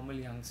 as a normal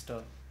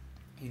youngster,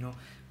 you know,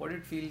 what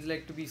it feels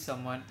like to be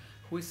someone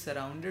who is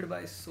surrounded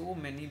by so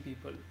many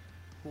people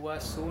who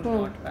are so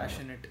not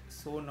passionate,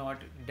 so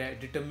not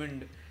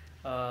determined,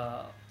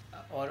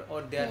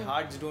 or their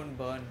hearts don't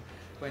burn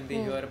when they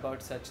hear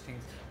about such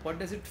things. What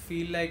does it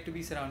feel like to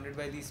be surrounded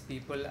by these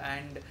people,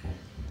 and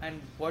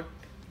what,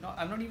 no,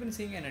 I'm not even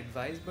saying an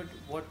advice, but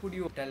what would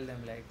you tell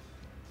them? Like,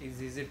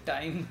 is it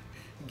time?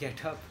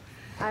 Get up.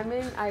 I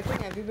mean, I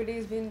think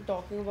everybody's been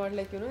talking about,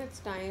 like, you know, it's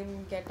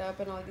time, get up,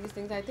 and all these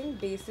things. I think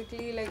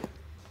basically, like,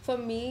 for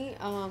me,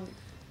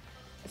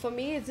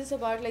 it's just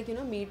about, like, you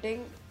know,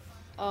 meeting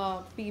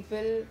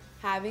people,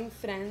 having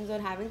friends or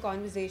having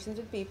conversations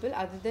with people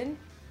other than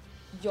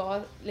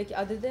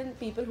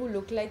people who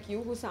look like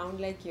you, who sound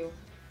like you.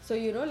 So,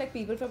 you know, like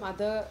people from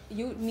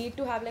you need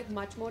to have like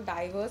much more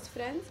diverse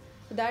friends,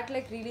 that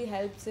like really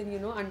helps in, you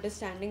know,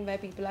 understanding where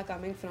people are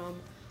coming from,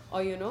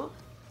 or, you know,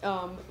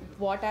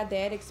 what are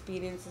their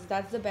experiences.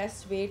 That's the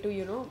best way to,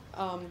 you know,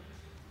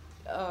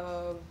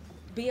 uh,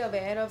 be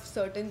aware of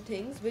certain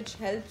things, which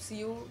helps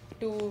you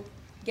to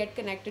get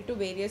connected to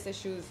various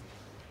issues.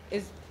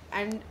 Is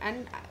and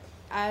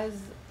as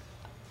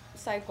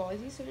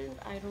psychology student,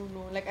 I don't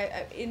know, like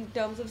I in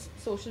terms of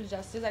social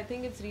justice, I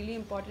think it's really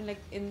important,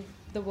 like in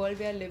the world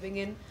we are living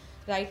in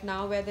right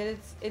now, whether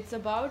it's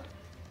about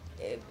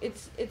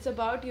it's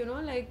about, you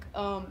know, like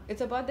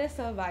it's about their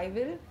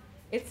survival.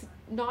 It's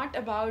not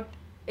about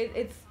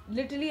it's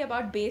literally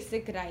about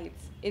basic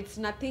rights. It's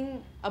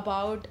nothing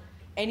about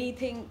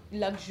anything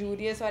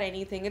luxurious or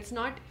anything. It's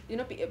not, you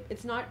know,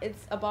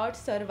 it's about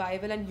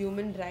survival and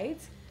human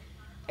rights.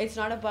 It's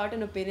not about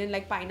an opinion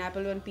like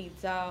pineapple on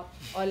pizza,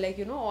 or like,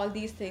 you know, all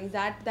these things.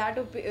 That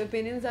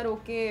opinions are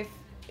okay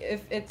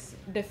if it's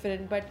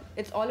different, but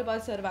it's all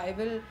about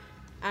survival.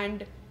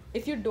 And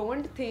if you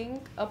don't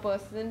think a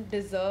person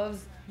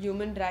deserves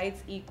human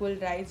rights, equal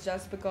rights,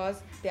 just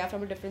because they are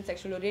from a different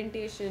sexual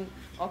orientation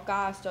or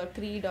caste or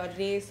creed or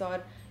race,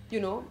 or, you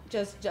know,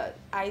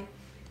 I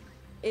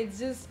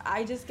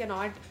just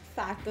cannot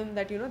fathom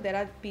that, you know, there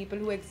are people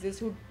who exist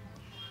who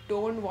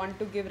don't want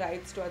to give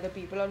rights to other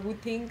people, or who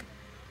think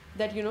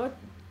that, you know,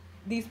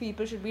 these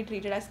people should be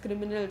treated as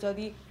criminals, or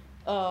the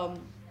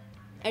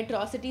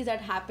atrocities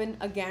that happen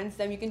against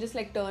them, you can just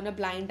like turn a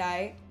blind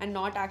eye and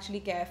not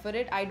actually care for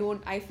it.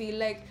 I feel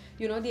like,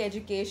 you know, the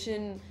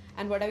education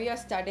and whatever you're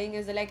studying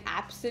is like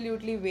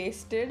absolutely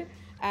wasted.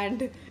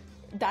 And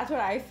that's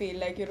what I feel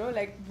like, you know,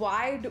 like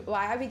why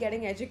are we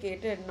getting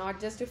educated? Not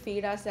just to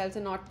feed ourselves,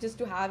 and not just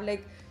to have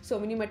like so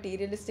many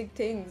materialistic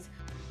things.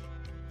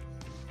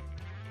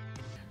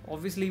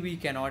 Obviously we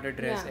cannot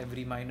address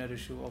every minor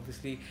issue.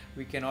 Obviously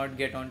we cannot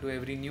get onto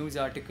every news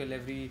article,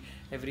 every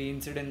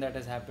incident that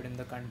has happened in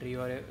the country,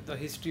 or the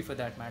history for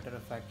that matter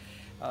of fact.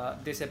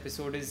 This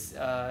episode is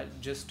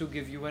just to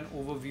give you an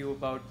overview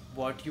about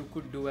what you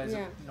could do as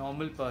a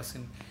normal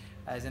person,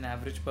 as an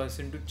average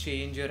person, to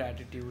change your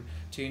attitude,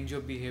 change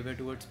your behavior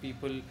towards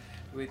people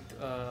with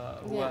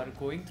who are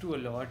going through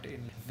a lot.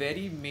 In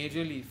very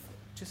majorly,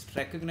 just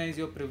recognize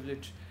your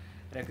privilege,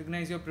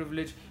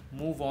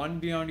 move on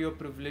beyond your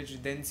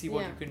privilege, then see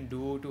what you can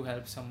do to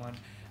help someone.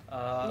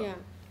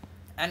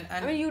 And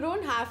I mean, you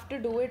don't have to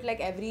do it like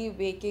every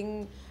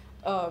waking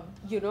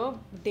you know,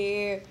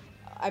 day,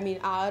 I mean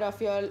hour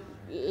of your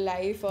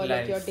life, or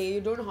like your day.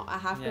 You don't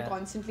have to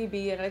constantly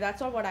be, like, that's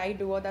not what I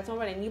do, or that's not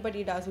what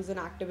anybody does who's an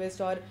activist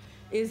or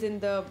is in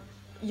the,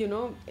 you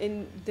know,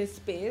 in this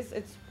space.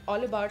 It's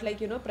all about,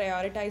 like, you know,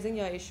 prioritizing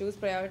your issues.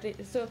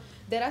 So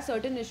there are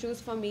certain issues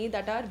for me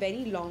that are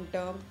very long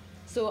term.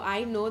 So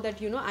I know that,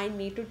 you know, I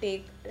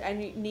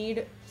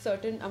need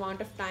certain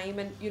amount of time,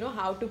 and, you know,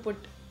 how to put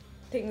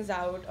things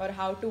out or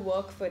how to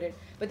work for it.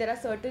 But there are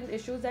certain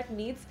issues that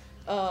needs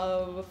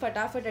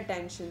fatafat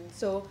attention.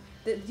 So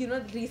you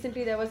know,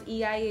 recently there was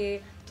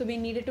EIA, so we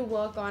needed to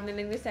work on, and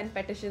then we sent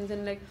petitions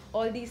and like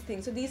all these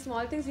things. So these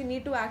small things you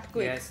need to act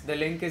quick. Yes, the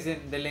link is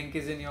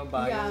in your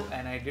bio,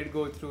 and I did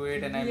go through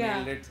it, and I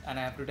mailed it, and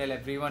I have to tell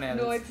everyone else.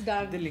 No, it's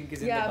done. The link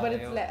is in the bio. But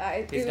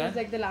it was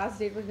like the last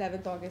date was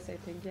 11th August, I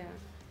think.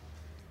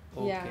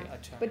 Okay,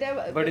 Achha.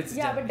 But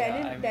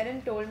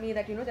Darren told me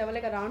that, you know, there were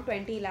like around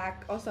 20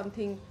 lakh or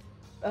something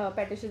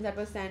petitions that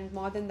were sent,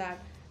 more than that.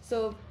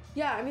 So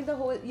yeah, I mean, the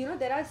whole, you know,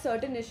 there are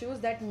certain issues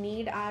that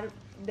we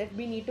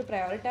need to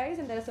prioritize,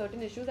 and there are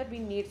certain issues that we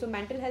need. So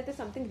mental health is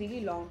something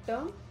really long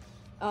term,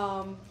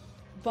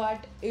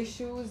 but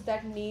issues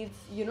that needs,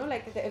 you know,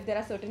 like if there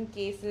are certain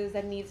cases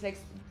that needs like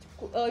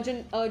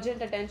urgent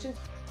attention.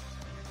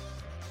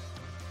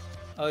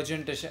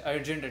 Urgent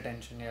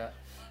attention, yeah.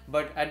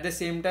 But at the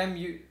same time,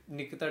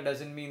 Nikitha,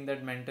 doesn't mean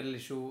that mental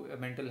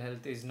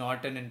health is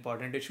not an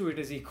important issue. It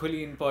is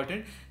equally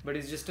important, but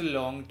it's just a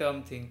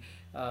long-term thing.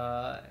 You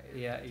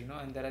know,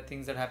 and there are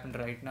things that happen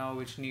right now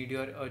which need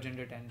your urgent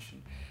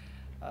attention.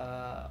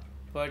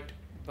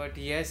 But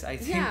yes, I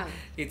think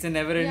it's a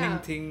never-ending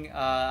thing.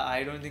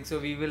 I don't think so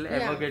we will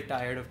ever get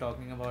tired of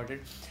talking about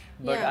it.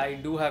 But I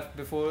do have,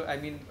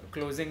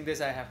 closing this,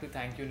 I have to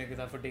thank you,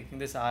 Nikitha, for taking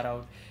this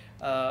hour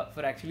out,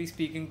 for actually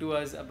speaking to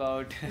us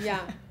about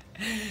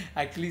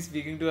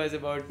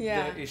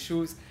the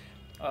issues,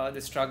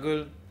 the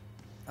struggle,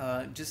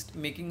 just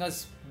making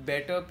us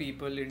better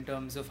people in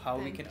terms of how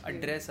we can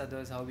address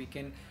others, how we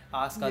can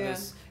ask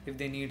others if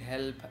they need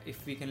help,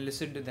 if we can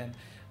listen to them.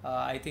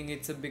 I think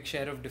it's a big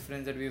share of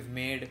difference that we've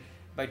made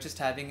by just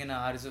having an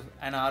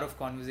hour of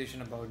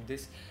conversation about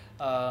this.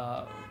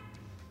 I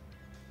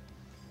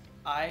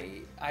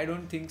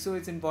don't think so.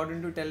 It's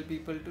important to tell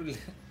people to,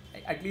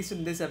 at least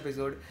in this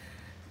episode,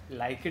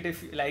 like it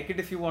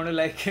if you want to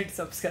like it,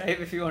 subscribe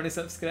if you want to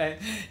subscribe,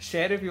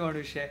 share if you want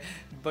to share,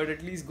 but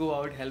at least go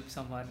out, help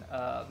someone,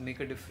 make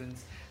a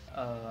difference,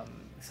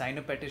 sign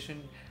a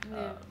petition,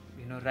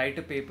 write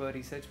a paper,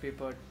 research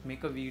paper,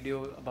 make a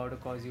video about a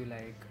cause you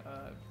like,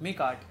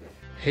 make art.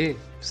 Hey,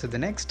 so the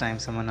next time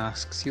someone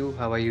asks you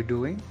how are you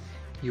doing,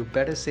 you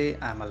better say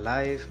I'm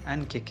alive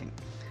and kicking.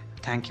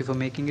 Thank you for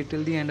making it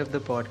till the end of the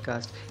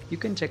podcast. You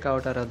can check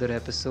out our other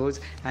episodes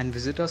and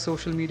visit our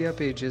social media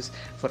pages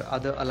for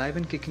other alive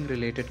and kicking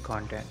related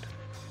content.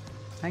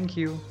 Thank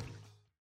you.